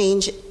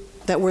change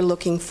that we're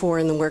looking for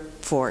in the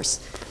workforce.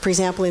 For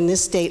example, in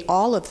this state,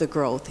 all of the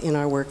growth in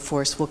our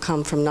workforce will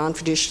come from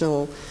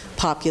non-traditional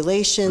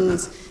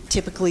populations,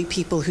 typically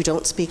people who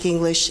don't speak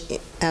English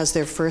as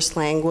their first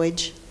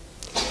language.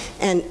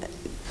 And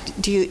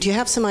do you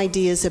have some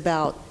ideas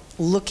about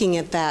looking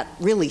at that,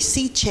 really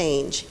see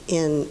change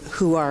in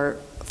who our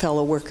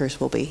fellow workers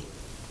will be?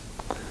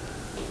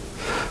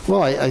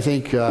 Well, I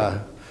think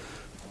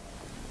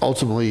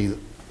ultimately,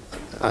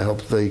 I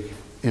hope they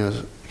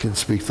can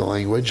speak the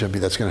language. I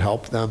mean, that's going to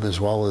help them as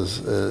well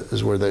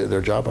as where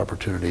their job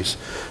opportunities.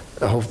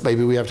 I hope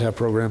maybe we have to have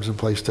programs in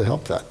place to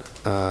help that.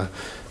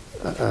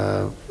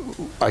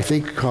 I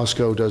think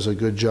Costco does a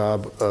good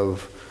job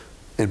of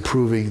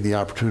improving the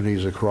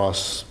opportunities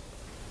across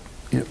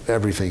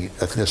everything,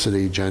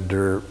 ethnicity,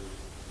 gender,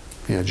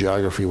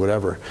 geography,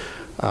 whatever.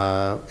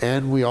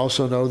 And we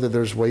also know that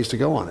there's ways to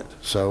go on it.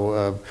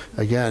 So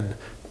again,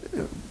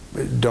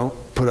 don't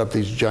put up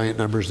these giant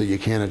numbers that you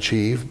can't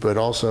achieve, but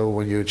also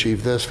when you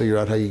achieve this, figure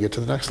out how you get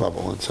to the next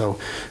level. And so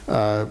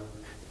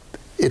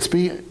it's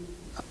being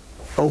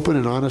open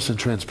and honest and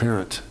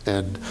transparent,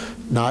 and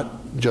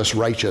not just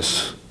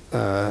righteous,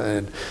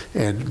 and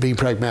being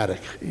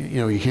pragmatic.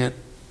 You can't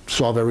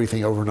solve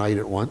everything overnight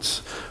at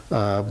once,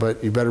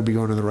 but you better be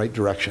going in the right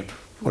direction.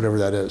 whatever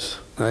that is.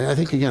 I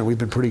think, again, we've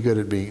been pretty good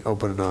at being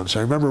open and honest.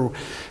 I remember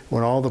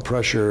when all the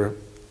pressure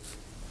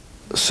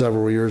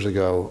several years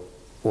ago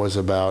was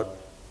about,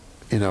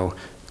 you know,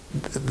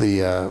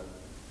 the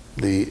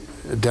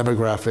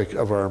demographic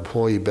of our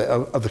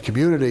of the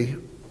community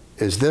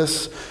is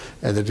this,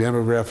 and the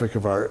demographic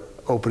of our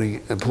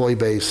opening employee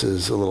base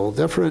is a little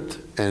different,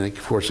 and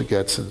of course it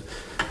gets, and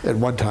at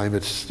one time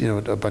it's, you know,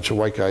 a bunch of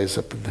white guys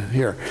up in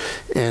here.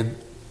 And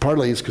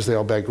partly it's because they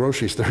all bagged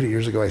groceries 30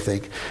 years ago, I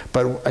think.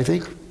 But I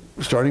think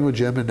starting with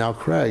Jim and now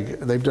Craig,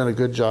 they've done a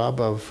good job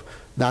of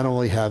not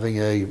only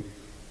having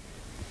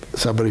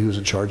somebody who's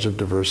in charge of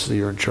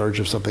diversity or in charge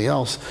of something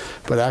else,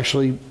 but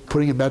actually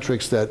putting in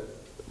metrics that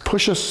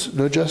push us,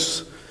 nudge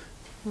us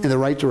in the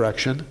right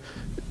direction,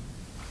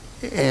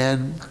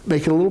 and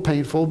make it a little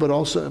painful, but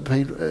also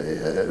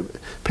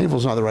painful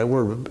is not the right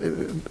word.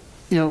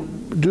 You know,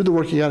 do the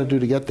work you got to do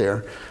to get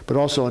there, but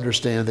also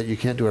understand that you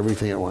can't do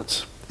everything at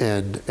once,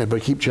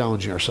 but keep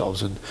challenging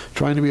ourselves and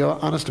trying to be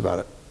honest about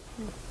it.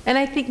 And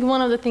I think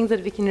one of the things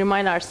that we can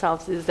remind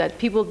ourselves is that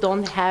people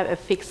don't have a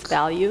fixed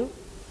value.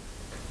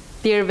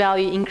 Their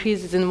value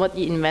increases in what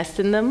you invest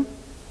in them,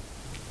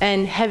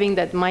 and having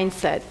that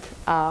mindset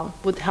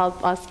would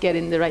help us get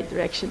in the right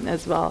direction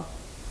as well.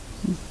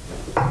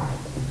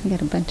 We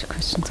got a bunch of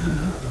questions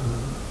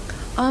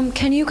on here.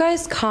 Can you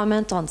guys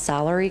comment on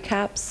salary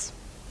caps?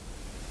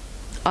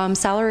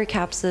 Salary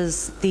caps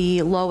is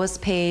the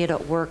lowest paid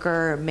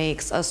worker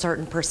makes a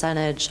certain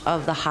percentage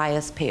of the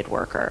highest paid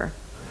worker.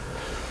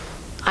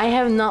 I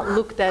have not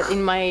looked at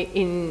in my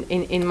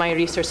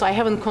research, so I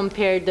haven't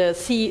compared the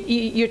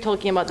you're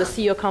talking about the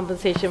CEO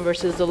compensation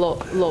versus the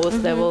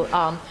lowest level.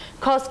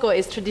 Costco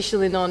is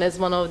traditionally known as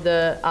one of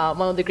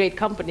the great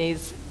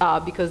companies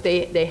because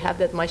they have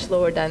that much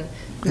lower than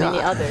many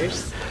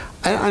others.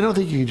 I don't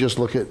think you can just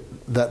look at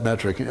that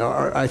metric.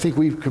 I think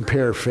we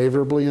compare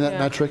favorably in that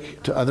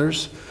metric to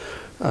others.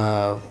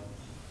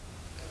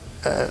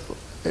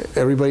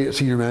 Everybody at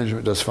senior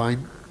management does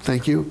fine,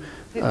 thank you.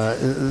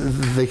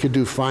 They could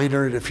do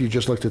finer if you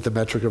just looked at the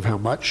metric of how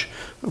much,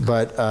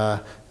 but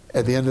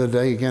at the end of the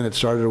day, again, it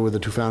started with the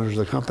two founders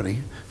of the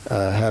company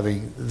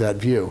having that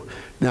view.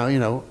 Now, you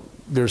know,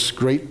 there's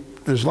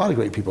a lot of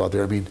great people out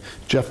there. I mean,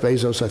 Jeff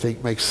Bezos, I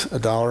think, makes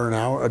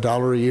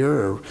 $1 a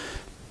year,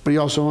 but he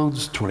also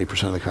owns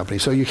 20% of the company.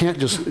 So you can't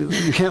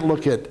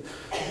look at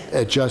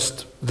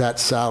just that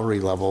salary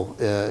level.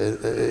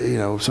 You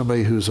know,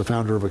 somebody who's a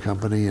founder of a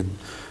company and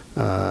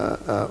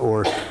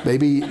or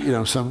maybe, you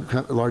know, some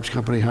large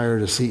company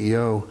hired a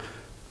CEO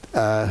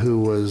who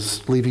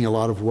was leaving a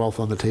lot of wealth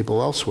on the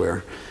table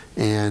elsewhere,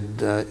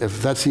 and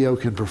if that CEO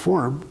can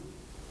perform,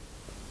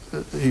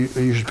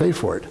 you should pay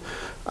for it.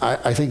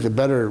 I think the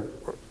better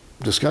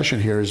discussion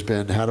here has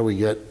been how do we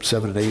get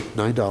 $7, $8,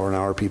 $9 an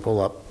hour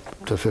people up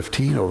to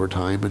 15 over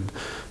time,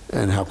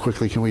 and how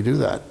quickly can we do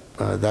that?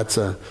 That's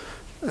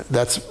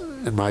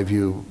in my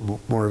view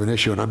more of an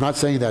issue, and I'm not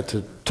saying that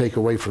to take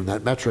away from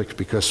that metric,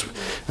 because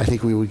I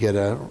think we would get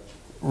a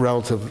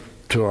relative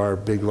to our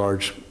big,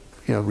 large,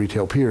 you know,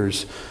 retail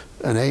peers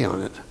an A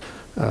on it.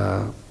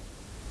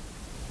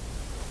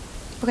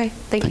 Okay,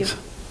 thank you.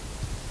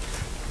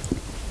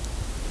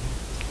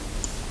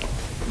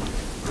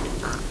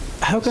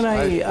 How can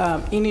I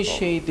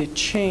initiate the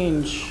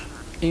change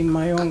in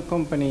my own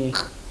company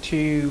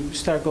to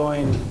start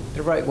going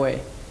the right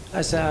way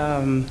as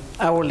an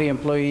hourly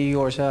employee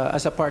or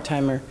as a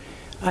part-timer?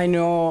 I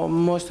know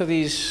most of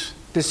these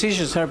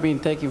decisions are being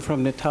taken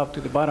from the top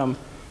to the bottom,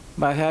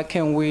 but how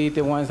can we,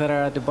 the ones that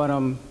are at the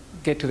bottom,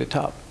 get to the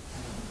top?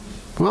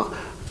 Well,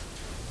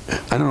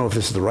 I don't know if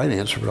this is the right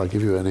answer, but I'll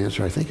give you an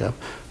answer I think of.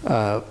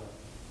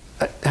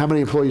 How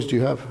many employees do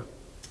you have?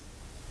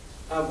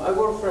 I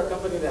work for a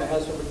company that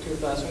has over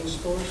 2,000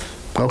 stores.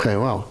 Okay,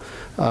 well,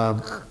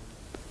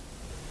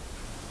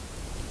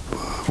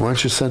 why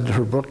don't you send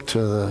her book to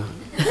the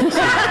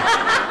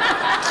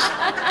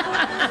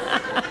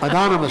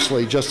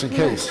anonymously, just in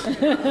case.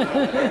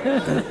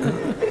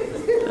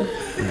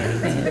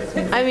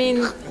 I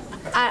mean,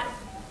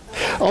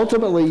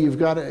 ultimately, you've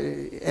got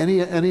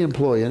any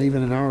employee, and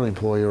even an hourly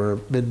employee or a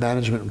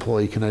mid-management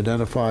employee, can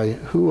identify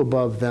who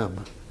above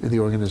them in the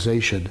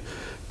organization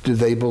do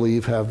they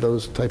believe have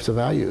those types of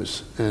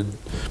values, and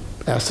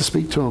ask to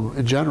speak to them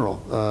in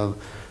general.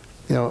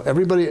 You know,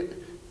 everybody.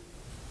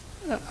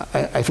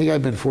 I think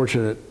I've been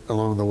fortunate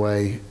along the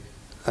way.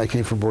 I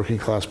came from working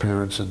class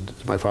parents, and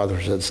my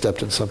father said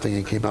stepped in something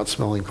and came out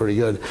smelling pretty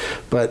good.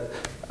 But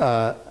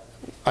I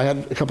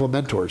had a couple of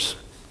mentors,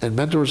 and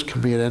mentors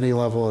can be at any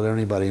level, at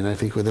anybody. And I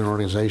think within an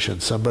organization,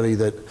 somebody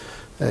that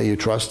you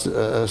trust,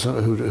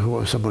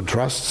 who someone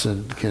trusts,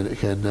 and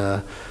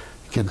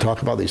can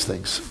talk about these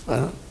things.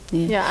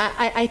 Yeah,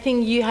 I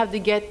think you have to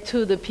get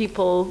to the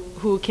people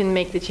who can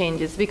make the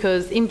changes,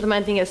 because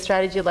implementing a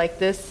strategy like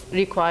this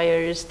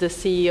requires the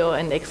CEO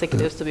and the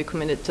executives to be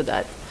committed to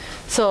that.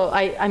 So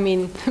I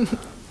mean,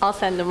 I'll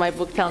send them my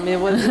book, tell me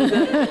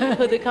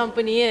who the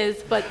company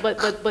is,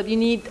 but you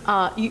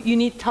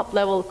need top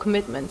level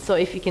commitment. So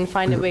if you can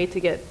find a way to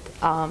get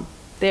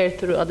there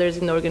through others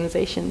in the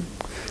organization.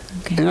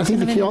 Okay. And I think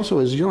the key also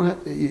is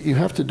you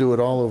have to do it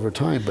all over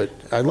time, but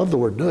I love the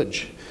word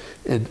nudge,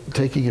 and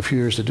taking a few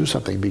years to do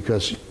something,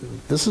 because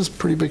this is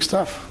pretty big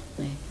stuff.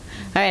 All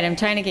right, I'm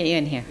trying to get you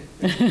in here.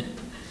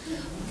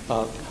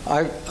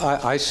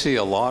 I see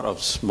a lot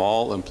of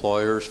small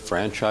employers,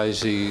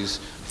 franchisees,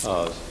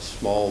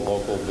 small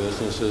local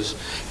businesses,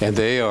 and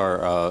they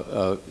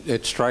are,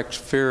 it strikes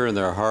fear in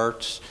their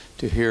hearts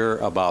to hear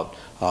about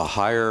a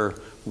higher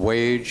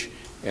wage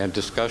and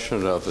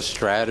discussion of a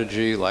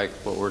strategy like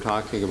what we're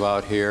talking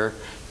about here.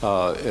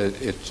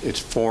 It's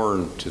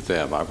foreign to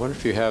them. I wonder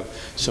if you have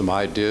some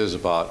ideas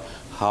about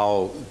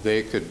how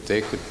they could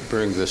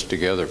bring this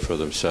together for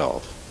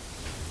themselves.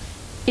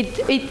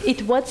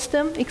 It what's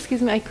them?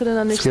 Excuse me, I couldn't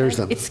understand. Scares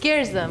them. It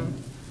scares them.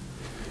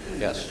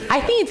 Yes. I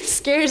think it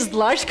scares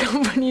large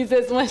companies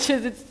as much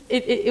as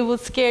it will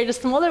scare the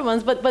smaller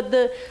ones. But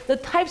the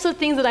types of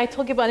things that I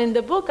talk about in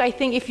the book, I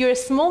think if you're a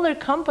smaller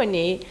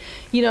company,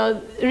 you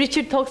know,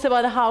 Richard talks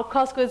about how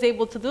Costco is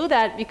able to do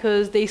that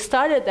because they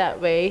started that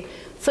way.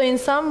 So in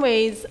some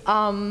ways,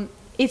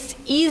 it's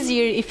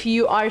easier if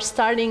you are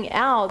starting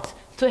out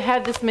to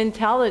have this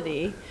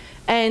mentality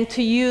and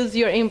to use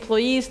your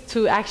employees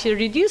to actually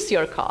reduce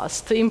your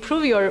costs, to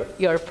improve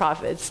your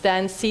profits,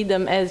 than see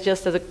them as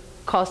just as a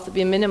cost to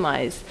be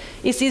minimized.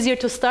 It's easier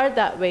to start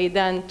that way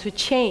than to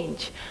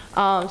change.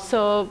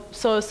 So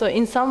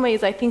in some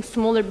ways, I think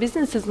smaller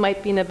businesses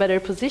might be in a better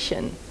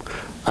position.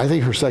 I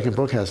think her second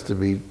book has to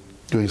be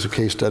doing some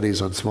case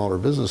studies on smaller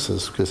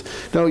businesses, because,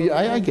 no,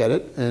 I get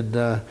it. And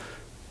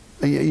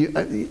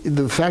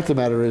the fact of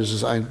the matter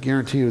is I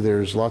guarantee you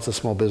there's lots of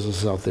small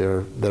businesses out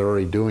there that are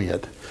already doing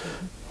it,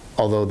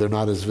 although they're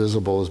not as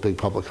visible as big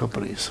public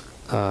companies.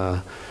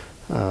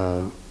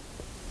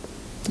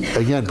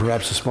 Again,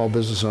 perhaps a small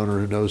business owner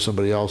who knows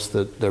somebody else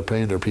that they're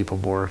paying their people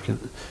more,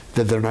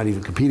 that they're not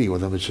even competing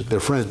with them, it's just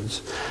they're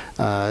friends.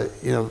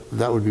 You know,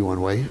 that would be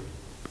one way.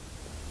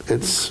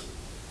 It's,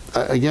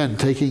 again,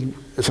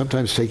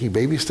 sometimes taking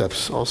baby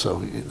steps also.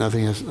 Not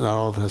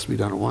all of it has to be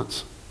done at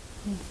once.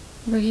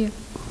 Over here.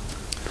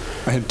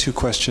 I had two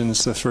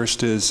questions. The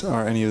first is,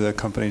 are any of the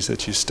companies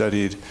that you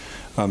studied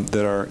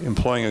that are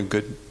employing a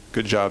good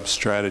job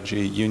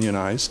strategy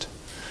unionized?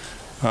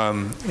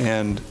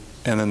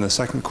 And then the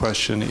second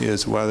question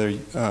is whether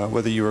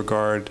you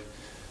regard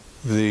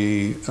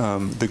the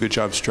good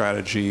job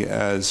strategy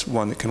as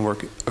one that can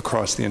work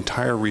across the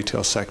entire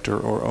retail sector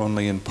or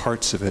only in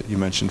parts of it. You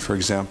mentioned, for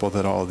example,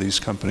 that all of these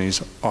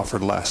companies offer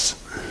less.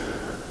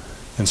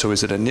 And so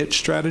is it a niche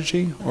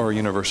strategy or a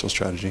universal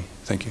strategy?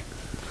 Thank you.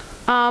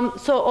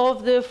 So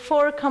of the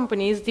 4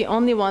 companies, the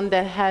only one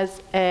that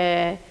has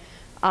a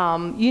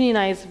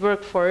unionized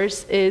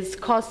workforce is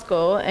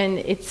Costco, and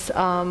it's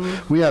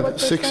we have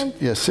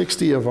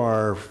 60 of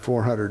our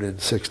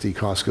 460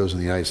 Costcos in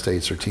the United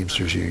States are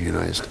Teamsters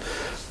unionized.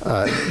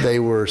 They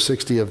were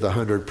 60 of the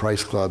 100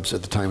 price clubs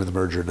at the time of the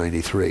merger in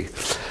 '93.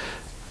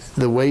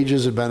 The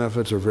wages and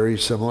benefits are very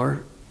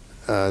similar.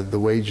 The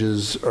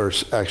wages are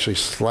actually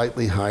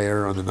slightly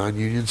higher on the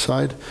non-union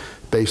side,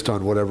 based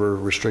on whatever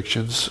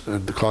restrictions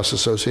and the costs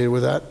associated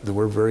with that. And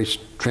we're very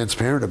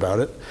transparent about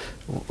it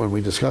when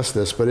we discuss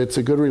this, but it's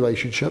a good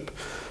relationship.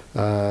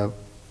 You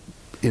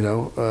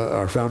know,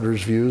 our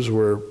founders' views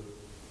were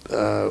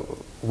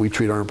we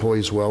treat our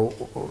employees well.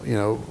 You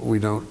know, we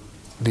don't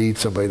need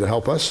somebody to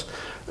help us.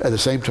 At the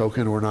same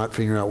token, we're not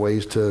figuring out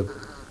ways to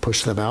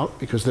push them out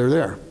because they're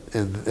there.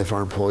 And if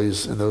our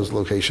employees in those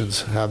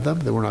locations have them,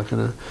 then we're not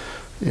going to,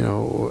 you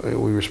know,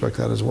 we respect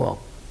that as well.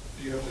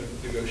 Do you have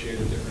to negotiate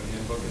a different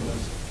handbook in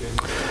those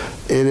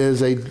cases? It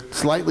is a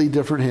slightly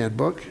different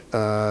handbook.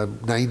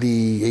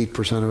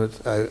 98% of it,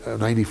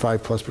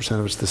 95+%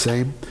 of it's the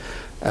same,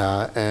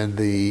 and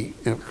the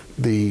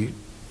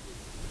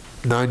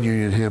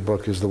non-union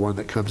handbook is the one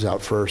that comes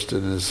out first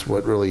and is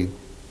what really,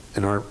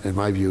 in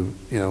my view,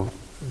 you know,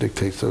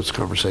 dictates those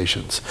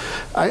conversations.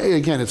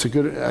 Again, it's a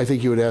good. I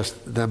think you would ask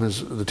them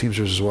as the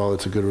Teamsters as well.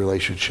 It's a good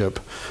relationship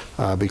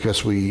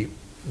because we.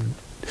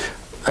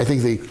 I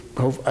think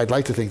I'd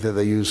like to think that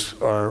they use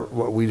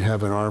what we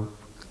have in our,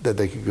 that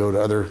they could go to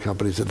other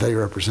companies that they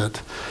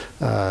represent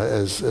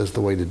as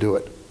the way to do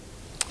it.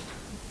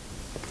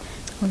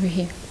 Over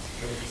here.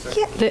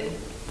 Yeah.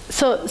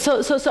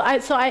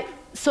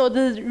 So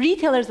the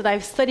retailers that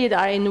I've studied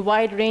are in a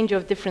wide range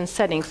of different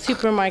settings: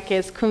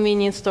 supermarkets,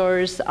 convenience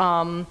stores,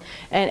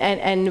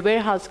 and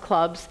warehouse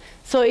clubs.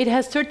 So it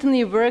has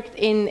certainly worked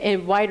in a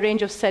wide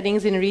range of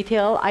settings in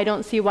retail. I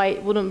don't see why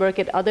it wouldn't work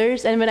at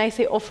others. And when I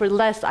say offer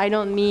less, I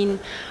don't mean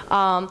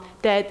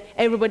that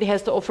everybody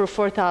has to offer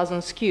 4,000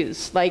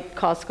 SKUs like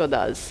Costco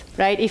does,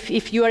 right?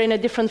 If you are in a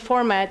different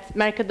format,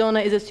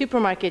 Mercadona is a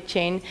supermarket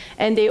chain,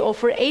 and they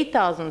offer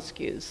 8,000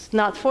 SKUs,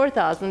 not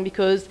 4,000,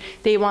 because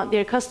they want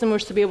their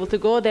customers to be able to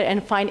go there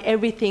and find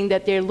everything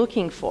that they're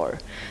looking for.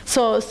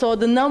 So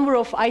the number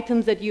of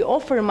items that you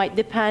offer might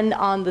depend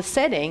on the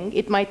setting.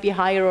 It might be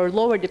higher or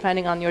lower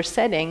depending on your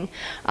setting.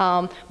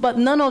 But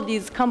none of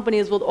these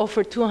companies will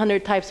offer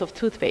 200 types of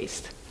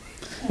toothpaste,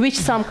 which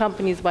some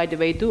companies, by the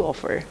way, do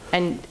offer.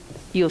 And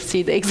you'll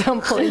see the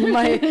example in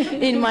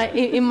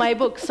my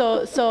book.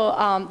 So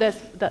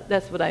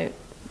that's what I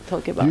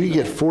talk about. You can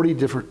get 40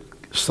 different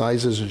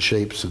sizes and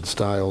shapes and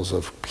styles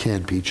of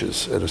canned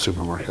peaches at a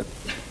supermarket.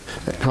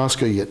 At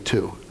Costco, you get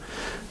 2.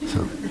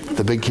 So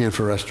the big can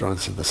for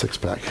restaurants and the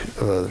 6-pack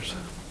of others.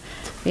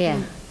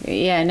 Yeah.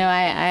 Yeah, no,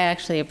 I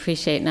actually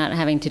appreciate not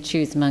having to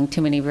choose among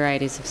too many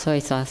varieties of soy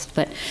sauce,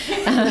 but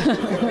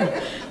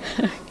get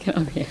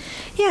over here.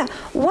 Yeah,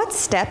 what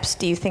steps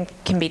do you think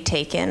can be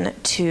taken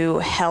to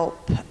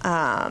help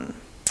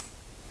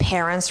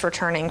parents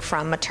returning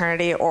from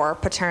maternity or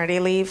paternity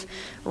leave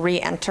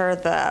re-enter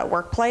the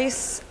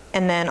workplace?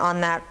 And then on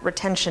that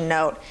retention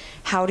note,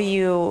 how do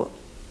you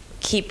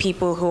keep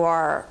people who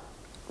are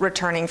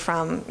returning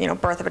from,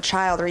 birth of a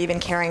child or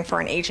even caring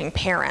for an aging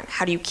parent,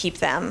 how do you keep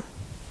them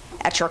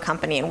at your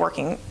company and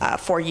working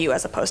for you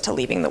as opposed to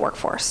leaving the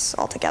workforce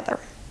altogether?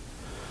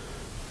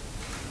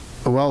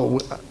 Well,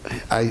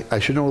 I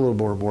should know a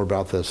little more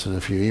about this, and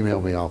if you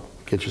email me, I'll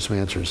get you some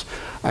answers.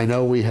 I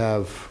know we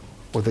have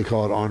what they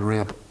call it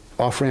on-ramp,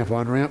 off-ramp,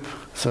 on-ramp.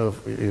 So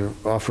your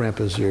off-ramp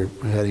is you're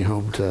heading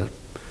home to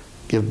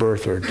give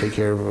birth or take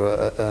care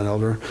of an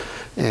elder,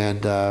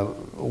 and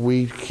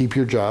we keep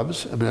your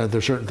jobs. I mean,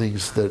 there's certain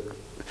things that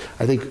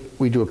I think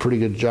we do a pretty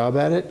good job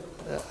at it.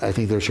 I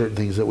think there are certain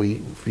things that we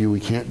feel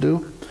we can't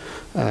do,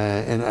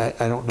 and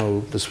I don't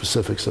know the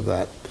specifics of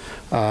that.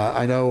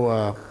 I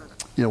know,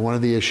 one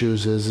of the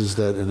issues is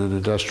that in an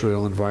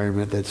industrial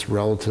environment that's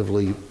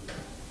relatively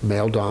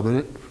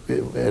male-dominant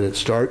at its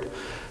start,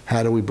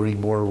 how do we bring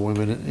more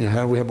women?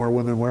 How do we have more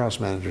women warehouse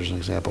managers, an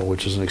example,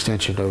 which is an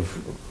extension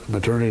of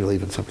maternity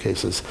leave in some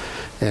cases.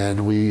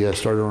 And we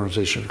started an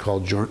organization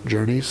called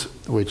Journeys,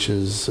 which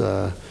is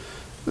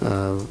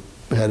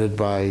headed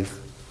by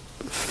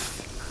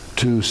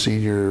 2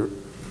 senior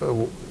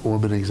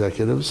women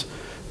executives,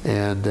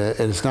 and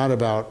it's not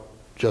about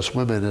just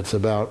women. It's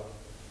about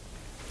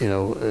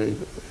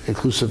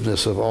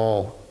inclusiveness of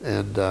all,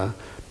 and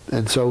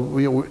so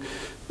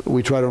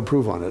we try to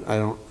improve on it. I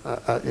don't.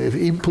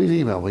 Please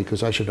email me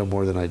because I should know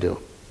more than I do.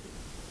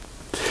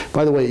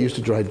 By the way, it used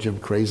to drive Jim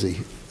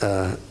crazy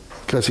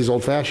because he's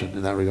old-fashioned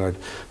in that regard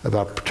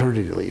about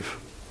paternity leave,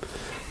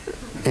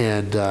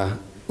 and.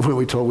 When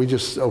we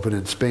just opened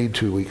in Spain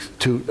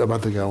a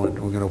month ago, and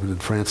we're going to open in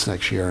France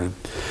next year. And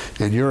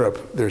in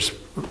Europe, there's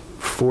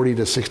 40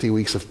 to 60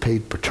 weeks of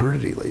paid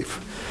paternity leave.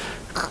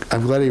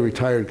 I'm glad he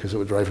retired because it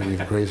would drive him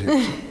even crazier.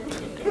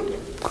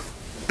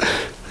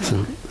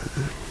 So.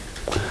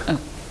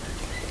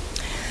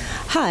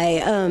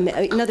 Hi,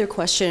 another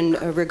question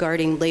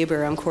regarding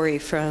labor. I'm Corey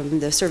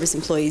from the Service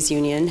Employees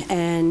Union,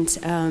 and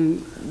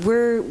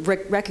we're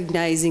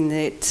recognizing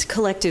that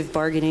collective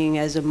bargaining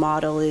as a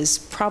model is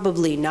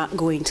probably not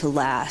going to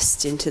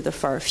last into the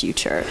far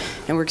future,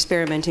 and we're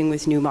experimenting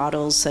with new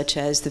models such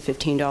as the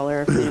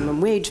 $15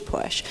 minimum wage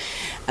push.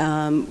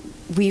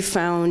 We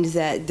found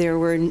that there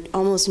were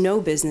almost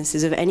no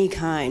businesses of any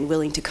kind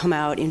willing to come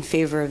out in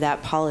favor of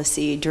that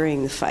policy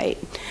during the fight.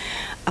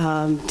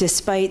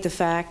 Despite the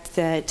fact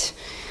that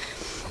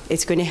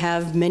it's going to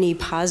have many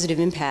positive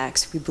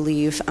impacts, we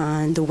believe,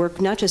 on the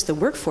not just the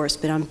workforce,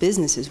 but on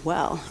business as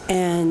well.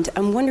 And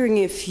I'm wondering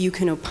if you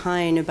can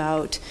opine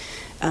about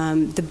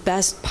the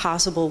best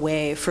possible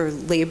way for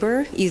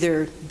labor,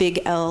 either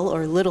big L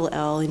or little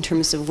l, in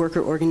terms of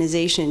worker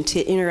organization,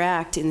 to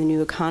interact in the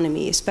new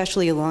economy,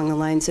 especially along the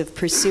lines of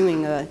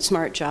pursuing a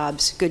smart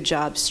jobs, good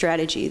jobs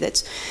strategy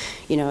that's,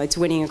 it's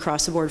winning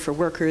across the board for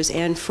workers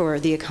and for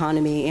the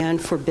economy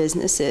and for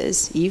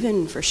businesses,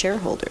 even for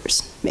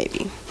shareholders,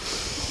 maybe.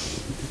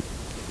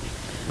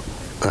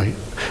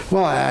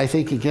 Well, I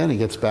think, again, it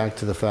gets back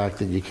to the fact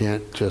that you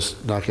can't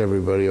just knock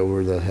everybody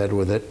over the head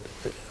with it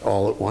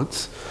all at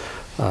once.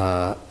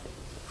 As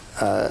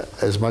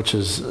much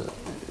as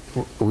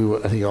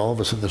I think all of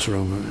us in this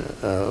room,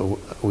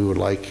 we would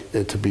like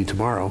it to be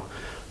tomorrow,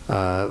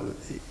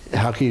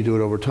 how can you do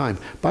it over time?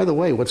 By the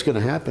way, what's going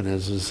to happen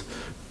is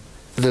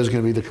there's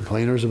going to be the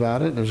complainers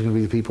about it, and there's going to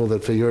be the people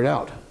that figure it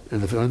out.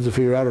 And the ones that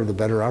figure it out are the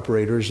better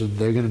operators, and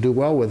they're going to do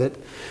well with it,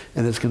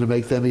 and it's going to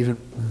make them even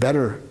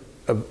better,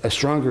 a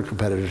stronger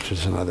competitor to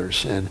some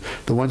others. And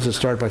the ones that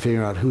start by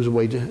figuring out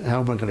how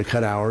am I going to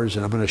cut hours,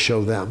 and I'm going to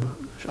show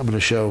them, I'm going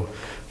to show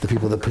the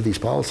people that put these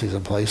policies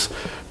in place,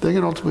 they're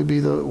going to ultimately be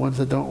the ones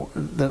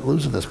that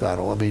lose in this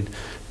battle. I mean,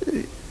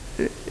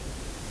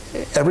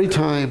 every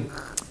time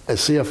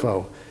as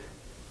CFO,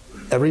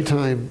 every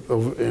time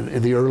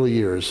in the early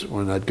years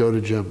when I'd go to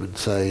Jim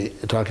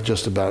and talk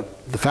just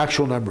about the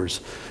factual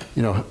numbers,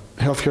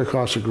 healthcare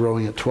costs are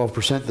growing at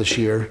 12% this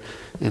year,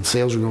 and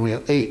sales are growing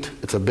at 8%.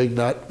 It's a big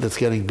nut that's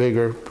getting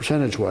bigger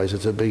percentage-wise.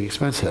 It's a big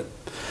expense hit.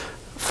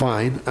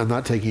 Fine, I'm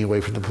not taking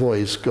away from the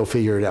employees. Go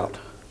figure it out.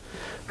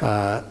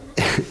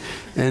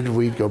 And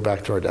we'd go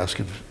back to our desk,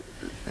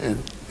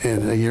 and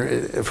a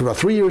year, for about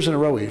 3 years in a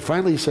row, we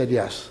finally said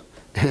yes.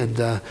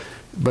 And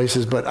but he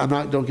says, but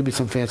don't give me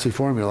some fancy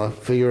formula.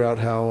 Figure out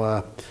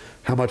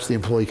how much the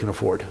employee can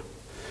afford.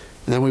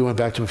 And then we went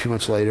back to him a few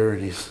months later,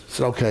 and he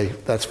said, okay,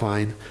 that's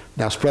fine.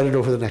 Now spread it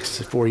over the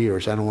next 4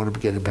 years. I don't want to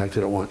get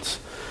impacted at once.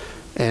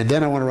 And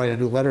then I want to write a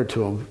new letter to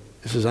them.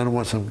 It says, I don't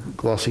want some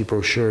glossy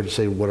brochure to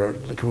say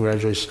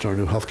congratulations to our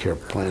new health care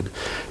plan.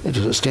 It's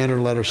just a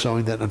standard letter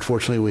showing that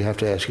unfortunately we have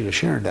to ask you to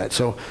share in that.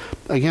 So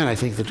again, I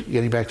think that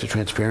getting back to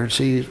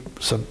transparency,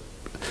 some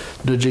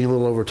nudging a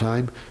little over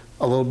time,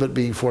 a little bit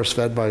being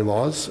force-fed by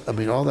laws, I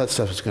mean, all that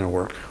stuff is going to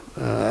work.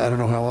 I don't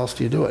know how else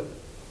do you do it.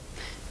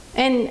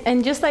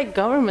 And just like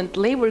government,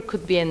 labor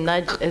could be a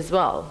nudge as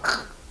well.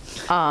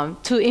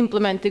 To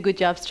implement the good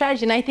job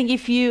strategy. And I think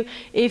if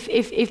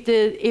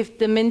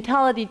the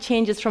mentality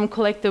changes from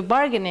collective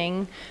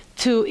bargaining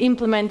to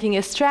implementing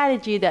a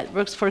strategy that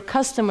works for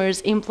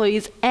customers,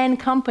 employees, and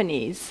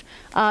companies,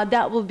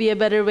 that will be a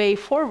better way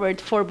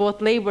forward for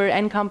both labor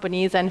and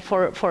companies and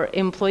for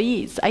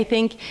employees. I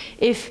think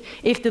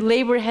if the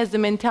labor has the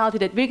mentality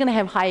that we're going to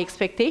have high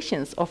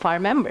expectations of our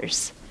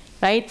members,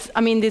 right? I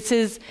mean,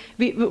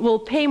 we'll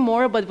pay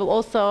more, but we'll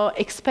also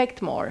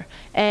expect more.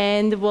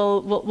 And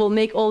we'll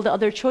make all the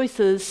other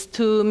choices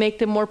to make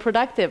them more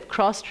productive,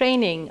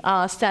 cross-training,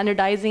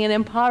 standardizing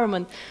and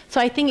empowerment.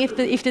 So I think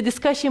if the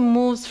discussion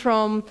moves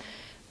from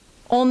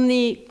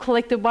only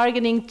collective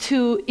bargaining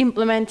to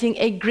implementing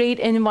a great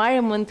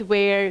environment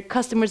where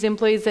customers,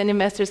 employees, and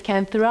investors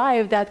can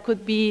thrive, that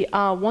could be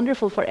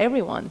wonderful for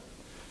everyone.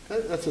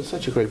 That's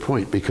such a great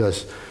point,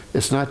 because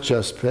it's not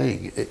just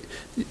paying.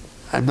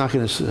 I'm not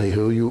going to say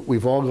who.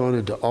 We've all gone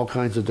into all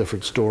kinds of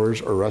different stores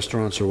or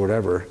restaurants or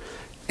whatever,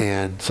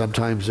 and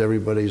sometimes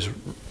everybody's,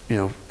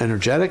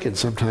 energetic, and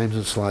sometimes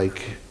it's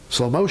like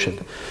slow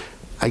motion.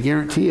 I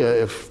guarantee you,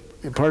 if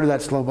part of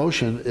that slow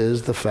motion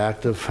is the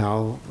fact of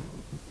how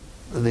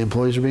the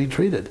employees are being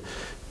treated,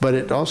 but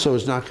it also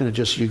is not going to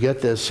just, you get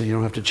this and you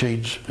don't have to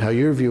change how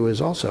your view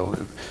is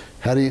also.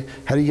 How do you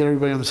get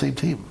everybody on the same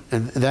team?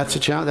 And that's a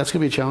challenge. That's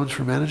going to be a challenge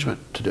for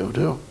management to do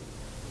too.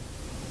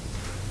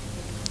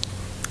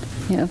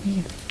 Yeah, over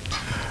here.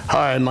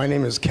 Hi, my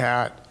name is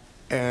Kat,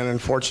 and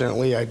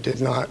unfortunately I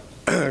did not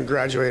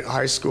graduate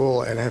high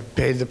school and have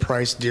paid the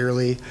price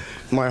dearly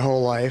my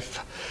whole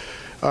life.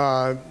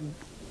 I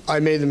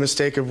made the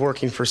mistake of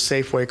working for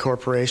Safeway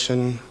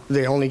Corporation.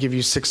 They only give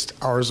you 6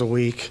 hours a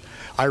week.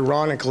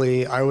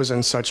 Ironically, I was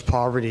in such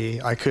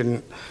poverty, I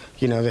couldn't,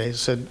 they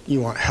said, you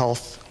want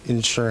health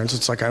insurance.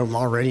 It's like I'm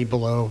already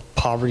below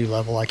poverty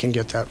level. I can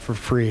get that for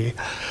free.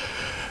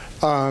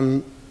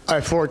 I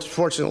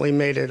fortunately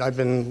made it. I've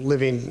been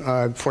living,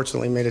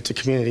 fortunately made it to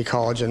community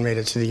college and made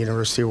it to the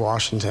University of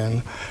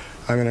Washington.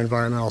 I'm an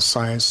environmental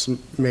science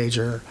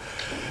major.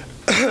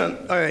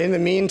 In the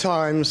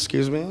meantime,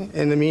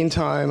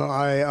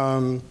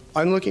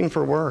 I'm looking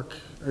for work.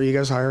 Are you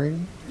guys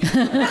hiring?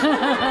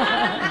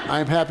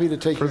 I'm happy to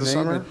take for your the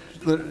name. summer.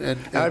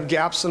 I have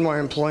gaps in my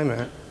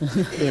employment,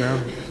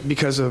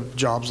 because of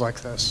jobs like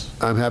this.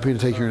 I'm happy to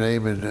take your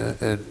name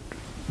and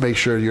make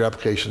sure your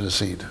application is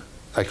seen.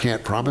 I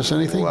can't promise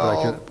anything,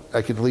 but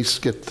I can at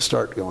least get the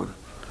start going.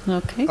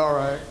 Okay. All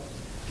right.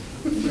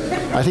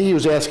 I think he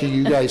was asking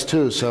you guys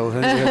too, so. If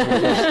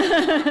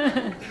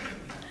anybody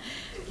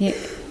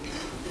has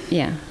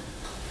Yeah.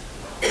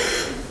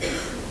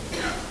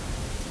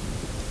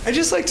 I'd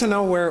just like to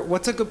know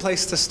what's a good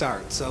place to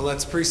start. So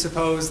let's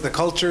presuppose the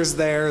culture's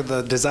there,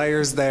 the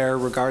desire's there,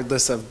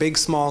 regardless of big,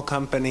 small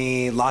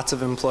company, lots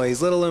of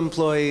employees, little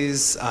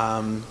employees.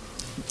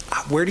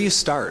 Where do you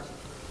start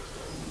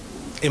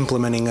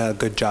implementing a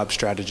good job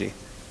strategy?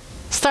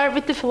 Start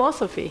with the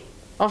philosophy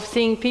of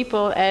seeing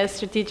people as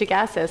strategic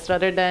assets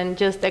rather than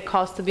just a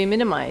cost to be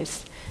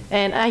minimized.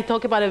 And I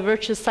talk about a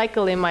virtuous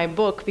cycle in my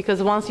book,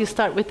 because once you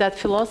start with that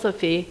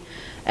philosophy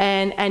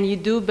and you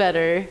do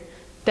better,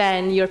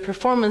 then your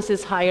performance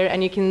is higher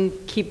and you can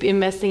keep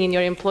investing in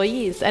your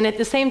employees. And at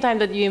the same time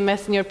that you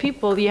invest in your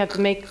people, you have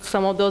to make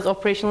some of those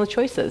operational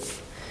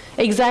choices.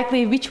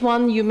 Exactly which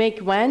one you make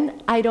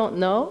when, I don't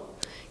know,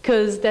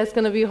 because that's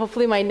going to be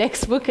hopefully my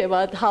next book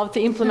about how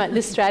to implement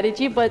this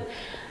strategy, but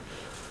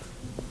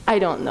I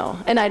don't know,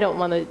 and I don't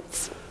want to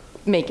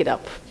make it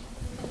up.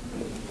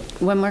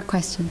 One more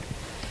question.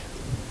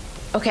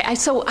 Okay,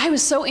 so I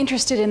was so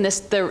interested in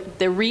this, the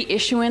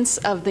reissuance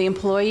of the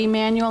employee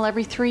manual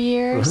every 3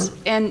 years.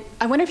 Mm-hmm. And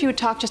I wonder if you would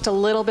talk just a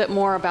little bit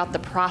more about the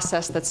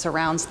process that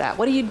surrounds that.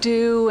 What do you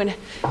do, and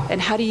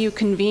how do you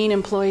convene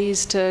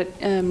employees to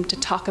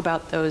talk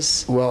about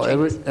those? Well,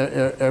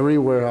 every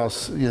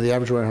warehouse, the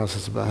average warehouse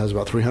has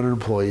about 300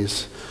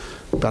 employees.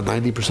 About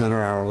 90%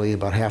 are hourly.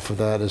 About half of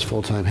that is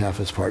full-time, half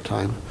is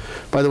part-time.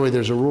 By the way,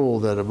 there's a rule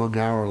that among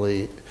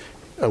hourly,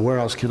 a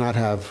warehouse cannot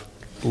have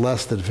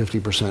less than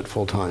 50%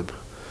 full-time.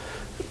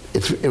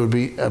 It would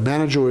be, a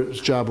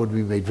manager's job would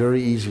be made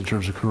very easy in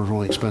terms of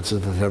controlling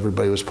expenses if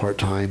everybody was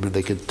part-time and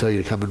they could tell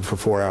you to come in for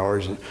 4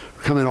 hours, or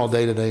come in all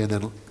day today and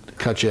then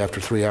cut you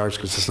after 3 hours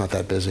because it's not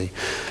that busy.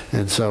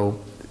 And so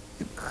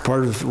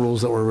part of the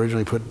rules that were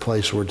originally put in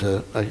place were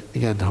to,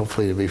 again,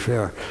 hopefully to be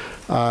fair.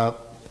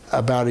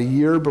 About a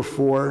year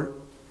before,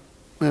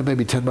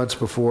 maybe 10 months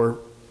before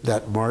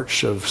that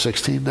March of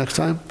 16 next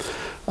time,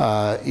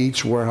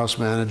 each warehouse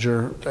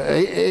manager,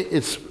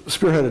 it's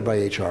spearheaded by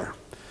HR.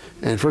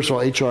 And first of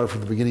all, HR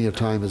from the beginning of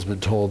time has been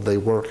told they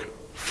work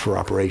for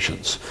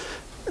operations.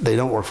 they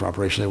don't work for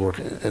operations, they work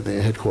at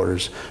the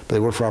headquarters, but they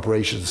work for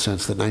operations in the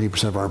sense that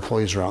 90% of our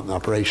employees are out in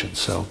operations,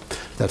 so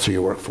that's who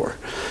you work for.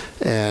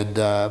 And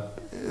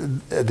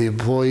the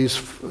employees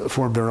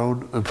form their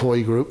own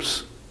employee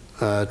groups,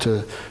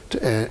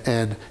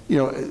 and you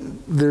know,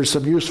 there's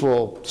some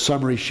useful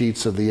summary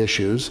sheets of the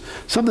issues.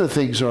 Some of the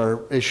things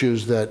are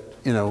issues that,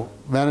 you know,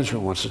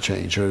 management wants to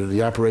change, or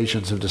the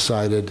operations have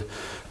decided.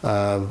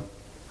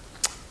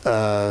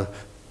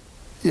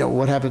 You know,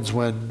 what happens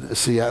when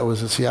Seattle,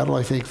 was it Seattle,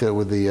 I think, that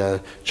with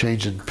the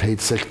change in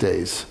paid sick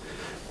days?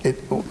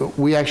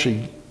 We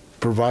actually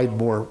provide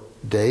more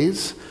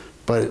days,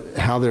 but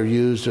how they're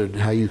used and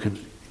how you can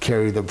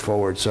carry them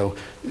forward. So,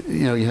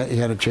 you know, you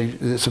had to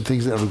change some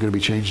things that are going to be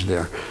changed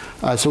there.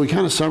 So we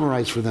kind of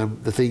summarize for them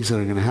the things that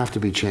are going to have to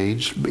be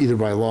changed, either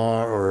by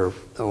law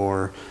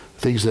or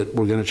things that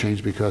we're going to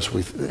change because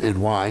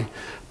and why.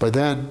 But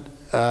then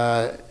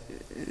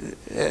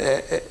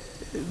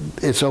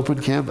it's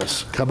open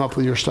canvas. Come up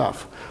with your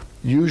stuff.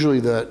 Usually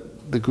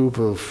the group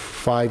of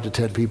 5 to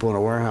 10 people in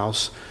a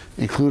warehouse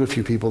include a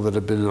few people that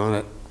have been on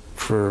it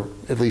for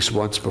at least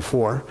once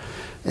before,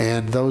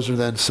 and those are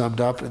then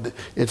summed up. And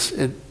it's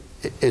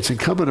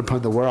incumbent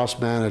upon the warehouse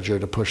manager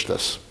to push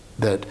this,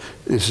 that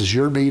this is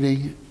your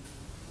meeting,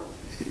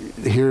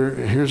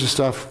 here's the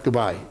stuff,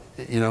 goodbye.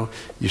 You know,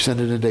 you send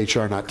it into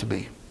HR, not to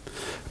me.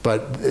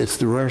 But it's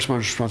the warehouse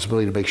manager's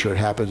responsibility to make sure it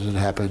happens, and it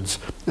happens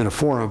in a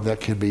forum that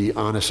can be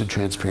honest and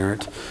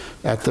transparent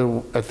at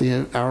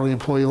the hourly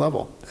employee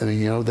level. I mean,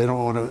 you know, they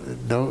don't want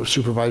to, no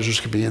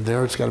supervisors can be in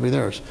there, it's got to be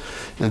theirs.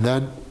 And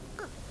then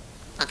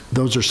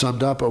those are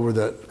summed up over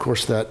the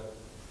course of that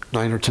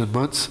 9 or 10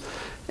 months,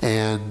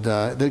 and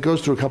it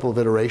goes through a couple of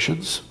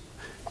iterations,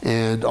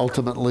 and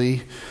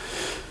ultimately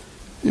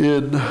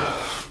in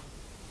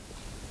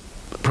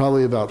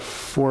probably about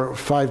 4 or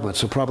 5 months,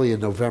 so probably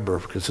in November,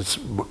 because it's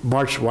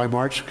March. Why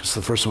March? Because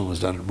the first one was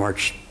done in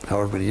March,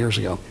 however many years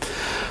ago.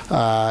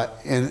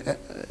 And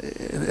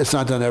it's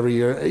not done every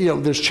year. You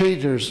know,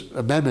 there's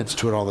amendments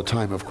to it all the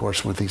time, of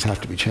course, when things have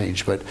to be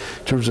changed. But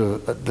in terms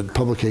of the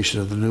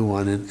publication of the new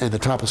one and the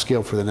top of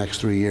scale for the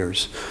next 3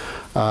 years,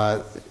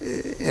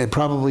 and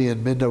probably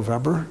in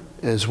mid-November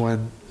is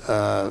when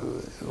now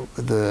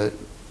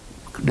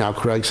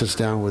Craig sits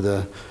down with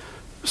the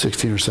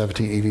 16 or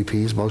 17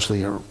 EVPs,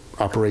 mostly are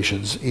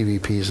operations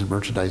EVPs and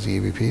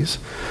merchandising EVPs,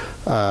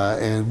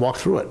 and walk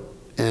through it.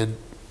 And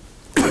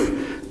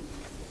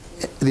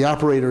the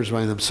operators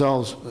by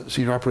themselves,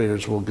 senior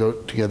operators, will go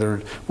together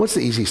and what's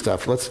the easy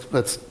stuff? Let's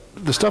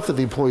the stuff that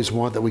the employees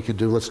want that we can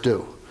do, let's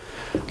do.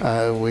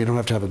 We don't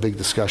have to have a big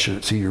discussion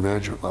at senior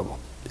management level.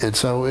 And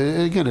so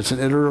again, it's an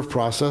iterative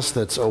process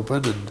that's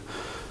open and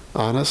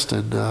honest,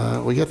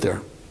 and we get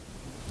there.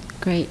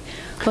 Great.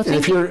 Well, and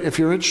if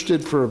you're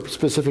interested for a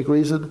specific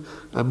reason,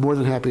 I'm more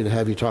than happy to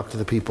have you talk to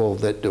the people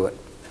that do it.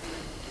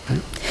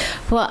 Okay?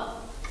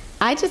 Well,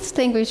 I just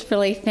think we should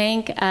really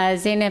thank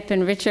Zeynep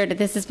and Richard.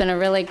 This has been a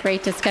really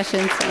great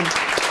discussion, so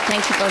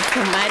thank you both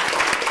so much.